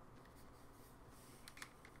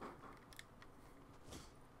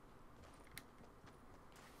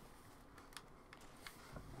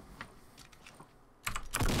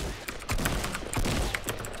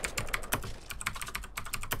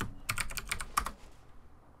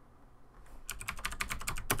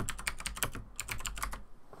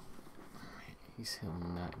 He's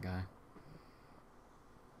healing that guy.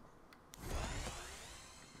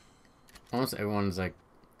 Almost everyone's like,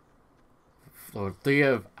 well, 3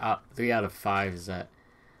 out of 5 is at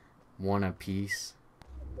 1 apiece.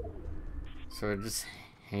 So we're just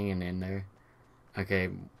hanging in there. Okay,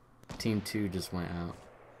 team 2 just went out.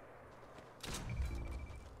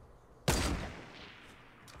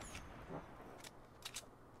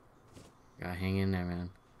 Gotta hang in there, man.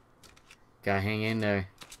 Gotta hang in there.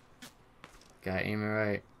 Gotta aim it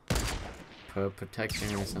right. Put a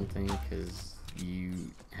protection or something, because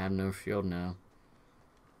you have no shield now.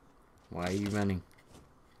 Why are you running?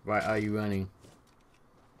 Why are you running?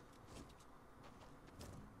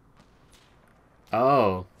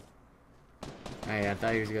 Oh! Hey, I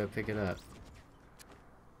thought he was gonna pick it up.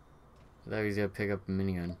 I thought he was gonna pick up a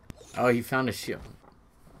minigun. Oh, he found a shield.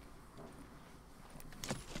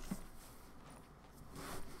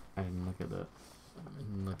 I didn't look at that. I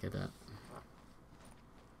didn't look at that.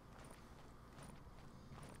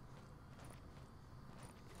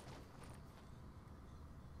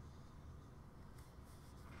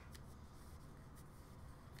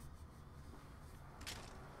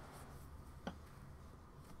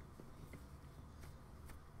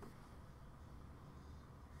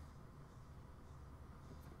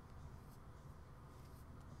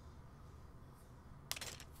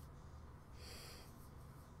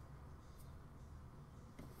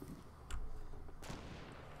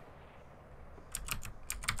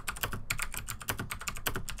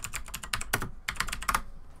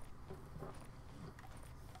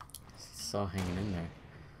 still hanging in there.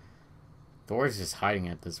 Thor's just hiding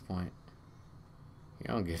at this point. You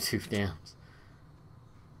don't give two damns.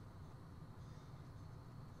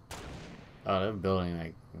 Oh, they're building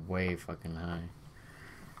like way fucking high.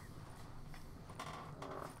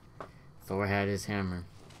 Thor had his hammer.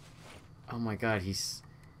 Oh my god, he's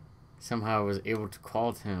somehow was able to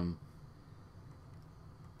call to him.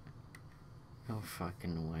 No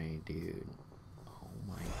fucking way, dude. Oh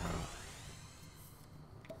my god.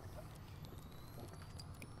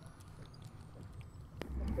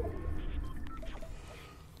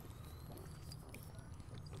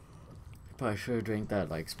 Probably should have drank that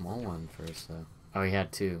like small one first though. Oh, he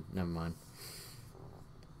had two. Never mind.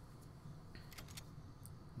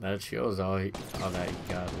 That shows all that he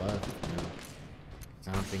got left. You know? 'Cause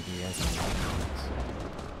I don't think he has any left.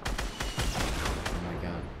 Oh my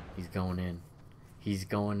god, he's going in. He's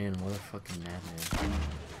going in. What a fucking madman.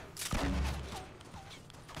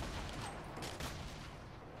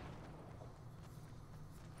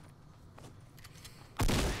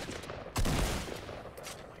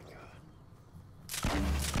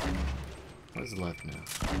 What's left now?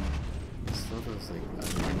 Still those like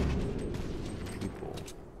other people.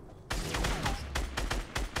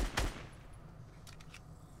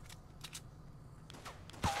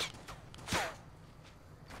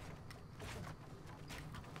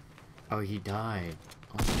 Oh, he died.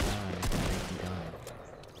 Oh my god, I think he died.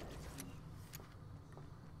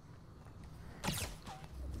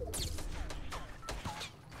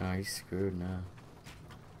 Oh, he's screwed now.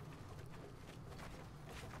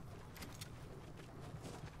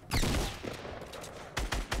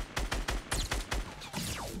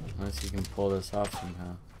 Unless you can pull this off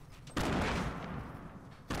somehow.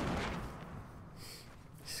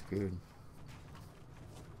 Screwed.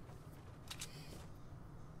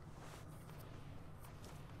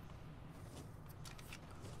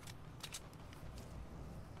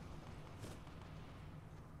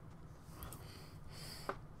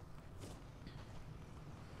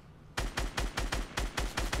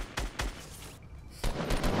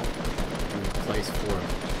 Place 4.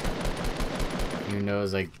 Even though it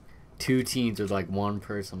was like 2 teams with like 1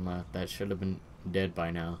 person left that should have been dead by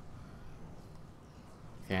now.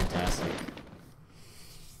 Fantastic.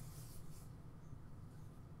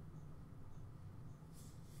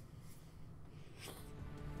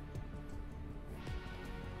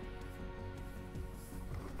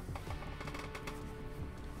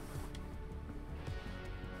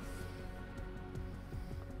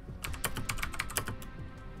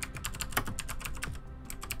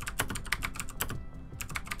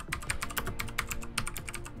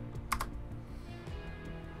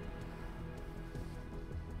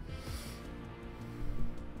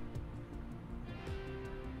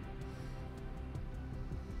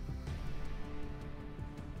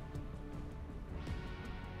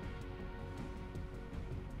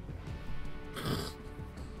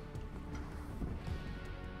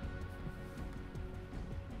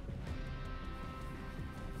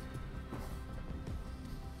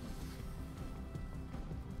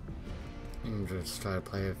 I'm just try to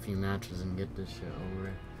play a few matches and get this shit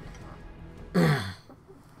over.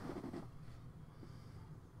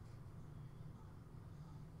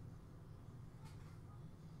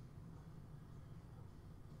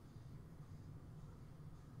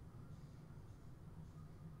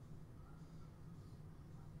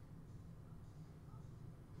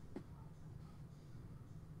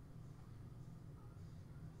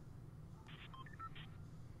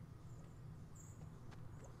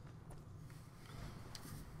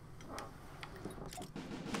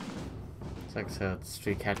 Sucks how the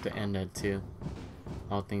streak had to end at 2.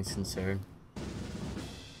 All things considered.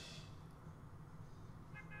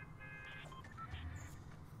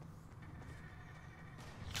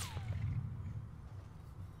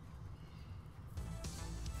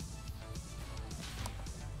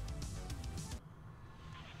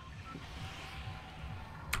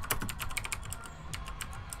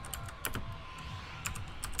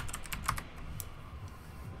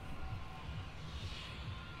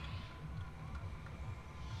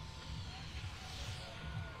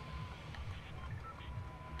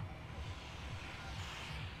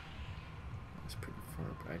 It's pretty far,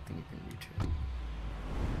 but I think you can reach it.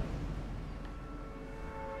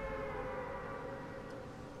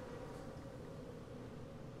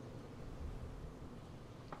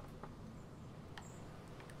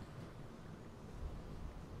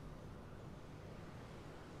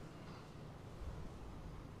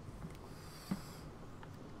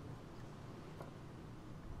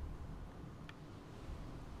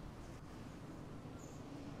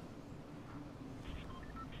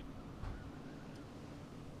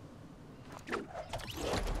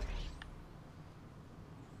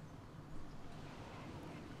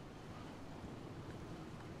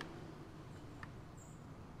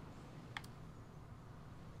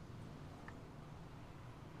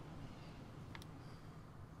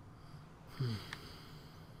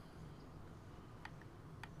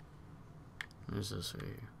 What is this right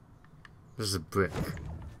here? This is a brick.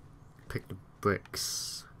 Pick the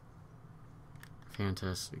bricks.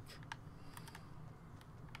 Fantastic.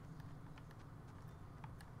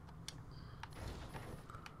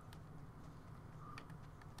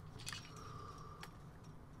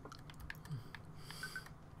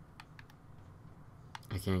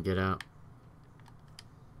 I can't get out.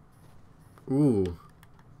 Ooh.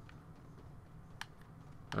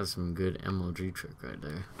 That's some good MLG trick right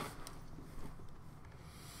there.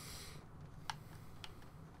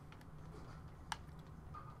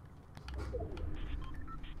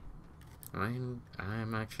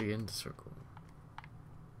 I'm actually in the circle.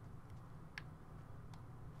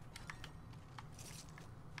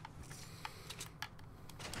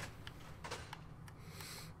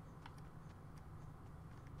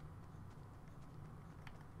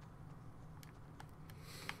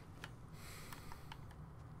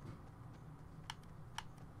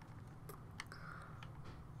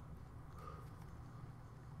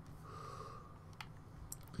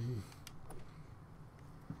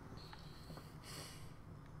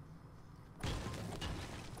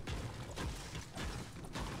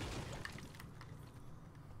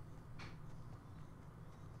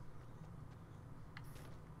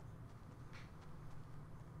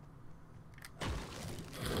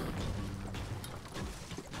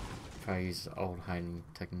 I use the old hiding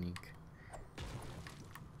technique.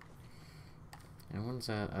 And one's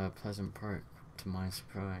at Pleasant Park, to my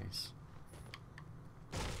surprise.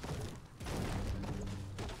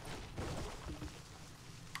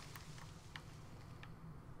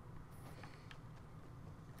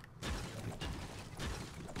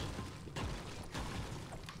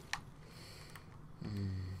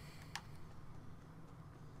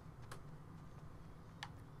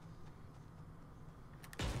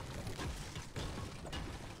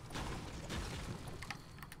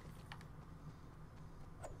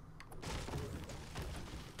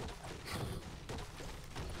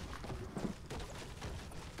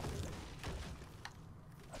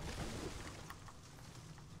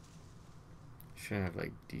 Should have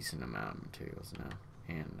like decent amount of materials now,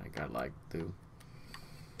 and I got like through.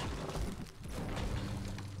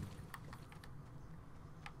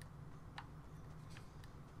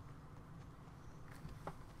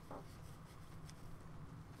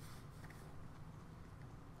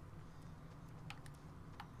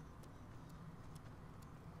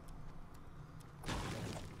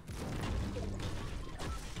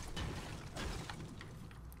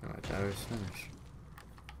 Alright, that was finished.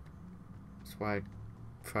 That's why I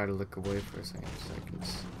try to look away for a second so I can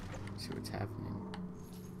see what's happening.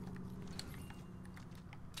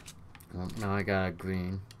 Well, now I got a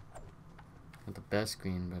green. Not the best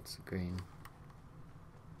green, but it's a green.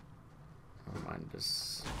 Never mind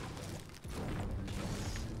this.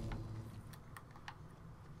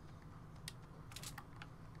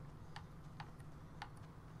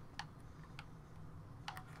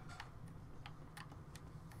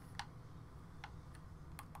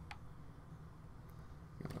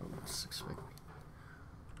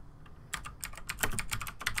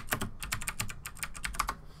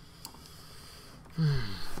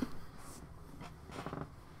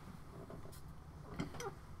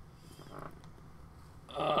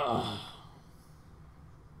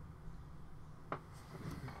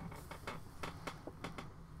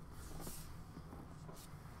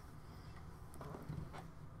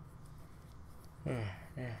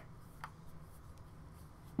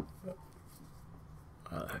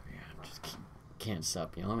 Yeah, just can't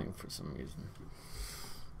stop yawning for some reason.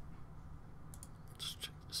 Let's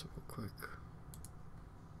check this out real quick.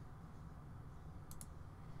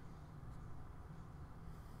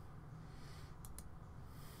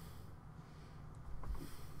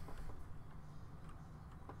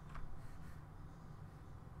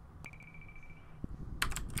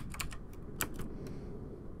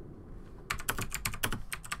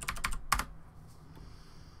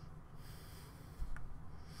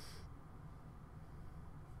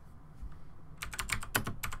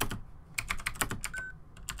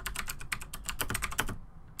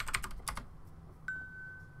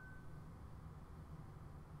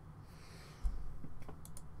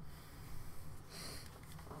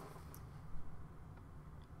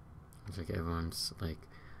 It's like everyone's like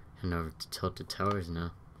heading over to Tilted Towers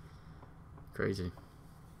now. Crazy.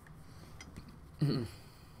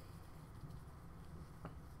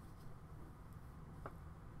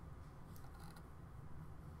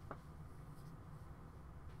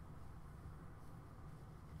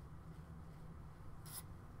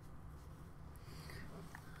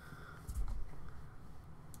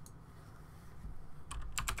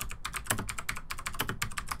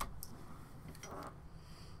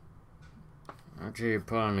 Actually, you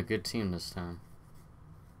put on a good team this time.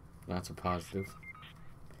 That's a positive.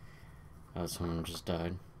 Someone just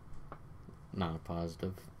died. Not a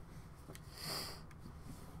positive.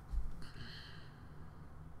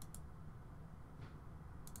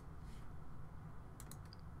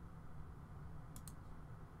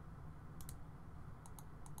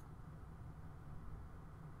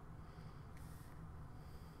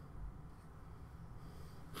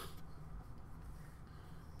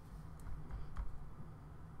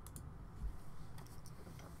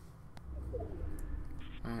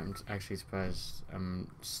 I'm actually surprised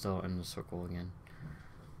I'm still in the circle again.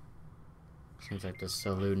 Seems like they're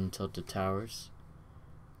still looting Tilted Towers.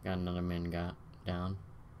 Got another man got down.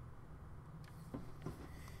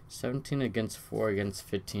 17 against 4 against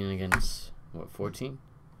 15 against, what, 14?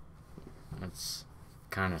 That's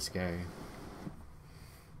kind of scary.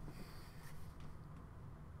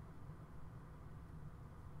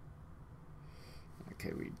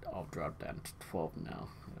 Okay, we all dropped down to 12 now.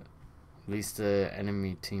 At least the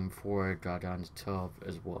enemy team 4 dropped down to 12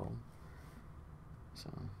 as well. So.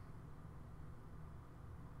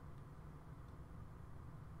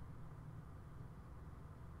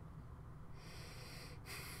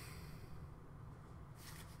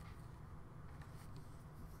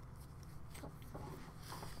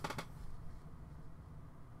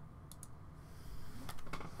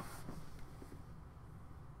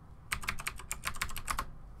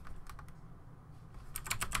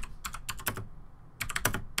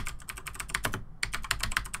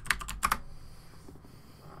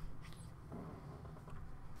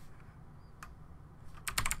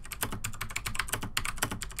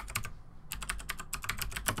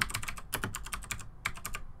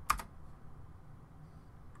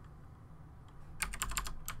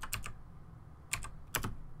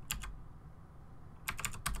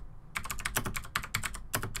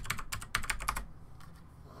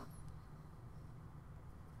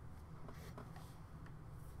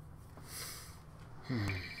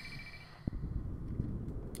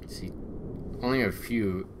 See, only a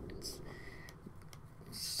few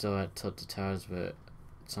still at Tilted Towers, but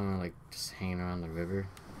some are like just hanging around the river,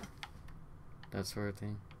 that sort of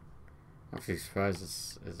thing. I'm actually surprised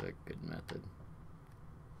this is a good method.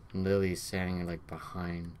 And Lily's standing like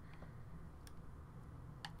behind.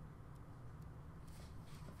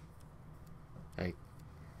 Like,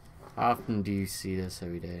 how often do you see this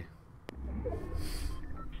every day?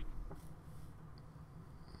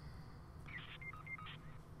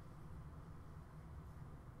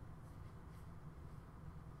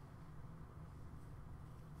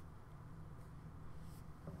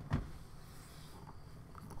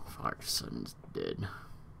 Son's dead.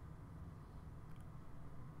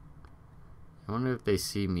 I wonder if they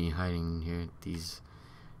see me hiding here. These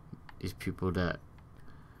people that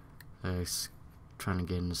are trying to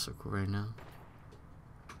get in the circle right now.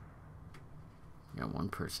 Got one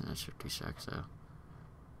person that's 50 stacks out.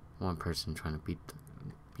 One person trying to beat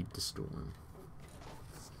the storm.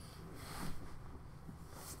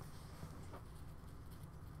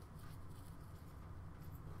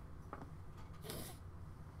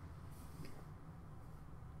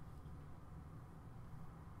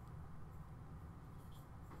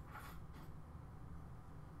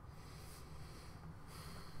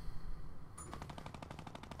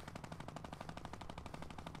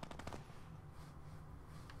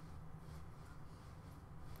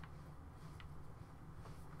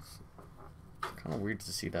 Kind of weird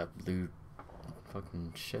to see that blue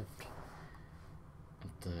fucking shift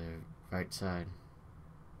at the right side.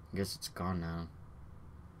 I guess it's gone now.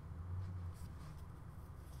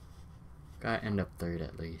 Gotta end up third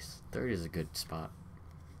at least. Third is a good spot.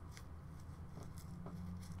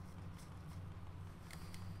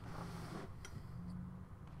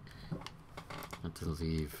 Have to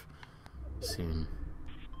leave soon.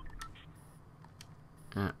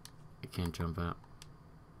 Ah, I can't jump out.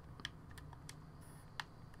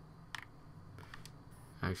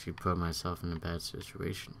 I actually put myself in a bad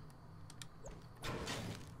situation.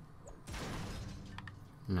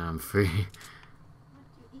 Now I'm free. What,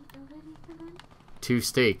 you eat already for them? 2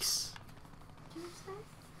 steaks. 2 steaks?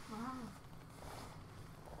 Wow.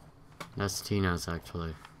 That's Tina's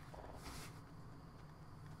actually.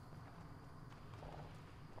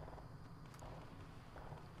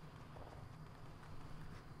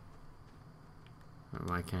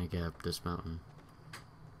 Why can't I get up this mountain?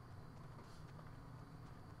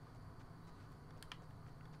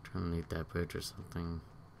 Trying to loot that bridge or something.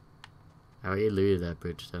 I already looted that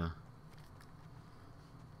bridge though.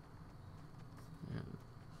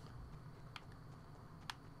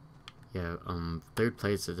 Yeah, third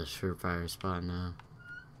place is a surefire spot now.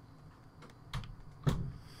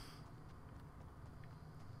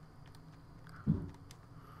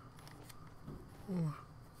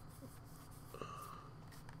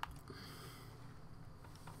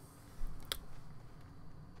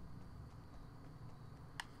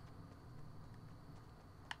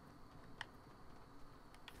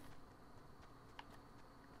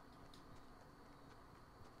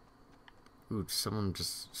 Ooh, someone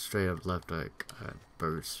just straight up left like a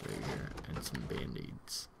burst right here and some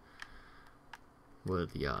band-aids. What are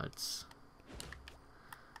the odds?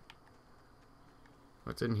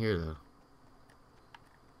 What's in here though?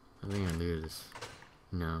 I think I looted this.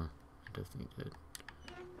 No, I definitely did.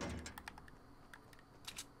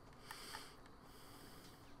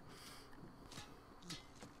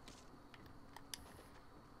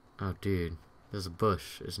 Oh dude, there's a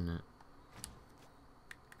bush, isn't it?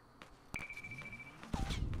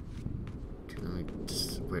 Dude, let me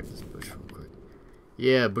just wear this bush real quick.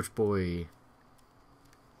 Yeah, bush boy.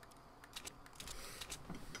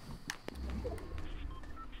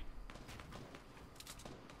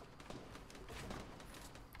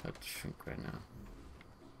 Let's shrink right now.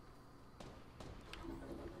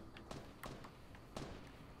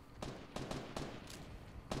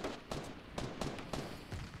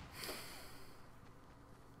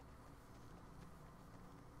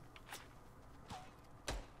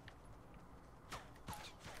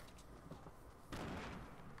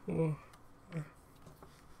 Yeah,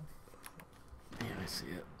 I see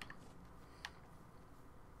it.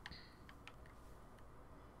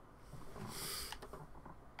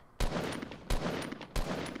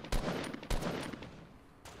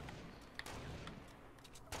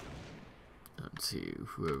 Let's see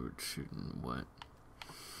whoever's shooting what.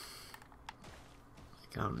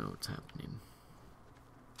 Like, I don't know what's happening.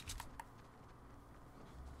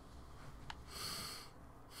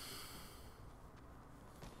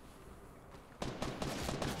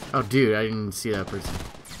 Oh, dude, I didn't see that person.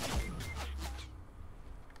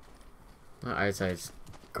 My eyesight's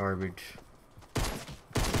garbage.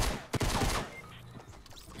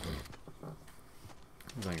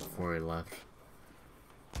 There's like 4 left.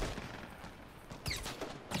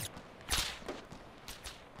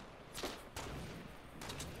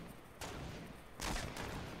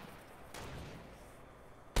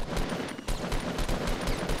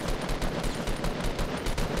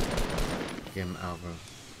 Get him, Alvaro.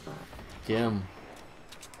 Get him.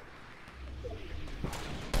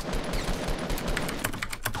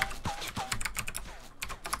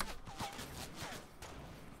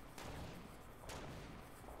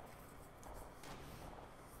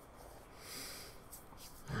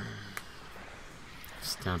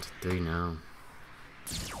 It's down to 3 now.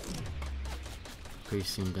 Pretty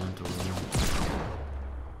soon down to 1.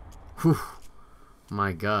 Whew.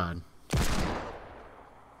 My God.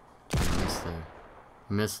 Missed there.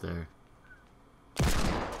 Missed there.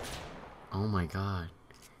 Oh my God.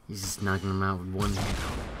 He's just knocking him out with one hand.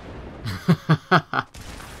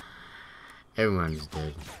 Everyone's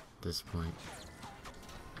dead at this point.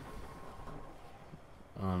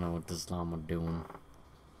 I don't know what this llama doing.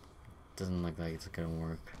 Doesn't look like it's gonna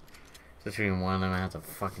work. Especially when one of them has a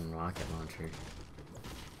fucking rocket launcher.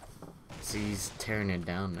 See, he's tearing it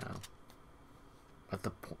down now.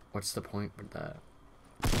 What's the point with that?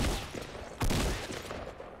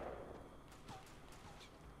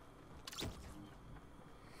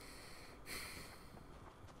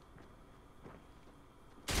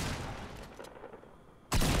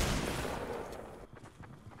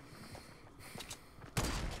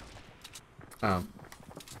 Oh.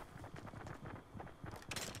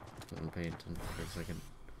 Didn't pay attention for a second.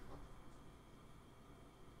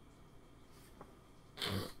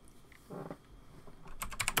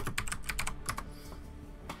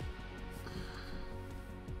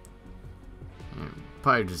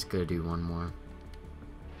 Probably just gonna do one more.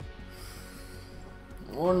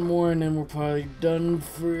 One more and then we're probably done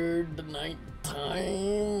for the night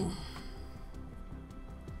time.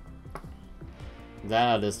 That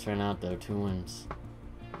how this turned out though, 2 wins.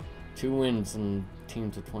 2 wins in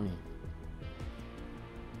teams of 20.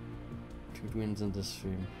 2 wins in this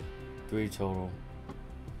stream. 3 total.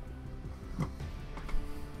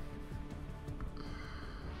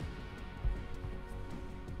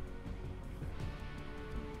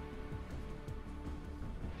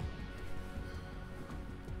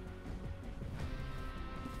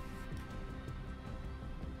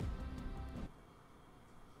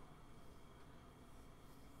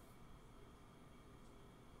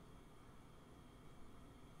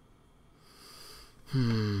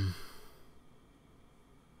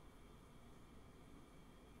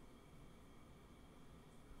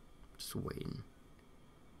 Just waiting.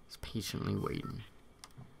 Just patiently waiting.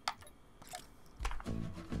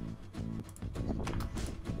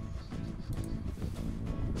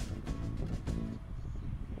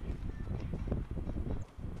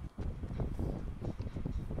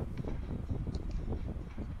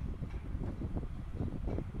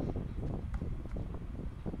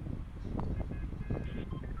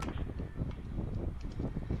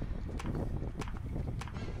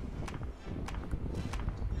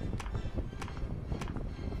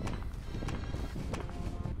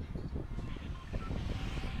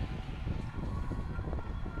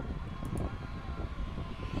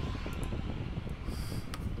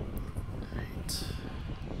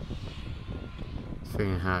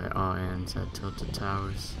 Figuring how it all ends at Tilted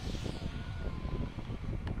Towers.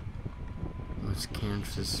 Most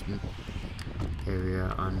Kansas area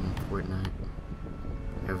on Fortnite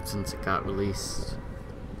ever since it got released.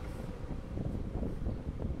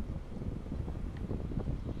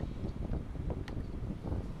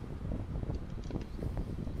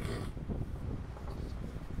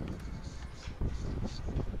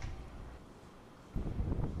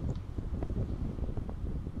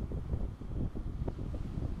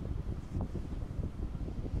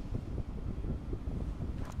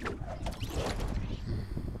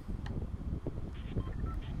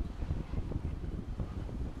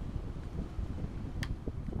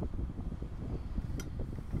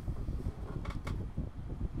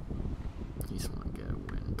 Just want to get a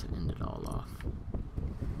win to end it all off.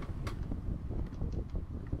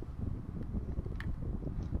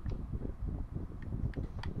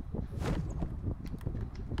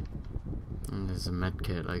 And there's a med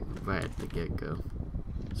kit like right at the get-go.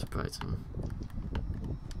 Surprising.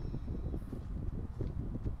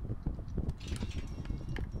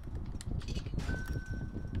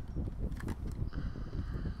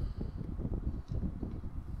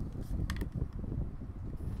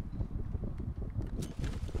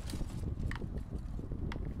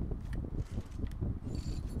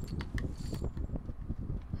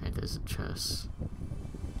 There's a chest.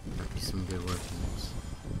 Might be some good weapons.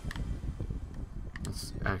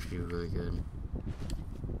 That's actually really good.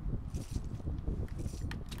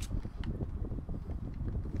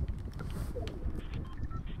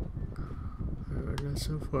 Not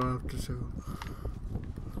so far after so.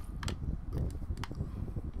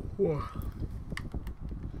 Whoa.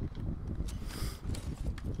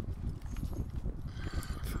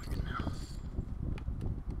 Fucking hell.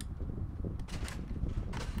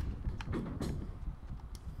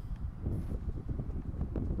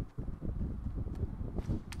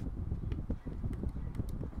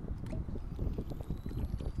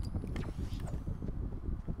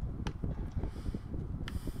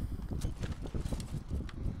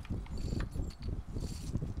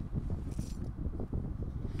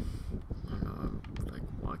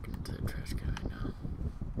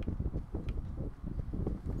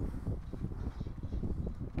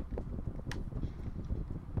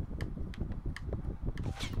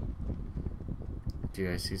 Dude,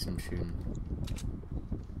 I see some shooting.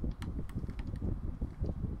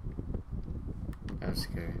 That was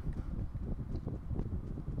scary.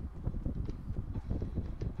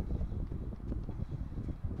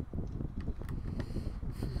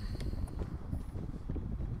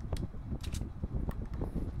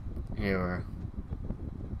 Here you are.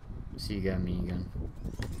 See, you got me again.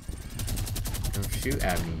 Don't shoot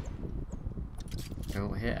at me.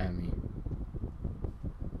 Don't hit at me.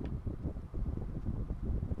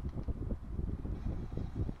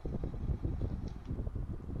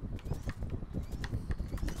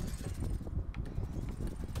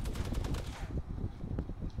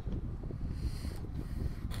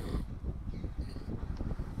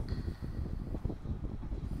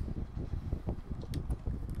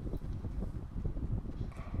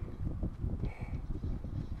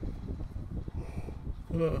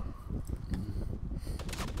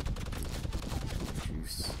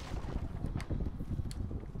 Juice.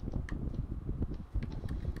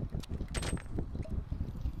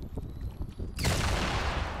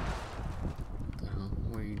 What the hell?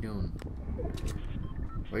 What are you doing?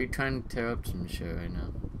 Why are you trying to tear up some shit right now?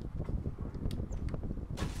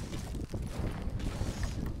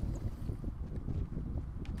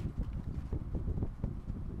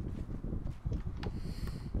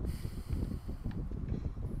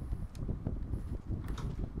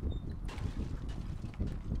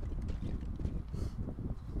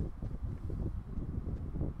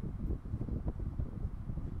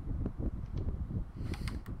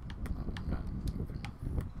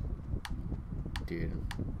 Dude,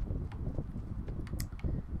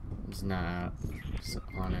 it's not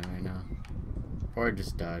on it right now. Or it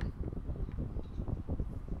just died.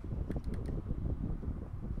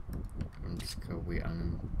 I'm just gonna wait on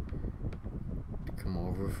him to come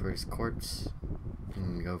over for his corpse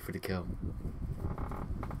and go for the kill.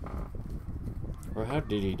 Or how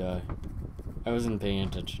did he die? I wasn't paying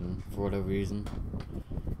attention for whatever reason.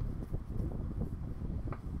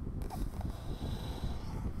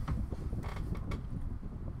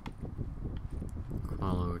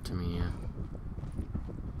 Crawl over to me, yeah.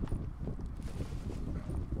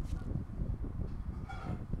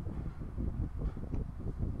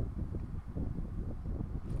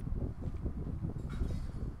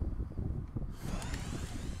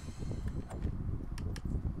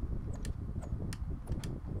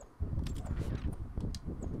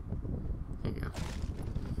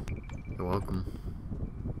 You're welcome.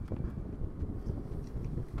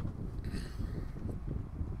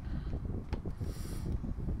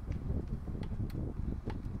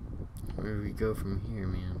 Where do we go from here,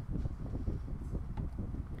 man?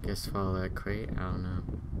 Guess follow that crate? I don't know.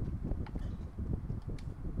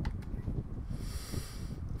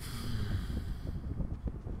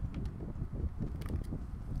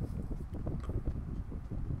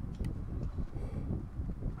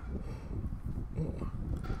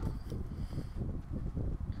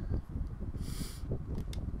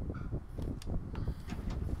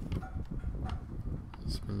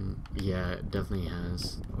 Yeah, it definitely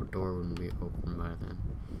has. The door wouldn't be open by then.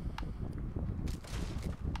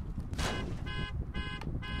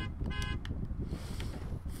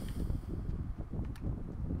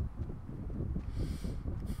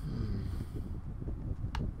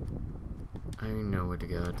 I don't even know where to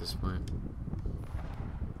go at this point.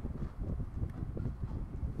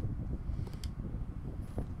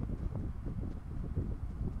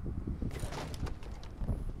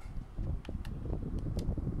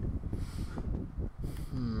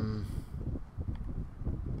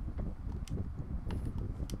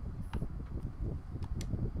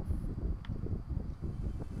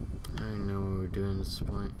 I don't know what we're doing at this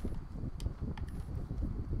point.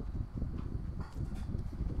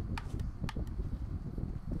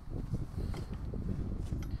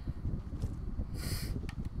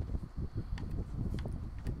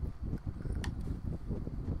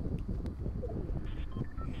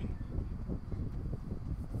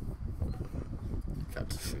 Got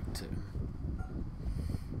to shoot too.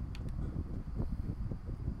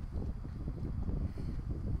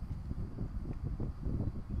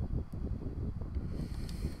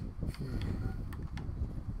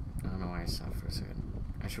 I don't know why I stopped for a second.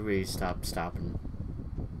 I should really stop stopping.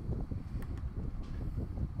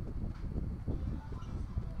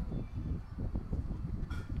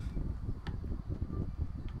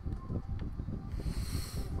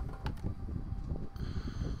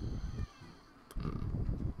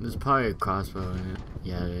 There's probably a crossbow in it.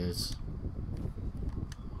 Yeah, it is.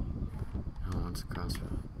 I want a crossbow.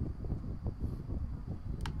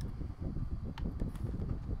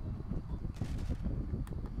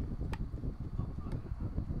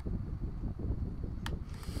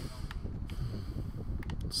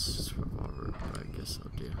 It's just a revolver, but I guess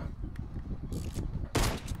I'll do.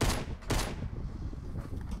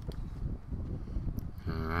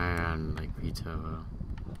 Alright, I'm like veto.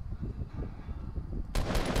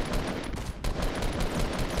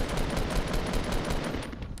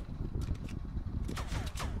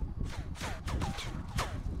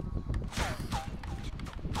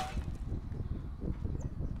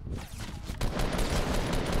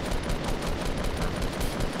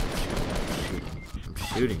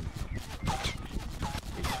 Shooting.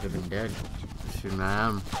 He should have been dead. Shooting at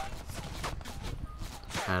him.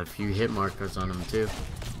 Had a few hit markers on him too.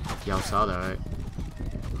 Y'all saw that, right?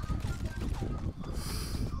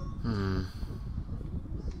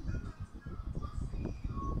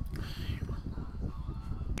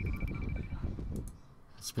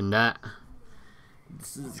 It's been that.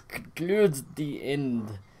 This concludes the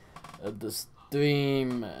end of the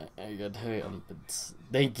stream. I got hurt, but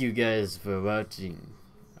thank you guys for watching.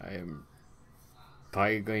 I am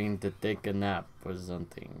probably going to take a nap or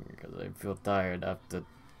something because I feel tired after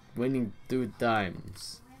winning 2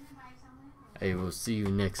 times. I will see you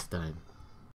next time.